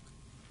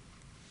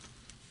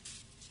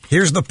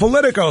 Here's the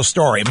Politico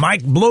story.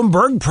 Mike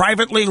Bloomberg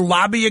privately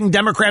lobbying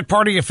Democrat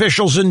Party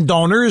officials and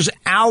donors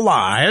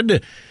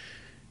allied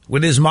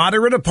with his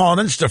moderate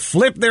opponents to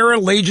flip their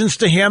allegiance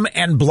to him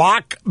and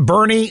block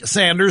Bernie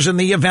Sanders in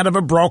the event of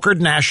a brokered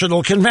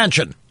national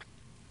convention.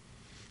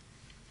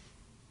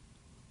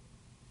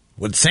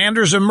 With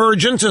Sanders'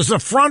 emergence as the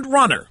front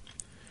runner,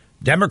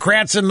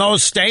 Democrats in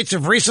those states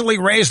have recently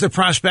raised the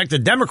prospect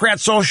that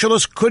Democrat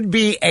socialists could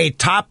be a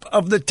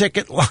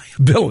top-of-the-ticket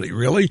liability.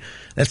 Really?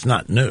 That's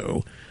not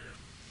new.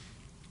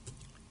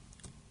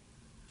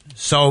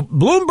 So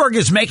Bloomberg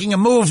is making a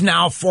move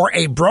now for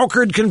a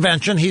brokered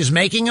convention. He's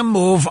making a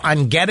move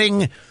on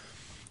getting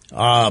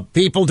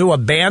people to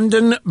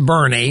abandon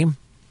Bernie.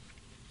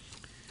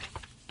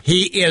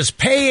 He is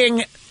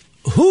paying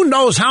who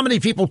knows how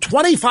many people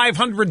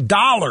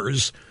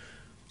 $2,500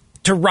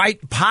 to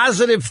write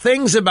positive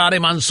things about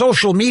him on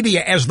social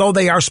media as though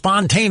they are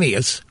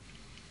spontaneous,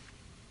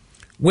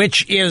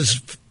 which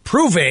is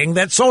proving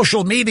that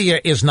social media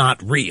is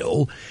not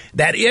real,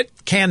 that it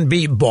can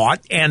be bought,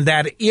 and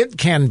that it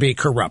can be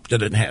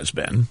corrupted and has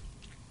been,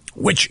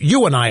 which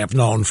you and I have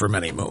known for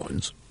many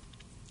moons.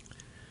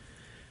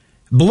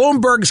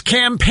 Bloomberg's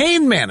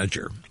campaign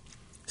manager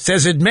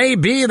says it may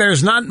be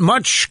there's not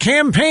much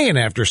campaign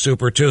after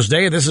Super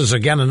Tuesday. This is,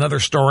 again, another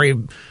story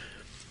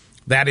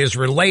that is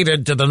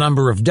related to the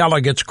number of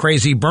delegates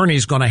Crazy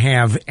Bernie's going to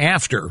have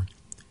after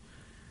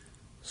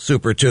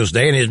Super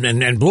Tuesday.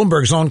 And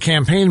Bloomberg's own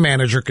campaign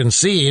manager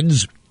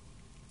concedes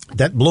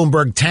that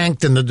Bloomberg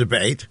tanked in the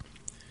debate.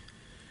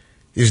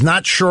 He's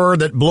not sure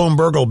that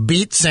Bloomberg will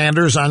beat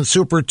Sanders on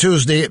Super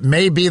Tuesday. It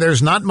may be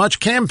there's not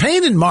much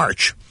campaign in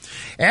March.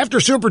 After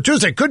Super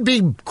Tuesday, it could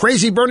be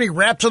Crazy Bernie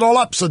wraps it all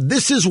up. So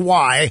this is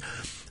why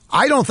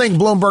I don't think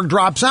Bloomberg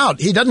drops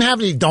out. He doesn't have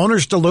any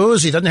donors to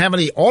lose. He doesn't have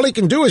any. All he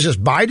can do is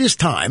just bide his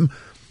time,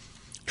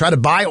 try to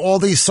buy all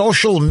these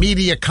social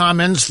media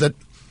comments that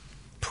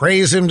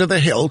praise him to the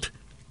hilt,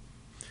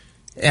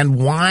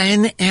 and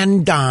wine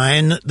and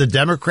dine the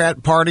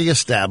Democrat Party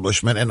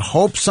establishment and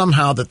hope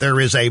somehow that there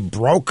is a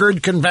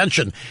brokered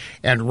convention.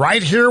 And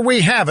right here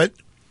we have it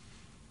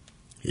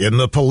in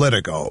the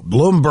Politico.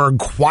 Bloomberg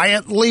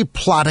quietly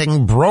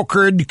plotting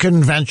brokered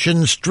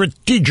convention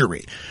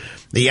strategery.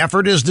 The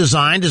effort is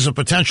designed as a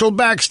potential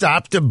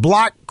backstop to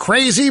block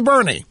Crazy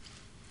Bernie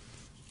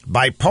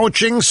by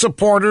poaching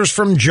supporters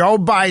from Joe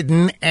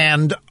Biden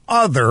and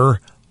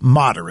other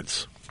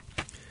moderates.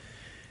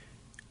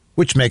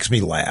 Which makes me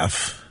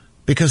laugh,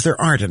 because there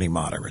aren't any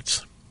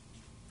moderates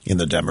in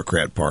the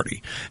Democrat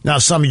Party. Now,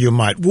 some of you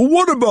might, well,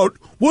 what about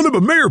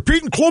Mayor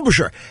Pete and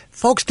Klobuchar?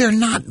 Folks, they're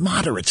not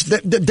moderates.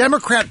 The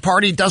Democrat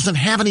Party doesn't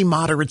have any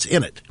moderates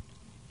in it.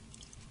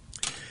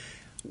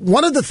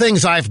 one of the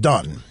things I've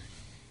done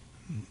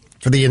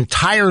for the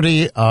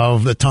entirety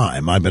of the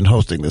time I've been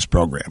hosting this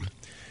program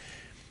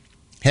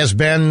has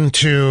been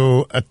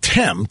to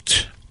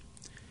attempt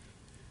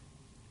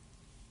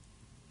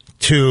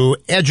to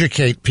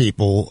educate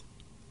people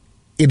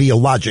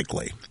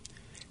ideologically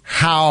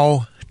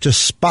how to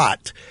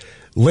spot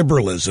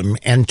liberalism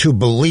and to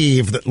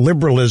believe that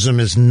liberalism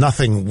is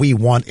nothing we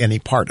want any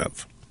part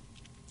of.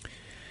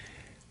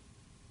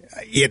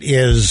 It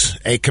is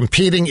a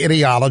competing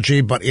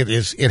ideology, but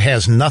it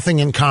has nothing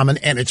in common,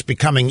 and it's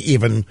becoming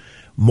even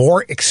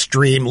more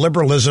extreme.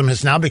 Liberalism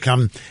has now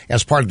become,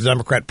 as part of the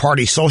Democrat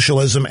Party,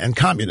 socialism and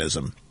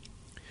communism.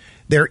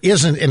 There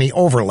isn't any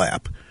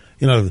overlap.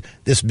 You know,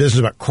 this business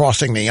about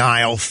crossing the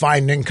aisle,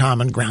 finding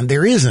common ground,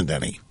 there isn't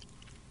any.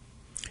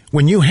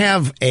 When you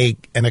have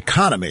an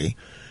economy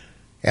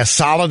as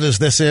solid as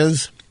this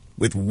is,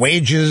 with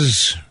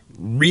wages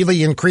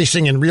really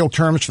increasing in real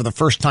terms for the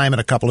first time in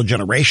a couple of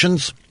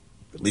generations,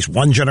 at least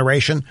one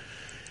generation,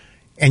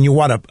 and you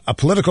want a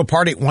political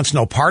party that wants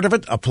no part of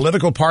it, a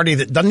political party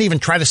that doesn't even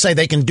try to say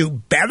they can do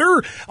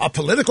better, a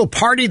political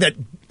party that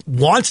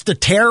wants to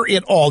tear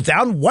it all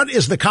down. What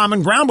is the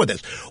common ground with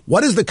this?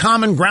 What is the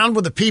common ground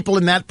with the people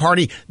in that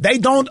party? They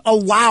don't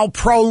allow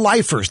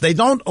pro-lifers. They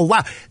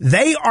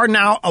are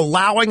now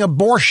allowing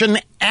abortion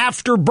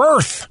after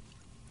birth.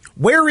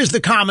 Where is the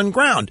common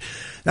ground?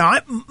 Now,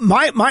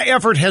 my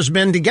effort has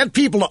been to get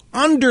people to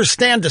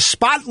understand, to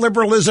spot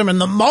liberalism, and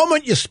the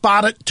moment you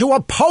spot it, to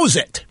oppose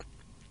it.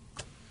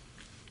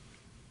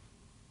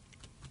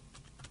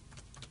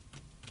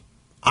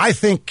 I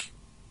think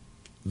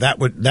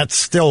that's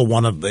still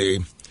one of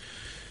the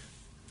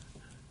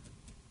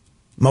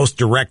most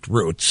direct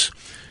routes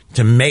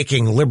to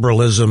making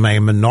liberalism a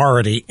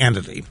minority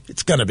entity.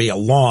 It's going to be a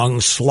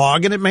long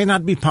slog, and it may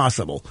not be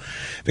possible,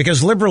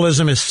 because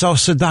liberalism is so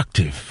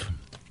seductive.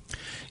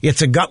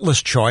 It's a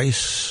gutless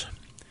choice.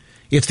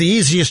 It's the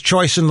easiest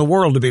choice in the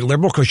world to be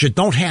liberal, because you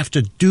don't have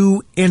to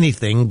do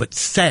anything but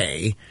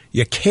say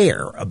you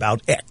care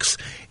about X,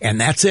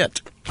 and that's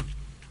it.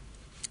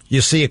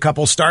 You see a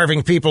couple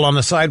starving people on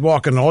the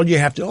sidewalk, and all you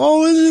have to,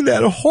 isn't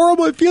that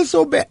horrible? I feel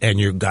so bad. And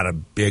you've got a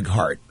big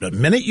heart. The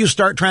minute you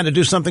start trying to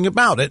do something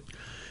about it,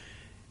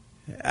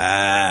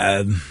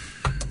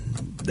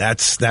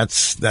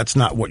 that's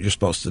not what you're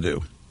supposed to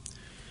do.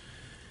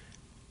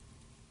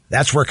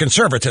 That's where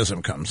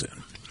conservatism comes in.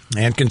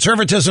 And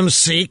conservatism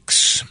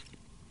seeks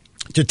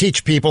to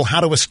teach people how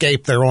to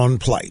escape their own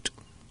plight,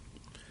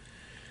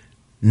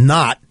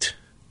 not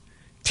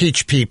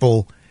teach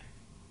people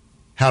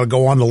how to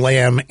go on the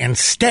lam and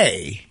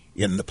stay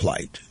in the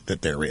plight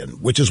that they're in,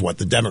 which is what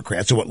the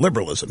Democrats and what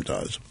liberalism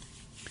does.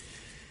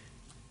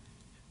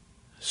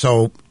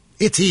 So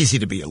it's easy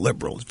to be a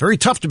liberal. It's very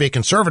tough to be a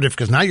conservative,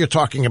 because now you're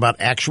talking about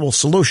actual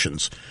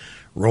solutions,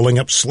 rolling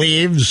up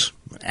sleeves,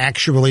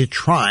 actually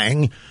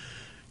trying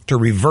to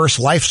reverse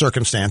life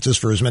circumstances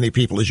for as many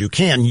people as you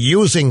can,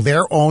 using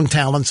their own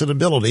talents and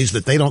abilities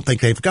that they don't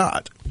think they've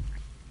got.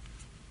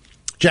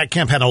 Jack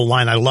Kemp had a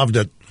line, I loved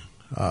it.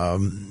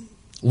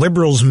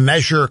 Liberals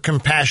measure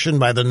compassion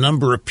by the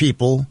number of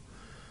people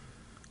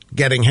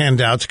getting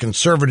handouts.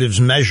 Conservatives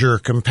measure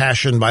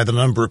compassion by the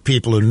number of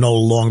people who no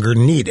longer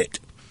need it.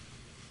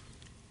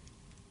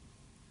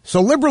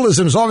 So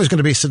liberalism is always going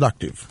to be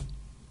seductive.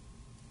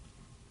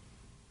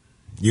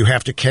 You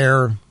have to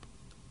care,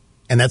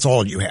 and that's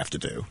all you have to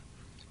do,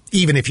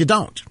 even if you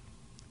don't.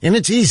 And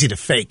it's easy to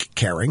fake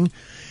caring.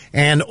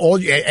 And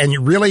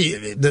the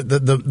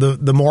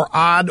more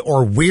odd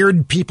or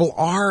weird people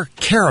are,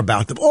 care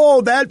about them. Oh,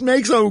 that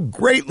makes a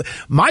great.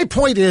 My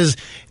point is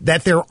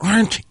that there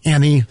isn't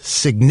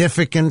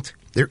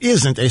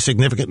a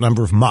significant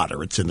number of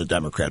moderates in the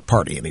Democrat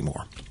Party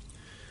anymore.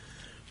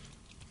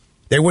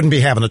 They wouldn't be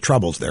having the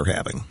troubles they're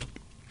having.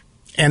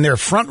 And their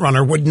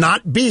frontrunner would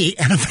not be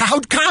an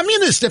avowed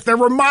communist if there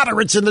were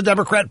moderates in the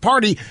Democrat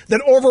Party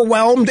that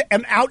overwhelmed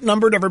and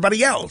outnumbered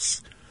everybody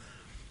else.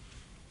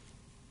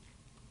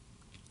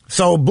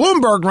 So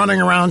Bloomberg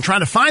running around trying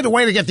to find a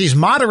way to get these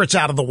moderates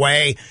out of the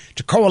way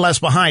to coalesce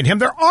behind him.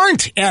 There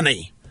aren't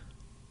any.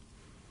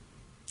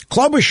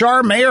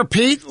 Klobuchar, Mayor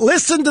Pete,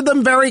 listen to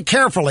them very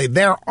carefully.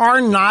 There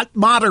are not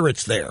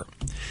moderates there.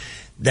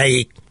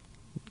 They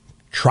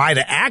try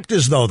to act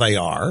as though they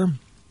are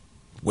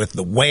with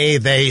the way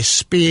they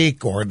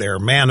speak or their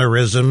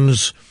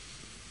mannerisms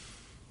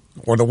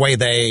or the way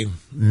they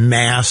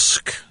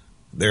mask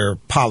their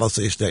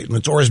policy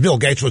statements, or as Bill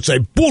Gates would say,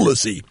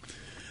 policy.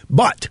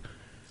 But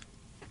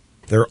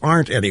there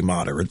aren't any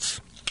moderates.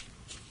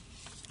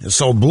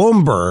 So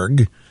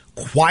Bloomberg,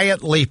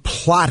 quietly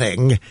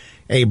plotting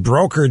a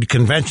brokered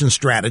convention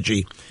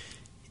strategy,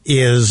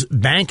 is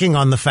banking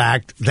on the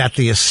fact that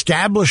the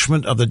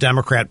establishment of the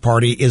Democrat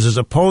Party is as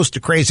opposed to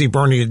Crazy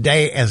Bernie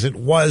today as it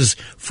was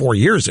 4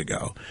 years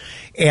ago.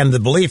 And the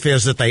belief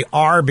is that they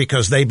are,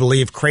 because they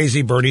believe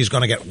Crazy Bernie is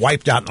going to get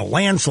wiped out in a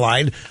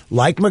landslide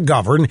like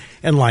McGovern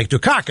and like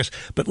Dukakis.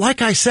 But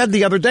like I said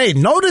the other day,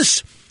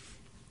 notice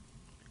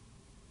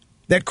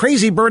that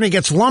Crazy Bernie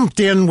gets lumped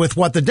in with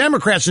what the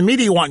Democrats and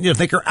media want you to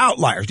think are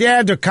outliers.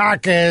 Yeah,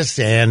 Dukakis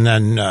and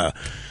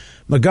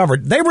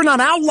McGovern. They were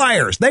not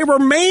outliers. They were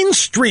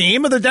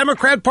mainstream of the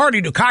Democrat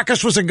Party.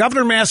 Dukakis was a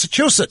governor of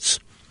Massachusetts.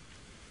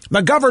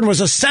 McGovern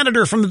was a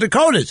senator from the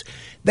Dakotas.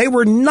 They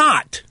were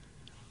not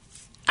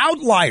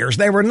outliers.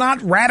 They were not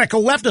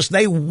radical leftists.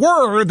 They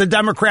were the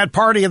Democrat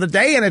Party of the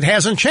day, and it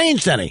hasn't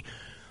changed any.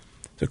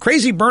 So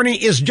Crazy Bernie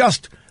is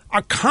just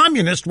a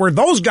communist where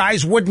those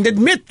guys wouldn't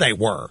admit they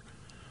were.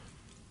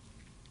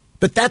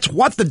 But that's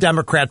what the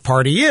Democrat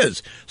Party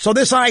is. So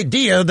this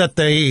idea that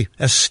the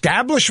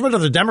establishment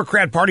of the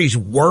Democrat Party is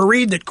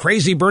worried that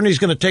Crazy Bernie's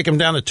going to take them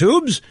down the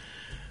tubes,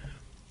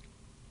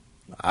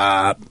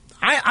 I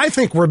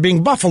think we're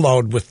being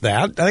buffaloed with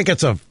that. I think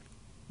it's a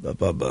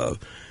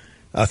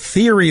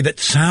theory that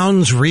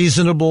sounds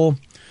reasonable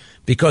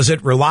because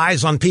it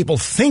relies on people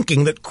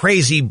thinking that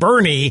Crazy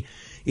Bernie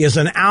is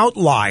an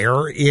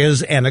outlier,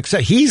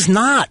 he's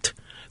not.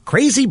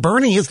 Crazy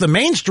Bernie is the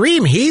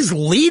mainstream. He's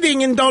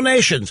leading in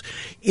donations.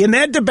 In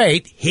that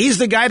debate, he's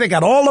the guy that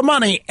got all the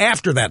money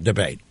after that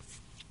debate.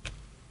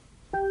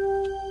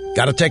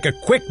 Got to take a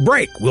quick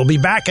break. We'll be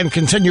back and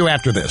continue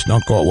after this.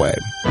 Don't go away.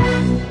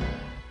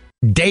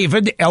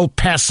 David, El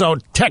Paso,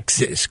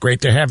 Texas.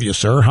 Great to have you,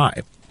 sir.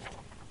 Hi.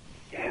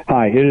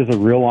 Hi. It is a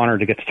real honor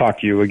to get to talk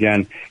to you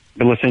again.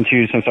 Been listening to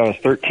you since I was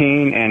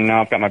 13, and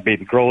now I've got my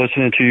baby girl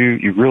listening to you.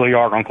 You really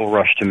are Uncle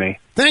Rush to me.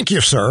 Thank you,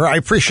 sir. I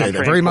appreciate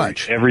it very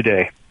much. Every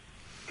day.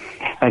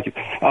 Thank you.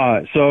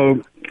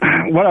 So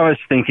what I was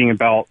thinking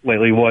about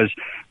lately was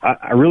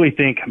I really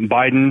think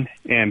Biden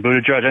and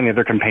Buttigieg, I think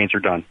their campaigns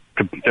are done.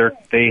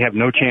 They have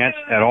no chance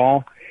at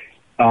all.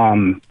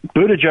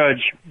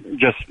 Buttigieg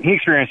he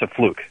experienced a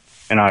fluke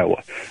in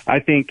Iowa.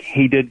 I think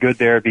he did good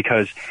there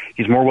because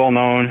he's more well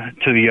known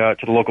to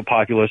the local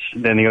populace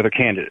than the other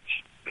candidates.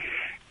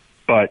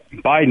 But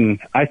Biden,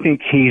 I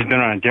think he's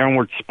been on a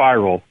downward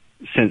spiral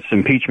since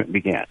impeachment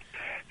began.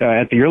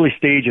 At the early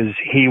stages,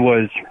 he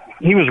was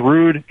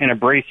rude and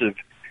abrasive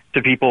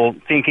to people,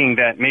 thinking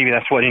that maybe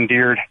that's what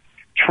endeared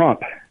Trump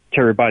to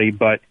everybody,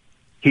 but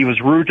he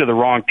was rude to the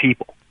wrong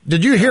people.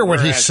 Did you hear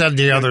what he said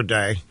the other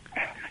day?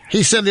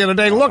 He said the other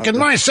day, look, in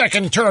my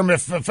second term,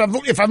 if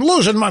I'm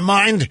losing my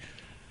mind,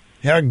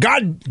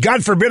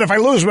 God forbid if I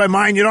lose my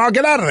mind, I'll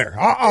get out of there.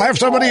 I'll have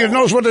somebody who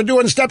knows what to do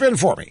and step in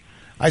for me.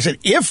 I said,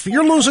 if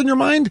you're losing your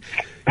mind,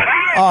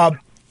 that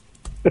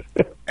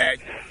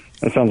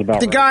sounds about right.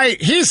 The guy,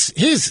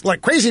 he's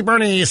like Crazy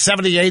Bernie is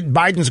 78.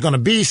 Biden's going to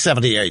be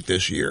 78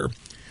 this year.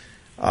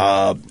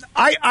 I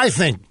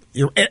think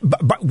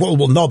but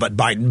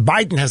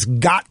Biden has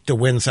got to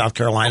win South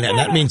Carolina, and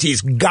that means he's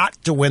got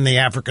to win the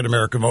African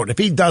American vote. If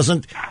he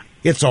doesn't,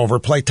 it's over.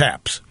 Play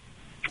taps.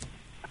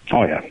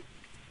 Oh yeah.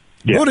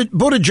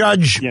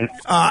 Buttigieg,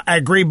 I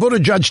agree.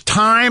 Buttigieg,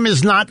 time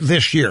is not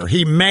this year.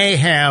 He may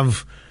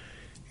have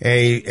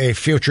a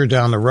future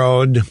down the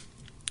road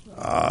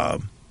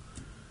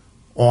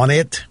on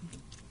it,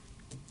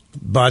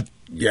 but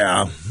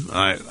yeah,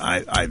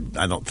 I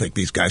don't think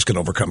these guys can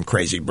overcome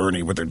Crazy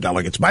Bernie with their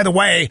delegates. By the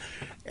way,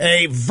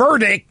 a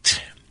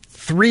verdict,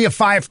 3 of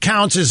 5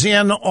 counts, is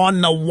in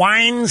on the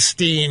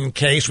Weinstein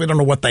case. We don't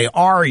know what they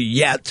are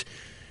yet.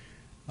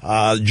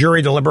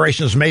 Jury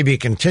deliberations may be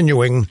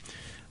continuing,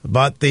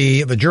 but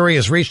the jury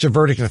has reached a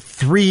verdict of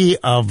 3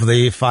 of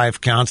the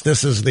 5 counts.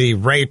 This is the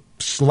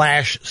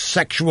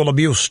rape/sexual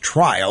abuse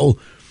trial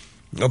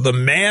of the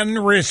man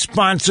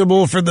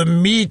responsible for the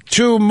Me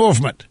Too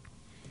movement.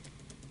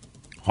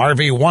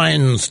 Harvey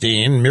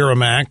Weinstein,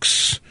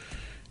 Miramax,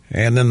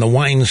 and then the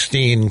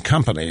Weinstein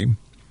Company.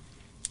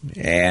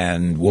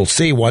 And we'll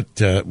see what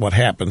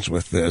happens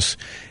with this.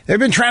 They've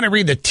been trying to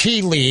read the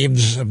tea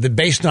leaves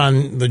based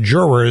on the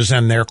jurors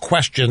and their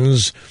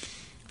questions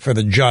for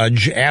the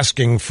judge,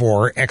 asking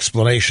for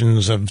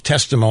explanations of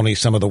testimony,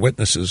 some of the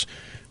witnesses.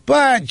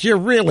 But you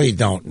really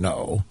don't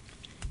know.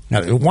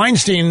 Now,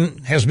 Weinstein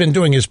has been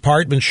doing his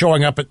part, been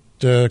showing up at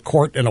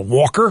court in a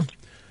walker,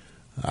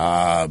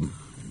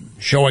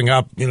 showing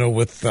up,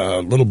 with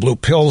little blue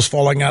pills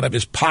falling out of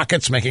his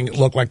pockets, making it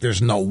look like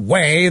there's no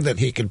way that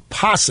he could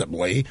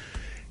possibly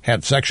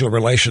have sexual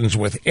relations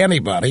with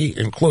anybody,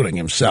 including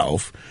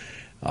himself.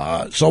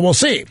 So we'll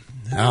see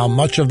how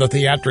much of the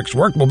theatrics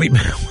work will be.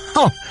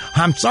 Well,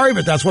 I'm sorry,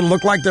 but that's what it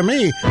looked like to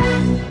me.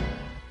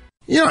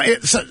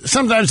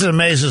 Sometimes it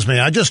amazes me.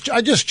 I just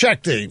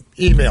checked the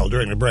email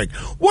during the break.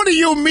 What do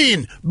you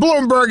mean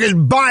Bloomberg is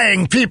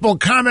buying people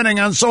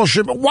commenting on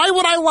social media? Why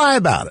would I lie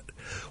about it?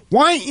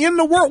 Why in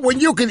the world when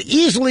you could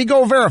easily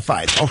go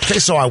verified? Okay,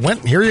 so I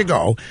went, here you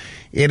go.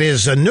 It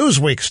is a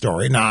Newsweek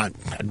story. Now,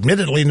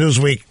 admittedly,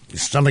 Newsweek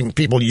is something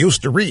people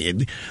used to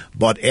read,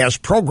 but as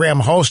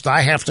program host,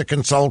 I have to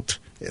consult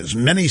as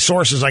many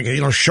sources I can.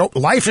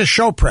 Life is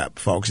show prep,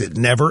 folks. It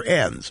never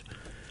ends.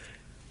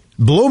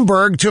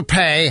 Bloomberg to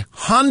pay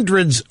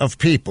hundreds of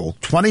people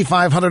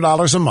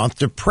 $2,500 a month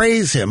to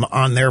praise him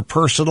on their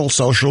personal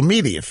social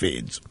media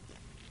feeds.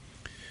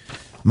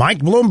 Mike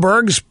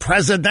Bloomberg's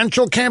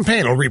presidential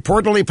campaign will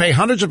reportedly pay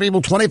hundreds of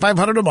people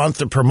 $2,500 a month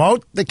to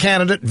promote the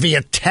candidate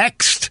via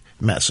text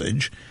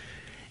message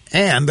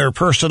and their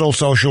personal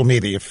social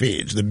media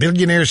feeds. The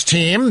billionaires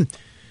team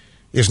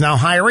is now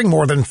hiring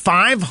more than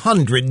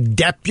 500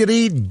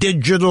 deputy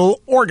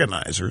digital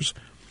organizers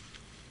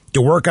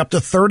to work up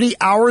to 30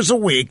 hours a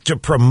week to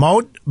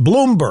promote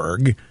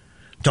Bloomberg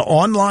to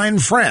online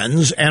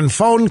friends and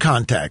phone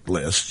contact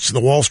lists, the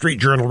Wall Street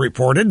Journal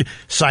reported,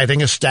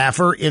 citing a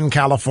staffer in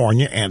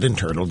California and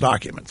internal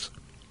documents.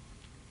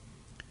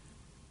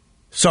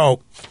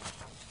 So,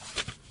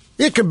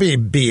 it could be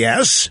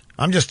BS.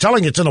 I'm just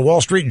telling you it's in the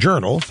Wall Street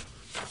Journal.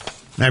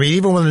 I mean,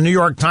 even when the New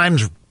York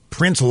Times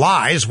prints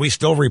lies, we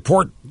still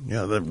report,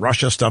 the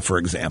Russia stuff, for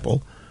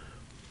example.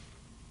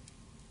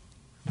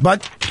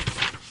 But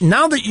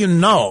now that you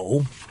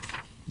know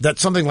that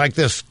something like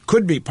this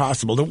could be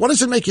possible, then what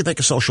does it make you think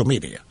of social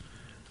media?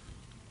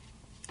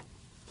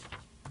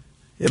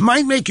 It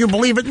might make you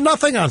believe that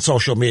nothing on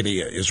social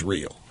media is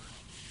real,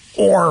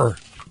 or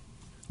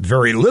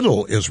very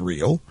little is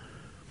real.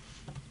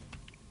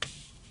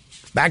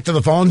 Back to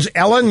the phones.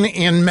 Ellen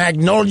in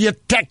Magnolia,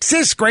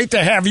 Texas. Great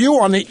to have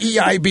you on the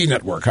EIB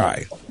network.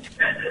 Hi.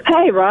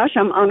 Hey, Rush.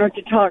 I'm honored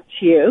to talk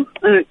to you.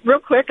 Real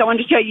quick, I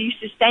wanted to tell you, you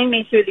sustained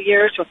me through the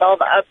years with all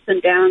the ups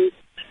and downs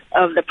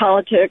of the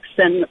politics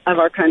and of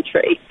our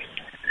country.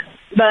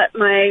 But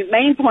my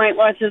main point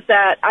is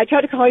that I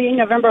tried to call you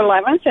November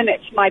 11th, and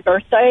it's my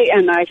birthday,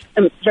 and I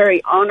am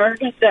very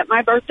honored that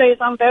my birthday is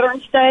on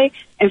Veterans Day.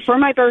 And for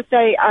my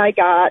birthday, I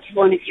got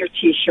one of your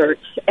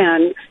T-shirts,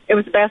 and it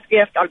was the best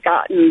gift I've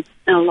gotten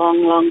in a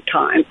long, long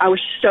time. I was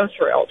so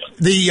thrilled.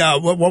 The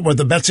what were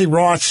the Betsy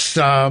Ross?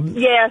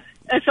 Yes,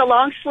 it's a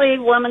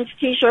long-sleeve woman's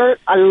T-shirt.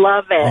 I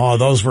love it. Oh,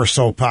 those were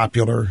so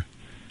popular.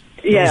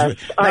 Yes,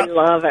 I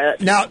love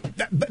it. Now,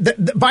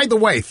 by the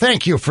way,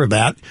 thank you for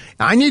that.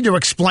 I need to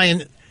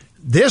explain,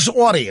 this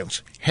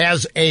audience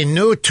has a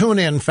new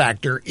tune-in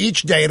factor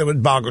each day that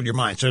would boggle your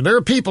mind. So there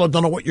are people that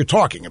don't know what you're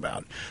talking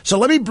about. So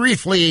let me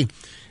briefly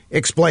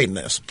explain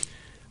this.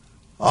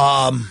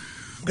 I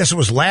guess it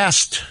was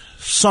last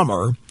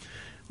summer,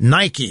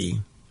 Nike,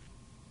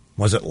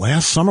 was it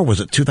last summer? Was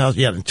it 2000?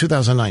 Yeah, in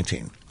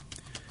 2019.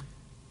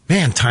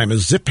 Man, time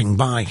is zipping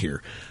by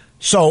here.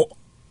 So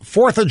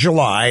 4th of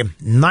July,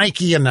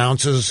 Nike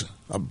announces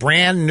a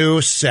brand new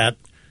set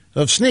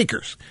of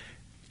sneakers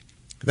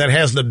that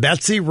has the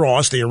Betsy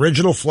Ross, the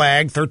original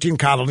flag, 13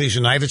 colonies,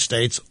 United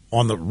States,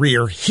 on the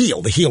rear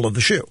heel, the heel of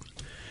the shoe.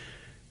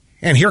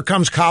 And here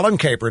comes Colin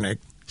Kaepernick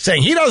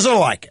saying he doesn't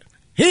like it.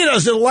 He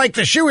doesn't like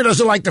the shoe. He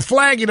doesn't like the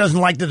flag. He doesn't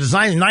like the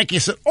design. And Nike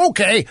said,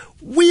 okay,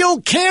 we'll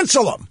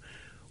cancel them.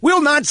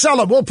 We'll not sell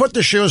them. We'll put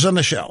the shoes on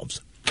the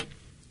shelves.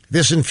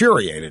 This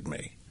infuriated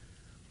me.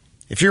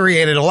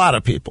 Infuriated a lot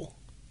of people.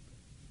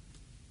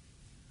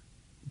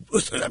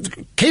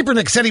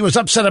 Kaepernick said he was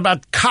upset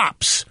about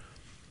cops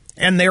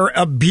and their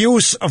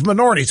abuse of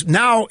minorities.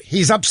 Now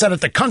he's upset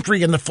at the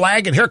country and the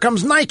flag, and here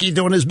comes Nike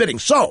doing his bidding.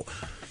 So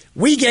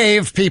we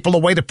gave people a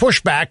way to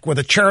push back with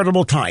a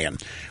charitable tie-in.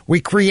 We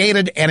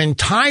created an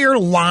entire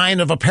line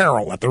of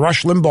apparel at the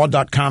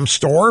RushLimbaugh.com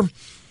store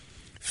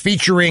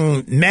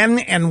featuring men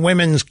and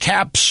women's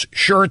caps,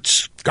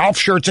 shirts, golf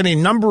shirts, any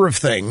number of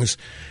things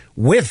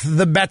with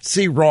the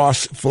Betsy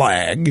Ross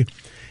flag.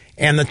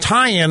 And the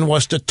tie-in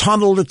was to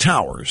Tunnel to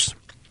Towers,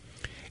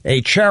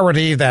 a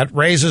charity that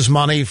raises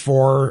money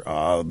for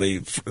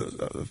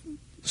the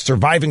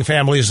surviving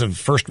families of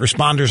first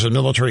responders and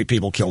military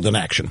people killed in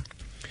action.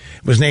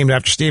 It was named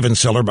after Stephen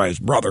Siller by his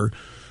brother,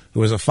 who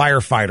was a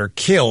firefighter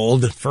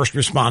killed, first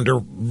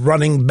responder,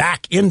 running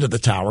back into the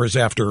towers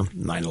after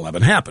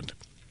 9/11 happened.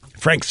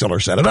 Frank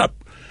Siller set it up.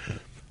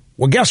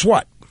 Well, guess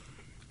what?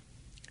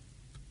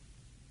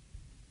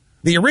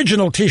 The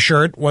original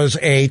T-shirt was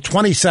a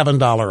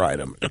 $27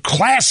 item.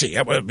 Classy.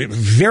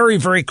 Very,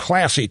 very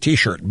classy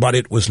T-shirt, but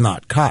it was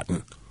not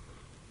cotton.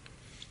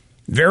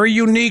 Very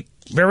unique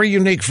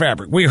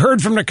fabric. We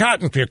heard from the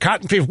cotton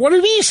people. What do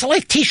you mean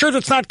select T-shirt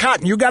that's not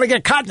cotton? You got to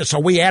get cotton. So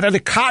we added a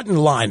cotton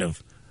line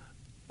of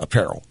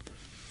apparel.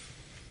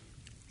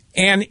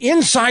 And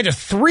inside of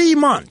 3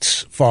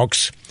 months,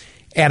 folks,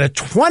 at a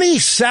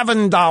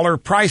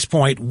 $27 price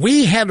point,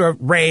 we had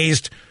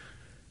raised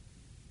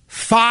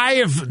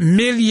 $5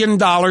 million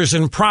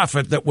in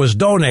profit that was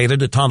donated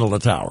to Tunnel to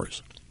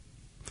Towers.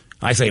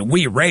 I say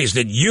we raised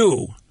it.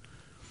 You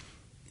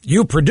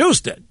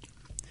produced it.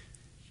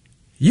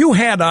 You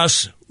had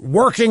us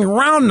working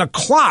around the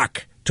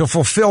clock to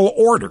fulfill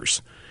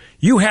orders.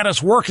 You had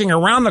us working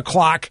around the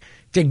clock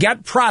to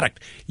get product.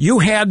 You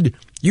had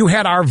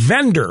our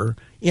vendor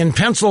in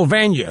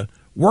Pennsylvania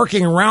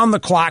working around the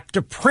clock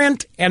to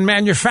print and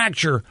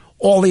manufacture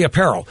all the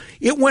apparel.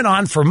 It went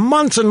on for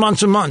months and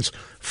months and months.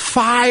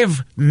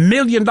 $5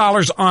 million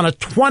on a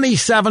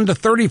 $27 to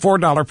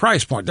 $34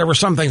 price point. There were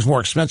some things more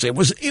expensive.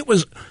 It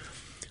was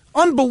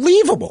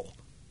unbelievable.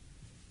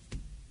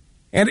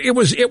 And it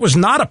was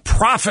not a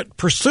profit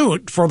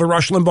pursuit for the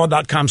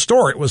RushLimbaugh.com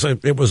store. It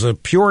was a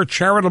pure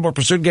charitable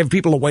pursuit, gave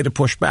people a way to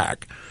push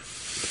back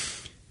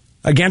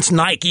against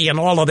Nike and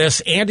all of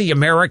this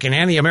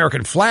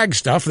anti-American flag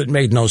stuff that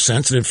made no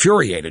sense and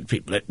infuriated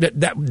people.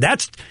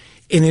 That's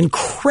an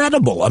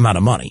incredible amount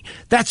of money.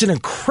 That's an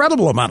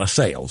incredible amount of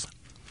sales.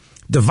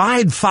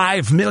 Divide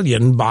 5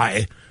 million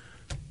by,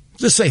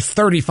 just say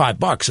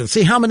 $35, and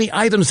see how many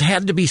items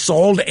had to be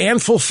sold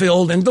and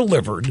fulfilled and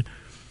delivered.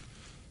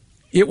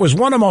 It was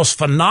one of the most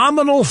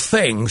phenomenal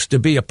things to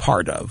be a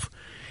part of.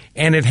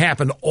 And it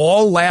happened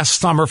all last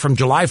summer from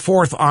July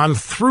 4th on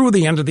through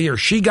the end of the year.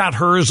 She got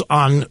hers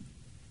on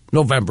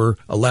November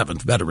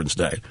 11th, Veterans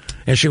Day.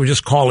 And she was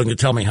just calling to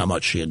tell me how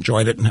much she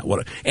enjoyed it.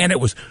 And it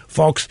was,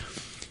 folks,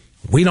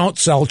 we don't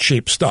sell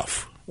cheap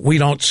stuff. We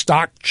don't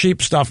stock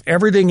cheap stuff.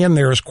 Everything in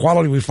there is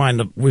quality. We find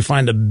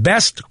the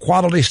best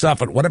quality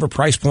stuff at whatever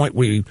price point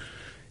we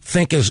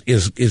think is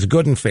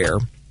good and fair.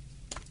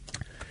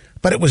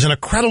 But it was an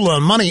incredible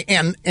amount of money,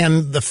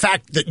 and the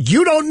fact that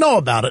you don't know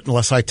about it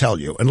unless I tell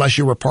you, unless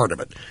you were part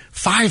of it.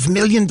 $5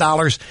 million,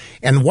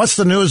 and what's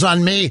the news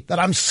on me? That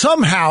I'm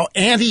somehow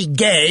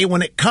anti-gay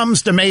when it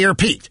comes to Mayor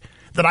Pete.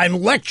 That I'm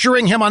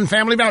lecturing him on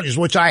family values,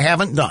 which I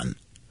haven't done.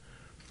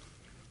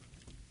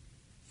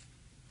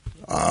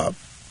 But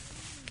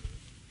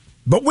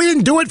we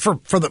didn't do it for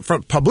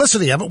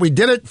publicity of it. We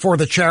did it for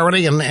the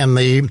charity and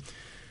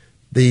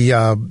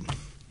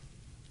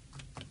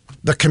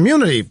the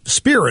community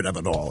spirit of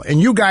it all.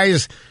 And you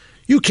guys,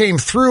 you came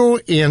through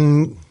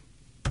in,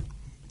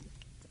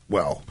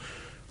 well,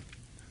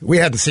 we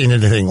hadn't seen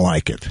anything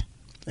like it.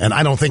 And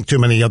I don't think too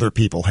many other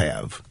people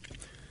have.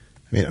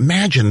 I mean,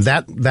 imagine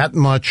that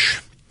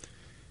much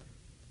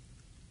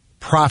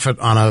profit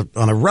on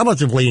a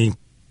relatively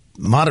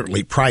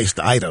moderately priced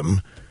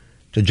item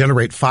to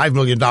generate $5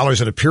 million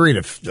in a period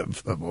of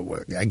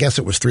I guess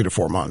it was 3 to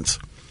 4 months.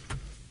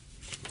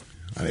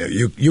 I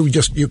mean,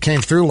 you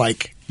came through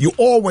like you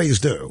always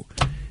do,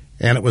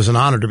 and it was an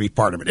honor to be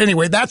part of it.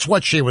 Anyway, that's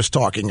what she was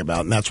talking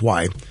about, and that's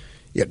why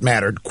it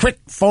mattered. Quick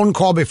phone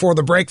call before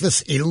the break.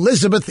 This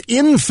Elizabeth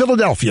in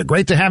Philadelphia.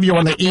 Great to have you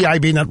on the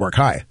EIB network.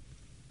 Hi.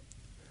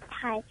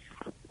 Hi.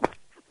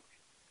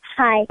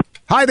 Hi.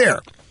 Hi there.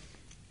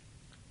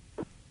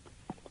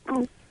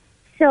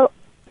 So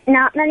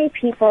not many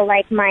people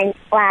like my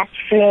last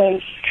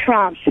name,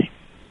 Trump,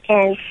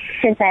 and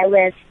since I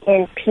live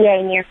in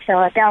PA near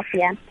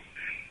Philadelphia,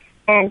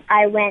 and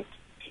I went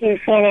to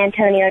San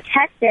Antonio,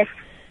 Texas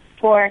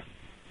for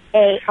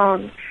a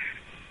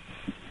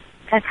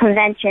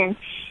convention,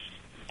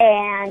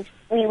 and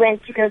we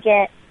went to go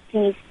get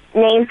these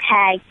name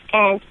tags,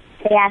 and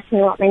they asked me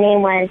what my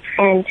name was,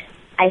 and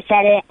I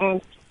said it,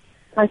 and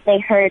once they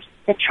heard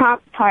the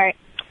Trump part,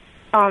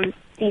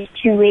 these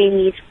two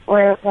ladies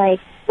were like,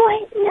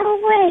 "Wait, no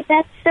way,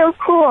 that's so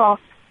cool."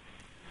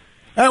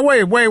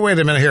 Wait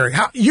a minute here.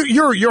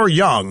 You're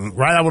young,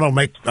 right? I don't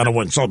want to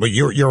insult, but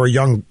you're a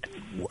young.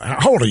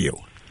 How old are you?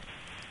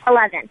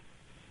 11.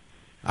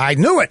 I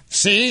knew it.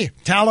 See,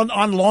 talent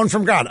on loan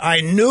from God.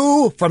 I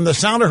knew from the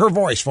sound of her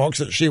voice, folks,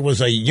 that she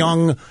was a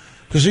young.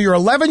 So you're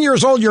 11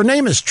 years old. Your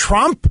name is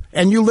Trump,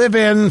 and you live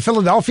in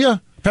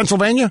Philadelphia,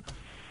 Pennsylvania.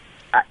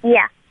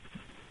 Yeah.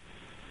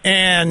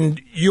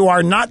 And you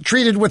are not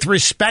treated with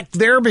respect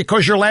there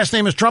because your last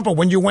name is Trump. Or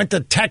when you went to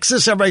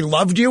Texas, everybody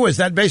loved you. Is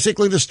that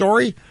basically the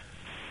story?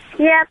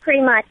 Yeah,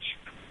 pretty much.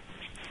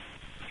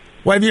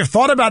 Well, have you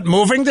thought about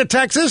moving to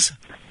Texas?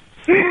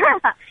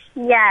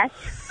 Yes.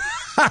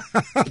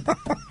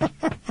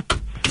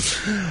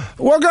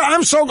 Well,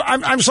 I'm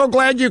so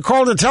glad you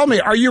called to tell me.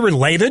 Are you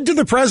related to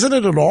the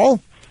president at all?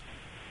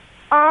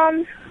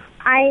 I'm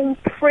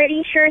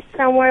pretty sure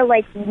somewhere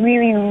like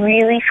really,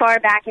 really far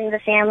back in the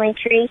family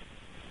tree.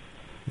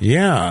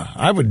 Yeah,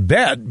 I would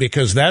bet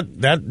because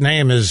that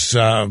name is,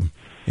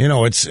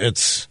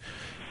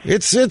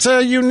 it's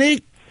a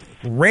unique,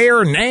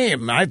 rare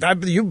name.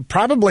 You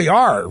probably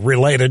are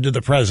related to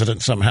the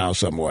president somehow,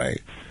 some way.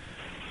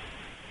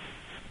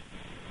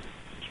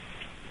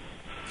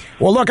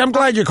 Well, look, I'm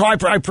glad you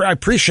called. I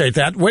appreciate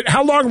that.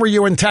 How long were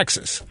you in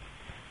Texas?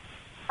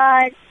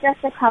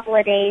 Just a couple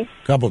of days.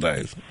 Couple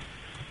days.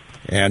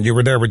 And you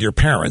were there with your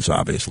parents,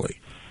 obviously.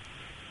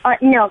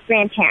 No,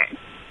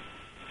 grandparents.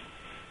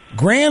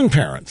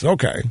 Grandparents,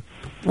 okay.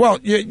 Well,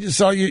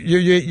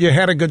 you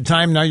had a good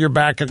time. Now you're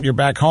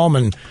back home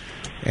and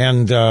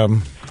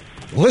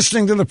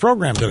listening to the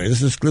program today.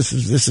 This is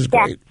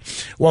great. Yeah.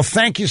 Well,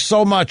 thank you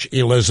so much,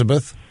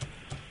 Elizabeth.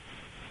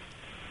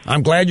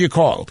 I'm glad you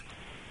called.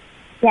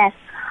 Yes.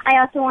 I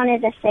also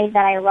wanted to say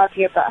that I love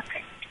your book.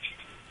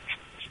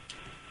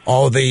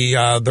 Oh,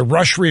 the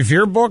Rush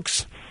Revere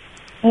books?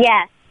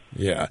 Yes.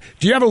 Yeah.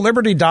 Do you have a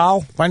Liberty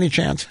doll by any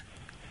chance?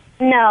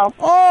 No.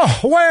 Oh,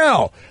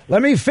 well,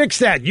 let me fix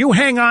that. You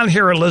hang on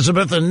here,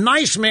 Elizabeth. A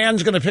nice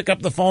man's going to pick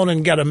up the phone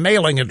and get a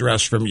mailing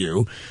address from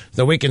you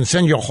so we can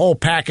send you a whole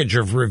package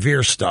of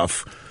Revere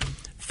stuff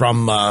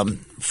from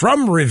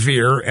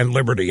Revere and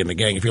Liberty and the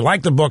gang. If you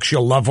like the books,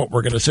 you'll love what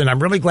we're going to send.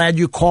 I'm really glad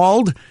you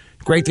called.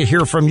 Great to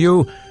hear from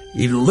you,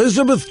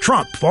 Elizabeth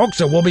Trump,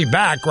 folks, and we'll be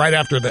back right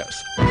after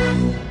this.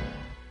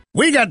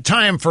 We got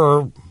time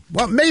for,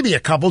 well, maybe a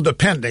couple,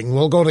 depending.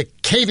 We'll go to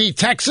Katy,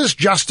 Texas.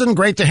 Justin,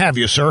 great to have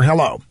you, sir.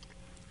 Hello.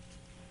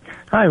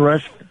 Hi,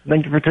 Rush.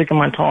 Thank you for taking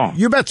my call.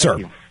 You bet, sir.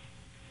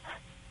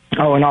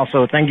 Oh, and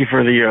also thank you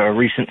for the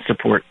recent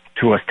support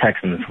to us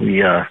Texans.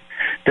 We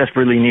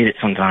desperately need it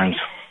sometimes.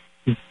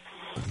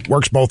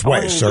 Works both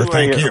ways, sir.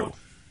 Thank you.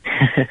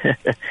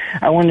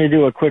 I wanted to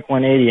do a quick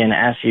 180 and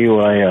ask you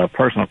a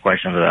personal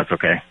question, if that's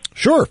okay.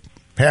 Sure.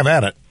 Have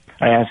at it.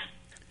 I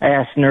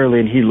asked Nerley,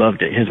 and he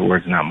loved it. His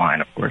words, not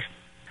mine, of course.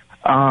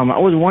 I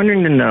was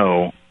wondering to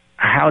know,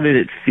 how did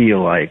it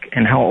feel like,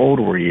 and how old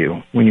were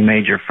you when you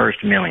made your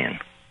first $1 million?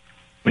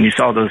 When you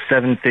saw those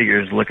 7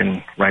 figures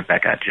looking right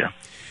back at you?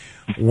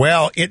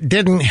 Well, it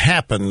didn't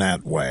happen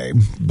that way,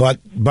 but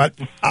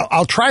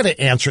I'll try to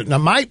answer it. Now,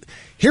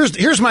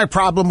 here's my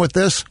problem with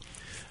this.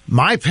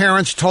 My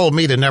parents told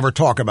me to never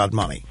talk about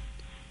money.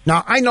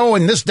 Now, I know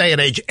in this day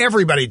and age,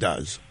 everybody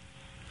does.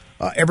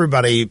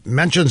 Everybody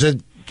mentions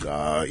it,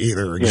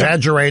 either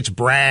exaggerates,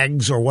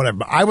 brags, or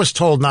whatever. I was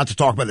told not to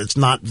talk about it. It's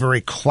not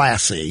very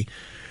classy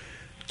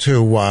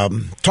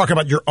to talk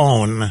about your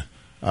own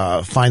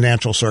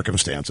financial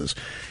circumstances.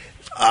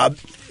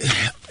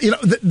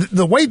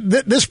 The way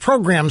this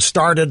program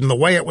started and the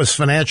way it was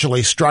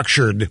financially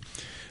structured,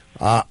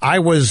 I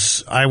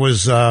was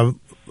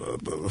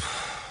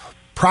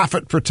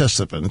profit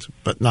participant,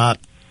 but not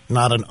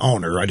an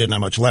owner. I didn't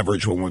have much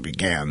leverage when we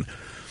began,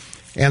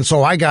 and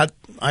so I got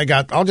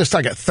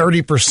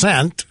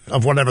 30%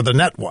 of whatever the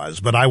net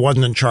was, but I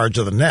wasn't in charge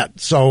of the net.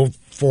 So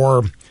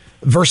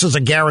versus a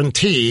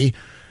guarantee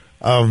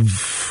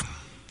of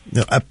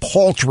a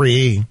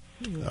paltry.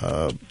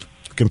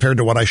 Compared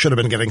to what I should have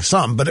been getting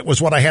some, but it was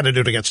what I had to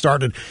do to get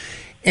started.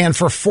 And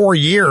for 4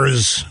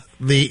 years,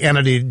 the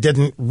entity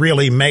didn't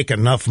really make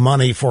enough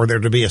money for there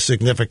to be a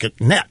significant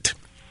net,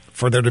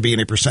 for there to be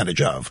any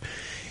percentage of.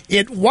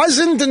 It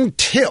wasn't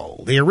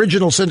until the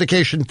original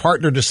syndication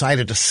partner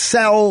decided to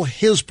sell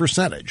his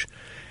percentage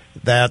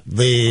that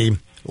the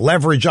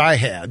leverage I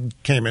had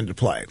came into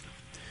play.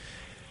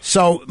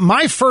 So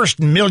my first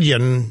 $1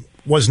 million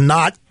was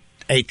not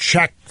a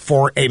check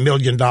for $1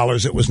 million.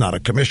 It was not a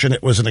commission.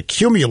 It was an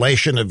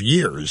accumulation of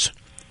years.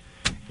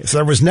 So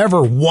there was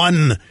never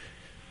one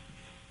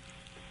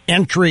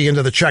entry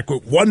into the check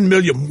with $1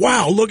 million.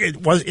 Wow, look,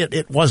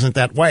 it wasn't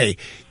that way.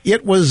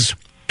 It was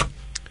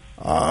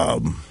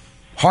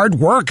hard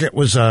work. It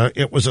was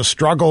a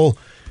struggle.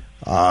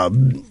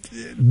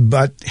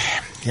 But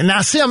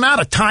now, see, I'm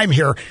out of time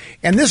here,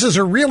 and this is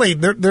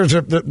there's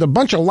a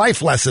bunch of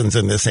life lessons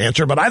in this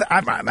answer, but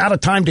I'm out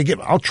of time to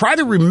give. I'll try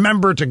to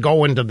remember to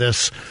go into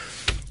this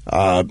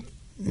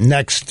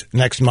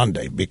next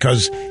Monday,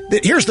 because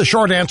here's the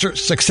short answer: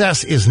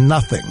 success is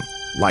nothing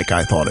like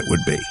I thought it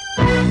would be.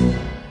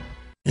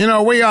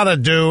 We ought to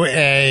do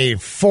a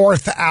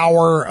 4th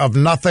hour of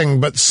nothing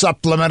but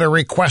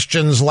supplementary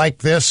questions like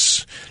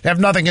this. They have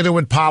nothing to do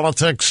with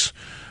politics.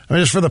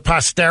 Just for the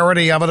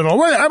posterity of it. I'm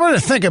going to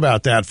think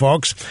about that,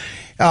 folks.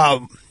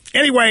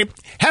 Anyway,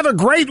 have a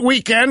great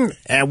weekend,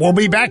 and we'll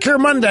be back here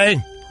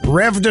Monday,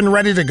 revved and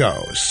ready to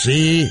go.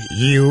 See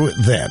you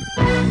then.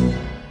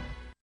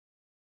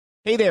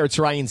 Hey there, it's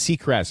Ryan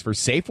Seacrest for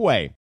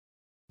Safeway.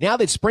 Now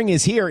that spring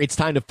is here, it's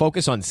time to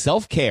focus on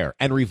self-care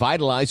and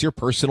revitalize your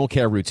personal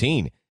care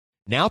routine.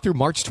 Now through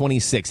March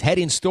 26, head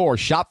in store,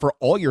 shop for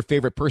all your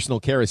favorite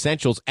personal care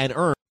essentials, and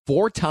earn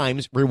 4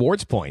 times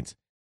rewards points.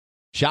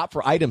 Shop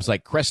for items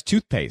like Crest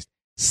toothpaste,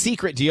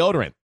 Secret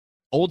deodorant,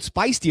 Old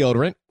Spice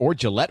deodorant, or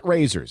Gillette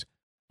razors.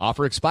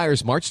 Offer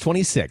expires March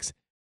 26.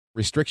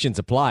 Restrictions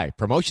apply.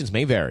 Promotions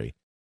may vary.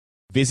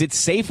 Visit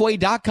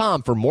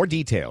Safeway.com for more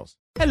details.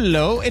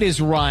 Hello, it is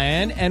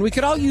Ryan, and we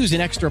could all use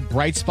an extra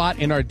bright spot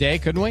in our day,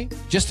 couldn't we?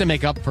 Just to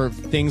make up for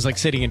things like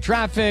sitting in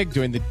traffic,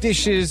 doing the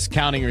dishes,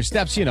 counting your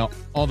steps,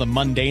 all the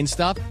mundane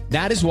stuff.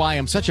 That is why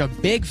I'm such a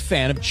big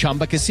fan of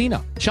Chumba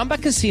Casino. Chumba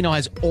Casino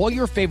has all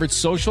your favorite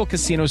social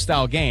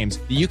casino-style games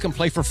that you can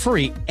play for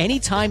free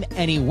anytime,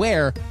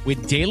 anywhere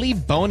with daily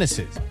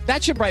bonuses.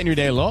 That should brighten your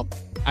day a little.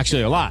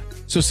 Actually, a lot.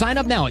 So sign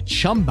up now at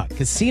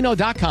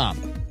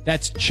ChumbaCasino.com.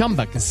 That's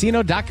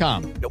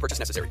ChumbaCasino.com. No purchase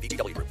necessary.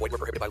 VGW Group. Void where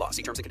prohibited by law.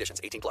 See terms and conditions.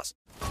 18+.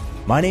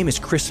 My name is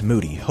Chris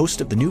Moody,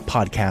 host of the new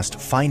podcast,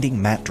 Finding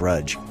Matt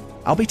Drudge.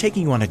 I'll be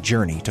taking you on a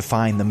journey to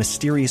find the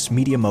mysterious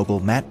media mogul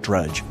Matt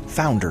Drudge,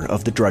 founder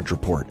of The Drudge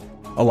Report.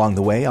 Along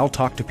the way, I'll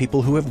talk to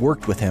people who have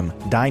worked with him,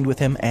 dined with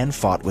him, and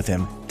fought with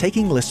him,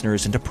 taking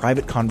listeners into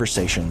private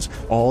conversations,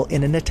 all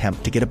in an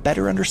attempt to get a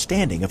better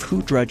understanding of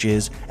who Drudge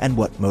is and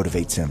what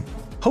motivates him.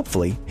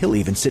 Hopefully, he'll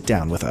even sit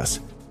down with us.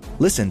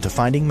 Listen to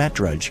Finding Matt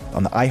Drudge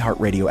on the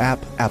iHeartRadio app,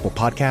 Apple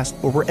Podcast,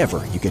 or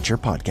wherever you get your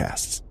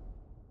podcasts.